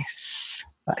notice.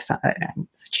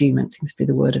 Attunement seems to be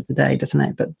the word of the day, doesn't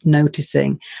it? But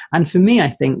noticing. And for me, I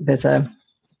think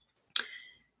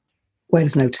where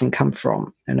does noticing come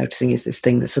from? Noticing is this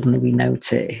thing that suddenly we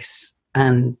notice,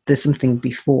 and there's something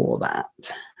before that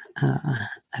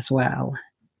as well.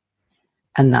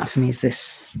 And that for me is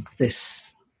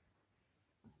this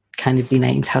kind of the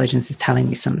innate intelligence is telling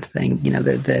me something,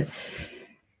 the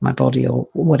my body or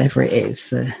whatever it is,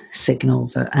 the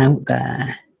signals are out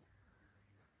there.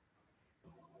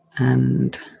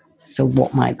 And so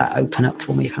what might that open up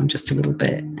for me if I'm just a little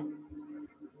bit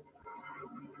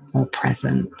more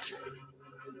present?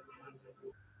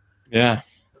 Yeah.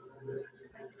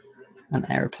 An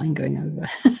aeroplane going over.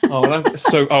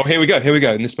 Here we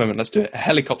go. In this moment, let's do it. A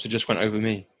helicopter just went over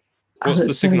me. What's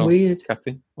the signal, so weird.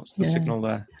 Kathy? What's the signal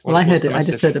there? Well, I heard it. I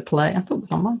just heard a plane. I thought it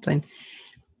was on my plane.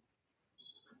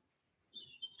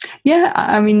 Yeah,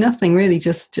 I mean, nothing really.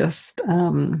 Just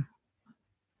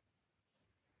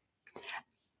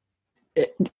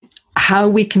how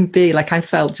we can be. Like I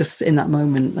felt just in that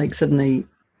moment, like suddenly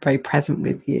very present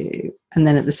with you, and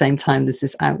then at the same time, there's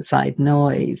this outside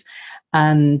noise,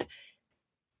 and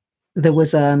there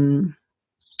was a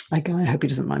guy. I hope he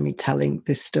doesn't mind me telling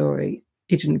this story.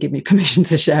 He didn't give me permission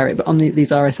to share it, but on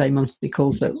these RSA monthly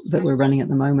calls that we're running at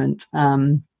the moment,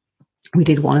 we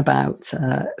did one about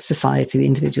society, the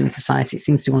individual in society. It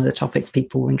seems to be one of the topics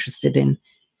people were interested in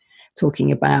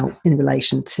talking about in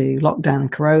relation to lockdown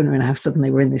and corona, and how suddenly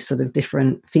we're in this sort of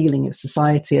different feeling of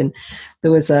society. And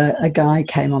there was a guy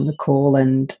came on the call,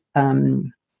 and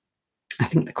I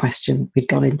think the question we'd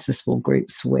gone into the small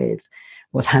groups with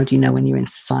was, how do you know when you're in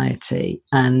society?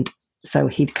 And so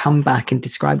he'd come back and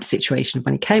described the situation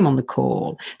when he came on the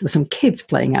call. There were some kids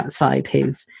playing outside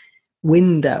his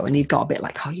window, and he'd got a bit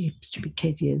like, oh, you stupid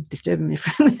kids, you're disturbing me,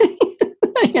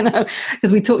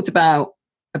 because we talked about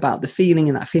the feeling,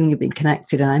 and that feeling of being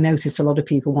connected. And I noticed a lot of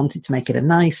people wanted to make it a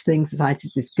nice thing, society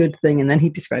is this good thing, and then he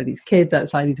described these kids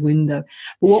outside his window.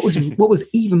 But what was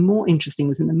even more interesting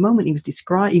was in the moment he was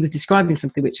describing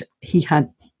something which he had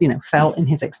felt in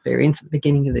his experience at the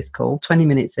beginning of this call. 20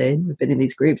 minutes in, we've been in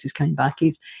these groups, he's coming back,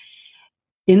 he's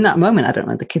in that moment, I don't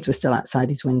know if the kids were still outside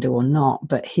his window or not,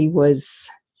 but he was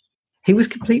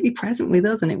completely present with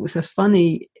us. And it was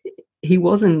he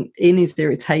wasn't in his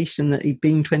irritation that he'd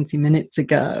been 20 minutes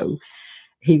ago.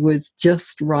 He was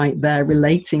just right there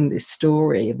relating this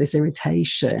story of this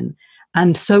irritation.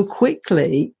 And so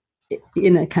quickly,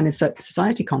 in a kind of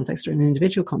society context or an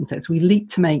individual context, we leap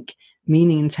to make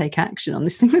meaning and take action on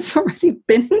this thing that's already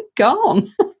been gone.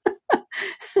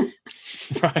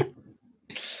 Right.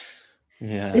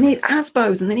 Yeah. They need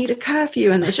ASBOs and they need a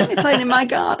curfew, and they shouldn't be playing in my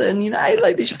garden,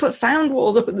 like they should put sound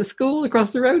walls up at the school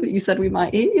across the road that you said we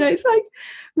might hear. It's like,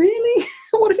 really?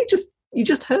 What if you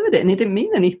just heard it and it didn't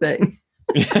mean anything?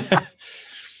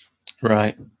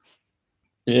 Right.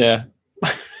 Yeah.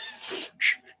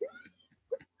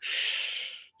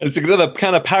 It's another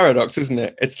kind of paradox, isn't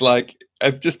it? It's like,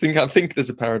 I think there's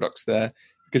a paradox there,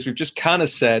 because we've just kind of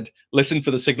said, listen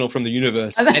for the signal from the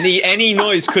universe. Any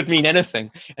noise could mean anything.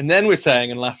 And then we're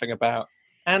saying and laughing about,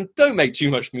 and don't make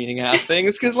too much meaning out of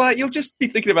things, because like you'll just be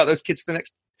thinking about those kids for the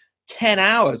next 10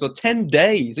 hours or 10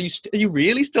 days. Are you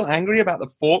really still angry about the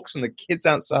forks and the kids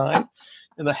outside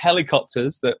and the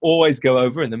helicopters that always go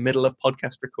over in the middle of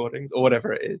podcast recordings or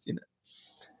whatever it is, you know?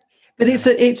 But it's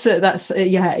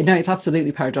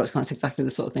absolutely paradoxical. That's exactly the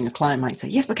sort of thing a client might say.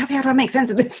 Yes, but Cathy, how do I make sense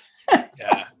of this?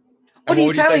 Yeah. What are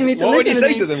you telling me to listen to? What would you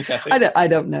say to them, Cathy? I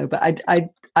don't know, but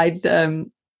I'd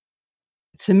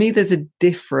to me, there's a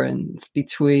difference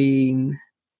between.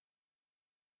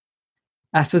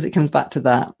 I suppose it comes back to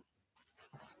that.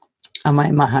 Am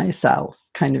I my higher self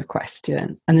kind of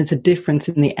question? And there's a difference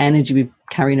in the energy we're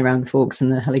carrying around the forks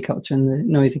and the helicopter and the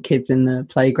noisy kids in the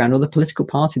playground, or the political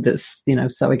party that's,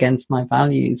 so against my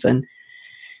values, and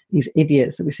these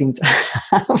idiots that we seem to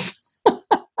have.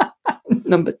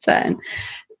 Number 10.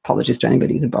 Apologies to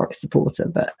anybody who's a Boris supporter,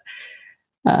 but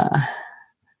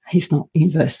he's not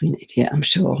universally an idiot, I'm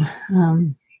sure.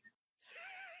 I'm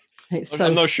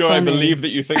not sure funny. I believe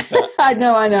that you think that. I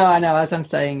know. As I'm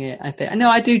saying it, I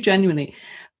do genuinely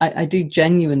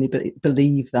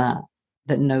believe that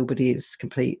nobody is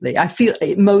completely. I feel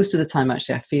most of the time,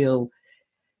 actually,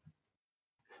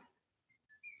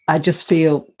 I just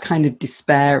feel kind of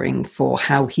despairing for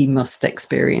how he must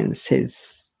experience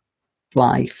his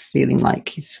life, feeling like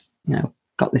he's,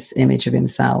 got this image of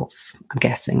himself. I'm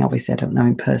guessing, obviously, I don't know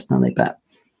him personally, but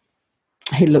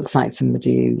he looks like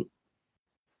somebody who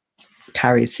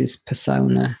carries his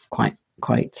persona quite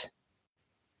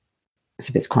as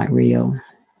if it's quite real.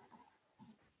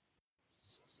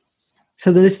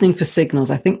 So the listening for signals,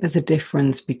 I think there's a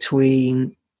difference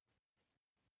between,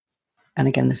 and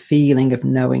again, the feeling of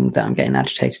knowing that I'm getting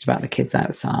agitated about the kids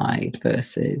outside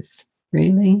versus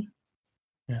really.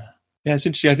 Yeah, it's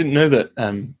interesting. I didn't know that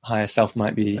higher self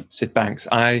might be Sid Banks.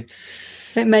 It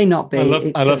may not be.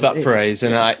 I love that phrase,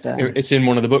 and it's in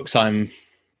one of the books I'm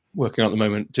working on at the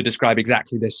moment to describe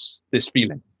exactly this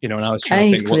feeling, and I was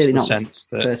trying to think what's the sense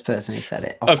that first person who said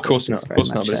it. Of course not, but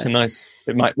it's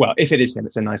if it is him,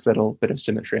 it's a nice little bit of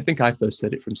symmetry. I think I first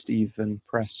heard it from Stephen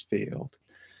Pressfield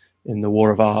in The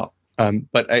War of Art.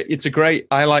 But it's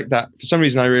I like that. For some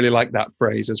reason, I really like that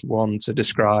phrase as one to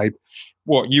describe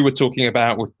what you were talking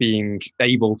about with being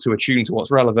able to attune to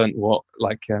what's relevant, what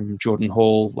Jordan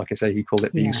Hall, like I say, he called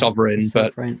it being sovereign.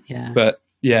 But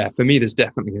yeah, for me, there's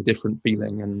definitely a different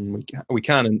feeling, and we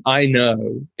can. And I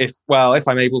know if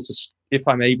I'm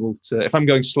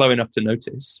going slow enough to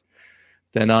notice,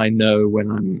 then I know when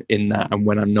I'm in that and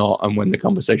when I'm not, and when the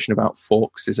conversation about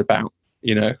forks is about,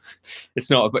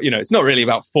 it's not really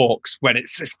about forks when it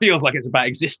feels like it's about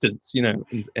existence,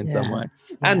 in some way,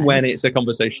 and when it's a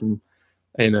conversation,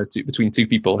 between two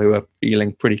people who are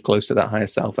feeling pretty close to that higher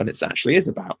self, and it actually is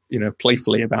about,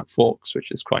 playfully about forks,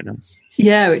 which is quite nice.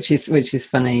 Yeah, which is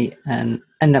funny, and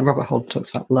Robert Holden talks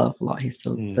about love a lot. He's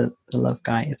the love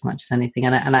guy as much as anything,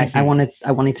 and I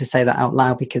wanted to say that out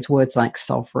loud, because words like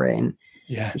sovereign,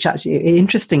 which actually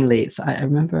interestingly, I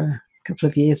remember a couple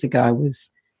of years ago I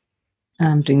was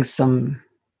I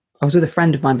was with a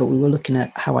friend of mine, but we were looking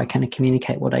at how I kind of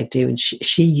communicate what I do, and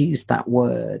she used that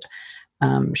word.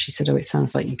 She said, it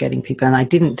sounds like you're getting people. And I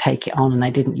didn't take it on, and I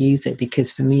didn't use it,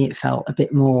 because for me, it felt a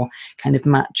bit more kind of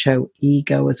macho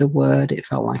ego as a word. It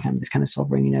felt like I'm this kind of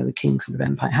sovereign, the king sort of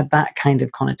empire. It had that kind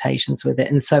of connotations with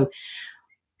it. And so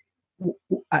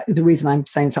the reason I'm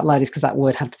saying this out loud is because that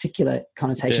word had particular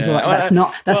connotations. Yeah.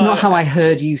 That's not how I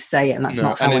heard you say it, and that's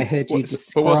not how I heard you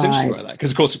describe. But what's interesting about that,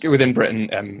 because of course within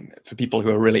Britain, for people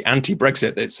who are really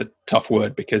anti-Brexit, it's a tough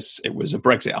word because it was a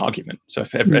Brexit argument. So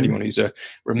if anyone who's a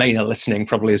Remainer listening,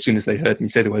 probably as soon as they heard me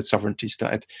say the word sovereignty,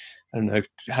 started, I don't know,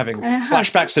 having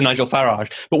flashbacks to Nigel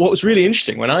Farage. But what was really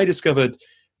interesting when I discovered, I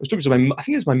was talking to I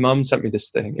think it was my mum sent me this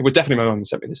thing. It was definitely my mum who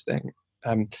sent me this thing.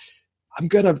 I'm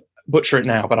gonna butcher it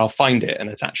now, but I'll find it and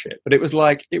attach it. But it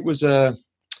was an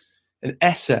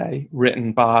essay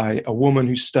written by a woman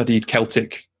who studied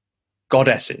Celtic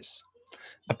goddesses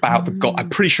about I'm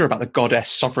pretty sure about the goddess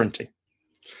sovereignty.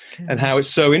 Okay. And how it's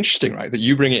so interesting, right, that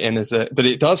you bring it in that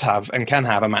it does have and can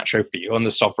have a macho feel, and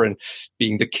the sovereign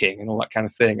being the king and all that kind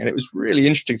of thing. And it was really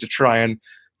interesting to try and,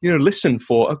 listen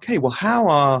for, okay, well, how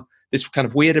are this kind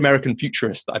of weird American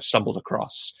futurist that I've stumbled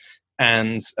across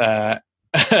and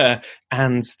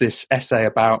this essay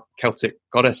about Celtic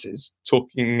goddesses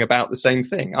talking about the same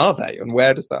thing? Are they? And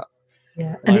where does that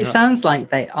Yeah, and Why it not? sounds like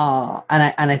they are.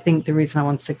 And I think the reason I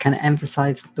want to kind of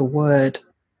emphasize the word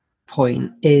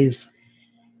point is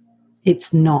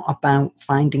it's not about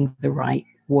finding the right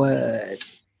word.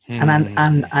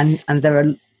 And there are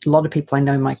a lot of people I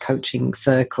know in my coaching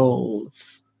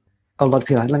circles. A lot of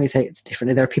people, let me say it's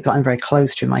differently. There are people I'm very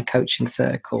close to in my coaching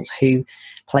circles who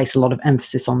place a lot of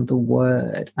emphasis on the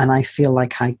word. And I feel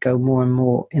like I go more and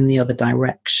more in the other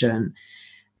direction.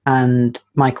 And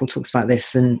Michael talks about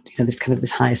this, and this kind of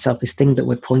this higher self, this thing that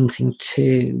we're pointing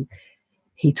to.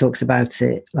 He talks about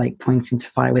it like pointing to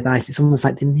fire with ice. It's almost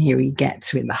like the nearer you get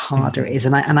to it, the harder it is.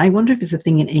 And I wonder if it's a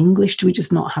thing in English. Do we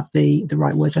just not have the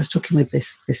right words? I was talking with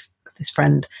this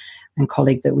friend and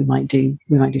colleague that we might do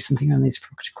something on these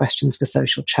provocative questions for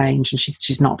social change. And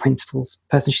she's not a principles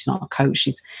person. She's not a coach.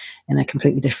 She's in a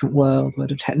completely different world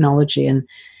of technology.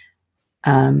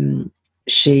 And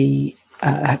she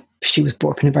was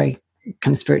brought up in a very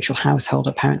kind of spiritual household.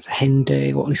 Her parents are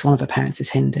Hindu, or at least one of her parents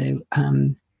is Hindu.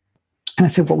 And I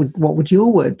said, what would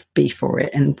your word be for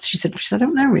it? And she said, I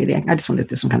don't know really. I just wanted to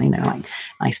do some kind of, like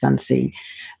nice fancy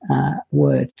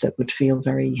words that would feel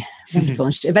very wonderful.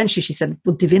 And eventually she said,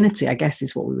 well, divinity, I guess,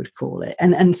 is what we would call it.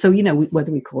 And so,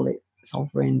 whether we call it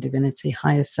sovereign, divinity,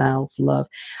 higher self, love,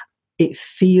 it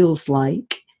feels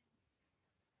like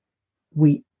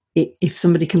if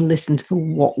somebody can listen to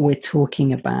what we're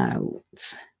talking about,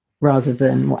 rather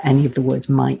than what any of the words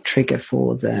might trigger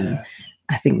for them,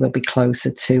 I think they'll be closer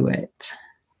to it.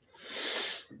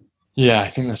 Yeah, I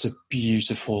think that's a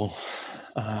beautiful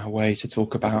way to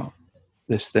talk about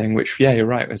this thing, which, you're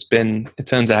right, it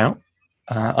turns out,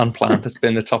 unplanned, has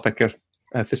been the topic of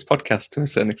this podcast to a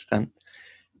certain extent.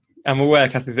 I'm aware,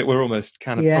 Cathy, that we're almost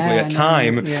kind of probably at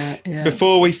time. Yeah.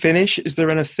 Before we finish, is there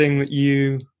anything that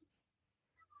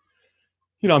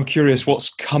I'm curious what's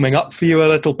coming up for you a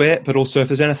little bit, but also if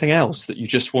there's anything else that you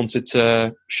just wanted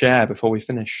to share before we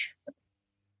finish?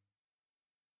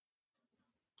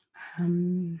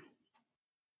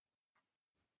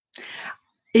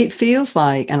 It feels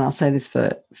like, and I'll say this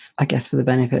for the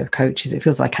benefit of coaches, it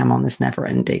feels like I'm on this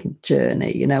never-ending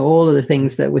journey. All of the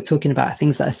things that we're talking about are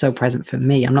things that are so present for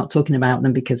me. I'm not talking about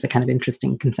them because they're kind of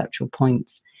interesting conceptual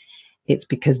points. It's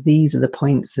because these are the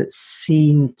points that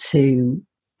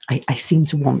I seem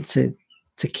to want to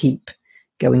keep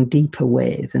going deeper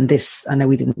with. And this, I know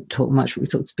we didn't talk much, but we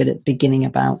talked a bit at the beginning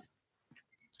about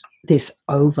this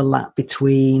overlap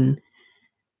between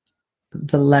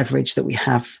the leverage that we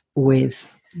have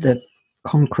with the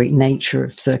concrete nature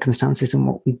of circumstances and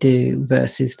what we do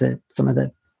versus some of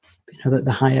the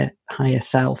higher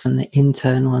self and the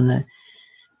internal and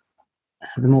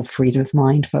the more freedom of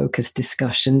mind focused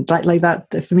discussion like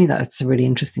that. For me, that's a really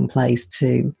interesting place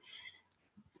to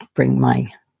bring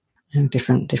my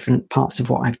different parts of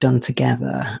what I've done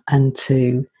together, and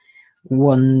to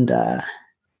wonder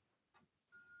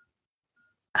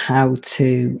how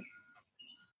to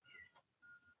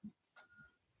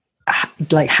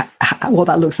what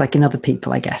that looks like in other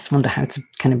people. I guess wonder how to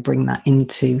kind of bring that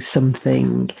into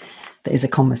something that is a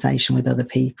conversation with other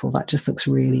people. That just looks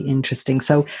really interesting.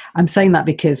 So I'm saying that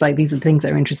because these are the things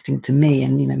that are interesting to me,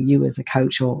 and you as a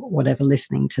coach or whatever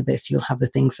listening to this, you'll have the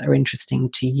things that are interesting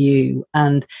to you.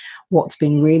 And what's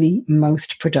been really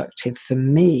most productive for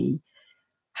me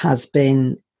has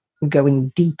been going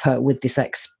deeper with this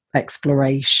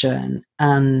exploration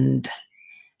and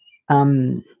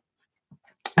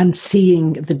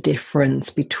seeing the difference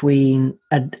between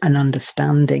an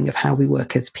understanding of how we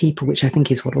work as people, which I think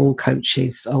is what all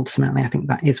coaches, ultimately, I think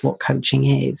that is what coaching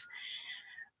is.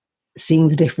 Seeing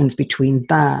the difference between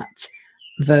that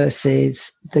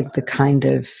versus the kind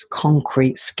of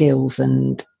concrete skills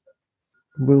and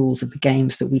rules of the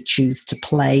games that we choose to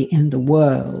play in the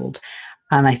world.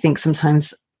 And I think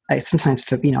sometimes for, I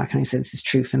can only say this is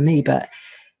true for me, but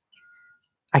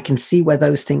I can see where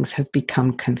those things have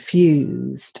become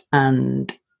confused.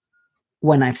 And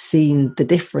when I've seen the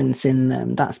difference in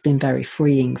them, that's been very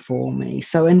freeing for me.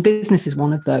 So, and business is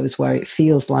one of those where it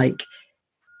feels like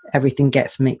everything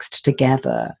gets mixed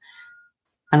together.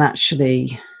 And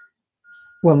actually,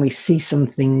 when we see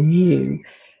something new,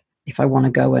 if I want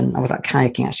to go, and I was out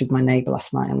kayaking actually with my neighbour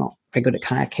last night. I'm not very good at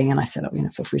kayaking. And I said,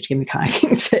 feel free to give me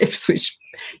kayaking tips, which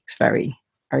was very,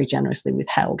 very generously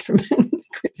withheld from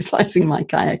criticizing my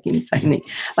kayaking technique.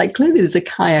 Clearly there's a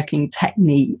kayaking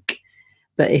technique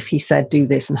that if he said, do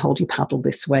this and hold your paddle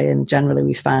this way, and generally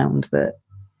we found that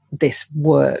this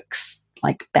works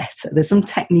better. There's some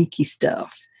techniquey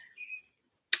stuff.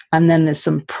 And then there's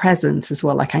some presence as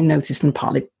well. I noticed, and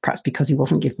partly perhaps because he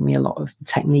wasn't giving me a lot of the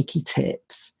techniquey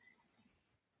tips,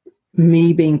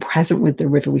 me being present with the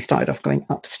river. We started off going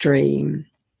upstream,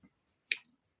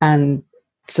 and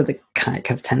so the kayak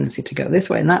has a tendency to go this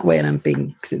way and that way, and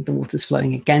the water's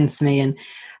flowing against me. And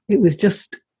it was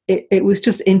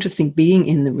just interesting being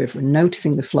in the river and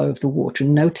noticing the flow of the water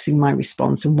and noticing my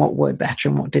response and what worked better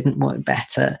and what didn't work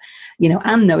better,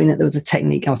 and knowing that there was a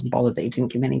technique. I wasn't bothered that he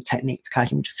didn't give me any technique for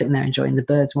kayaking, just sitting there enjoying the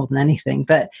birds more than anything.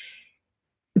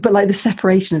 But like the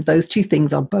separation of those two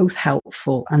things are both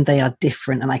helpful, and they are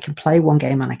different, and I can play one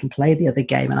game and I can play the other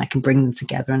game, and I can bring them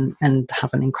together and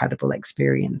have an incredible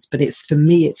experience. But for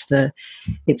me, it's the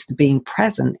being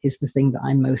present is the thing that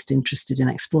I'm most interested in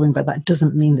exploring. But that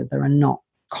doesn't mean that there are not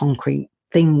concrete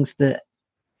things that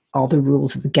are the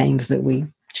rules of the games that we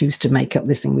choose to make up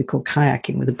this thing we call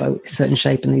kayaking, with a boat a certain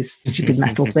shape and these stupid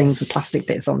metal things with plastic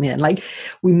bits on the end. Like,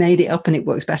 we made it up and it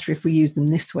works better if we use them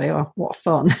this way. Oh, what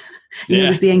fun.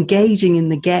 There's the engaging in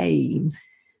the game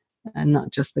and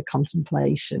not just the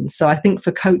contemplation. So I think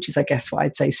for coaches, I guess what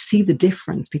I'd say, see the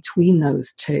difference between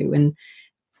those two and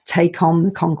take on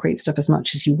the concrete stuff as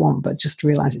much as you want, but just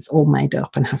realize it's all made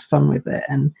up and have fun with it,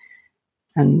 and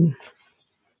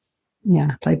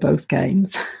play both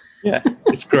games. Yeah,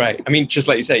 it's great. I mean, just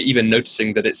like you say, even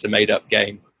noticing that it's a made-up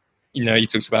game. You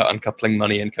talked about uncoupling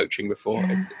money and coaching before.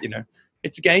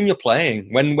 It's a game you're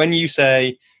playing. When you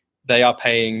say they are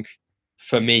paying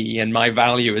for me and my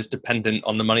value is dependent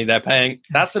on the money they're paying,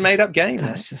 that's a made-up game.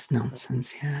 That's just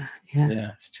nonsense. Yeah.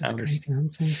 It's just crazy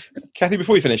nonsense. Cathy,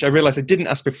 before we finish, I realised I didn't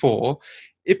ask before.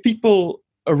 If people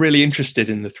are really interested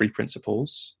in the 3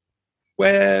 principles,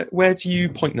 where do you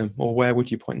point them, or where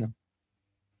would you point them?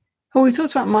 Oh, we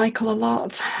talked about Michael a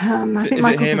lot. I think is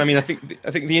it him? I mean, I think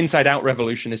the Inside Out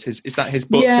Revolution is that his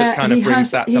book that kind of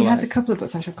brings that to life? He has a couple of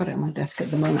books. Actually, I've got it on my desk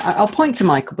at the moment. I'll point to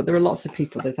Michael, but there are lots of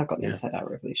people. I've got the Inside Out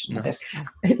Revolution on my desk.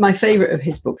 My favourite of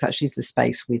his books actually is The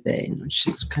Space Within, which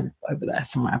is kind of over there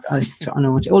somewhere. I listen to it on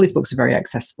audio. All his books are very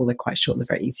accessible. They're quite short. They're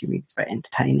very easy to read. It's a very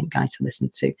entertaining guy to listen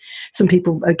to. Some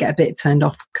people get a bit turned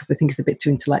off because they think it's a bit too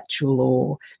intellectual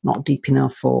or not deep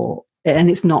enough,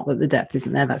 and it's not that the depth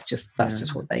isn't there. That's just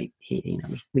what they hear.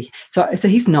 So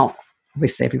he's not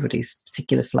obviously everybody's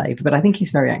particular flavour, but I think he's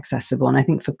very accessible. And I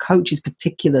think for coaches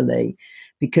particularly,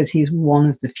 because he's one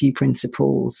of the few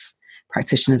principles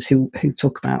practitioners who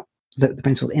talk about the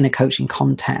principles in a coaching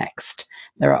context.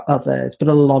 There are others, but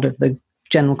a lot of the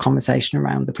general conversation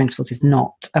around the principles is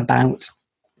not about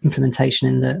implementation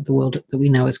in the world that we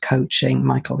know as coaching.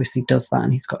 Mike obviously does that,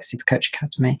 and he's got a Super Coach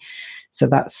Academy. So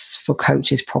that's, for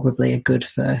coaches, probably a good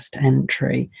first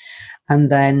entry. And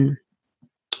then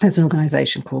there's an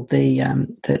organisation called the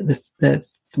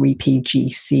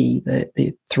 3PGC,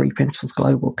 the 3 Principles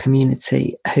Global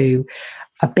Community, who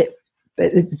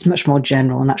it's much more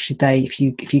general. And actually, if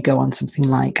you go on something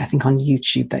like, I think on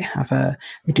YouTube, they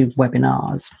do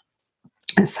webinars.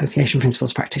 Association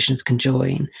principles practitioners can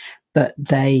join, but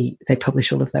they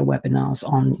publish all of their webinars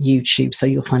on YouTube, so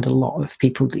you'll find a lot of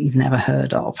people that you've never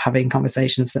heard of having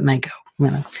conversations that may go,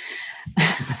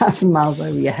 that's miles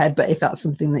over your head. But if that's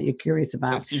something that you're curious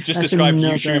about, you've just described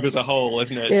YouTube as a whole,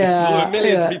 isn't it? It's just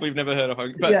millions of people you've never heard of.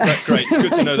 But great, it's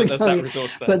good to know that there's that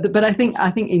resource there. But I think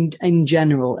in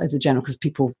general, because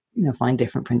people find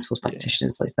different principles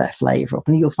practitioners, like their flavour up,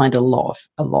 and you'll find a lot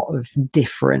of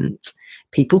different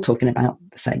people talking about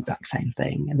the exact same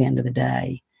thing at the end of the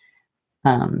day.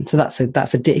 So that's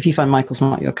if you find Michael's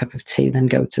not your cup of tea, then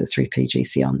go to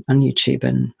 3PGC on YouTube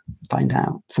and find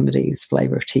out somebody's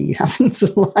flavour of tea you happen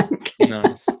to like.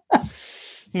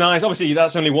 Nice. Obviously,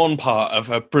 that's only one part of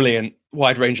a brilliant,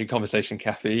 wide-ranging conversation,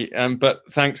 Cathy. But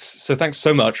thanks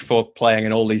so much for playing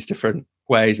in all these different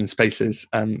ways and spaces.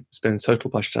 It's been a total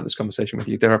pleasure to have this conversation with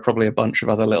you. There are probably a bunch of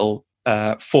other little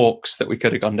forks that we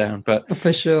could have gone down, but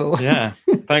for sure.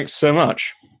 Thanks so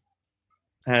much.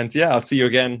 And I'll see you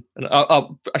again. And I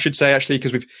should say, actually,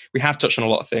 because we have touched on a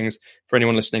lot of things. For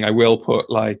anyone listening, I will put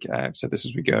said this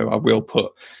as we go. I will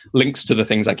put links to the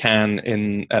things I can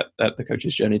in at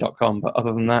thecoachesjourney.com. But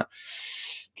other than that,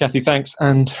 Cathy, thanks,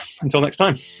 and until next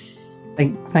time.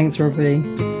 Thanks,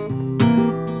 Robbie.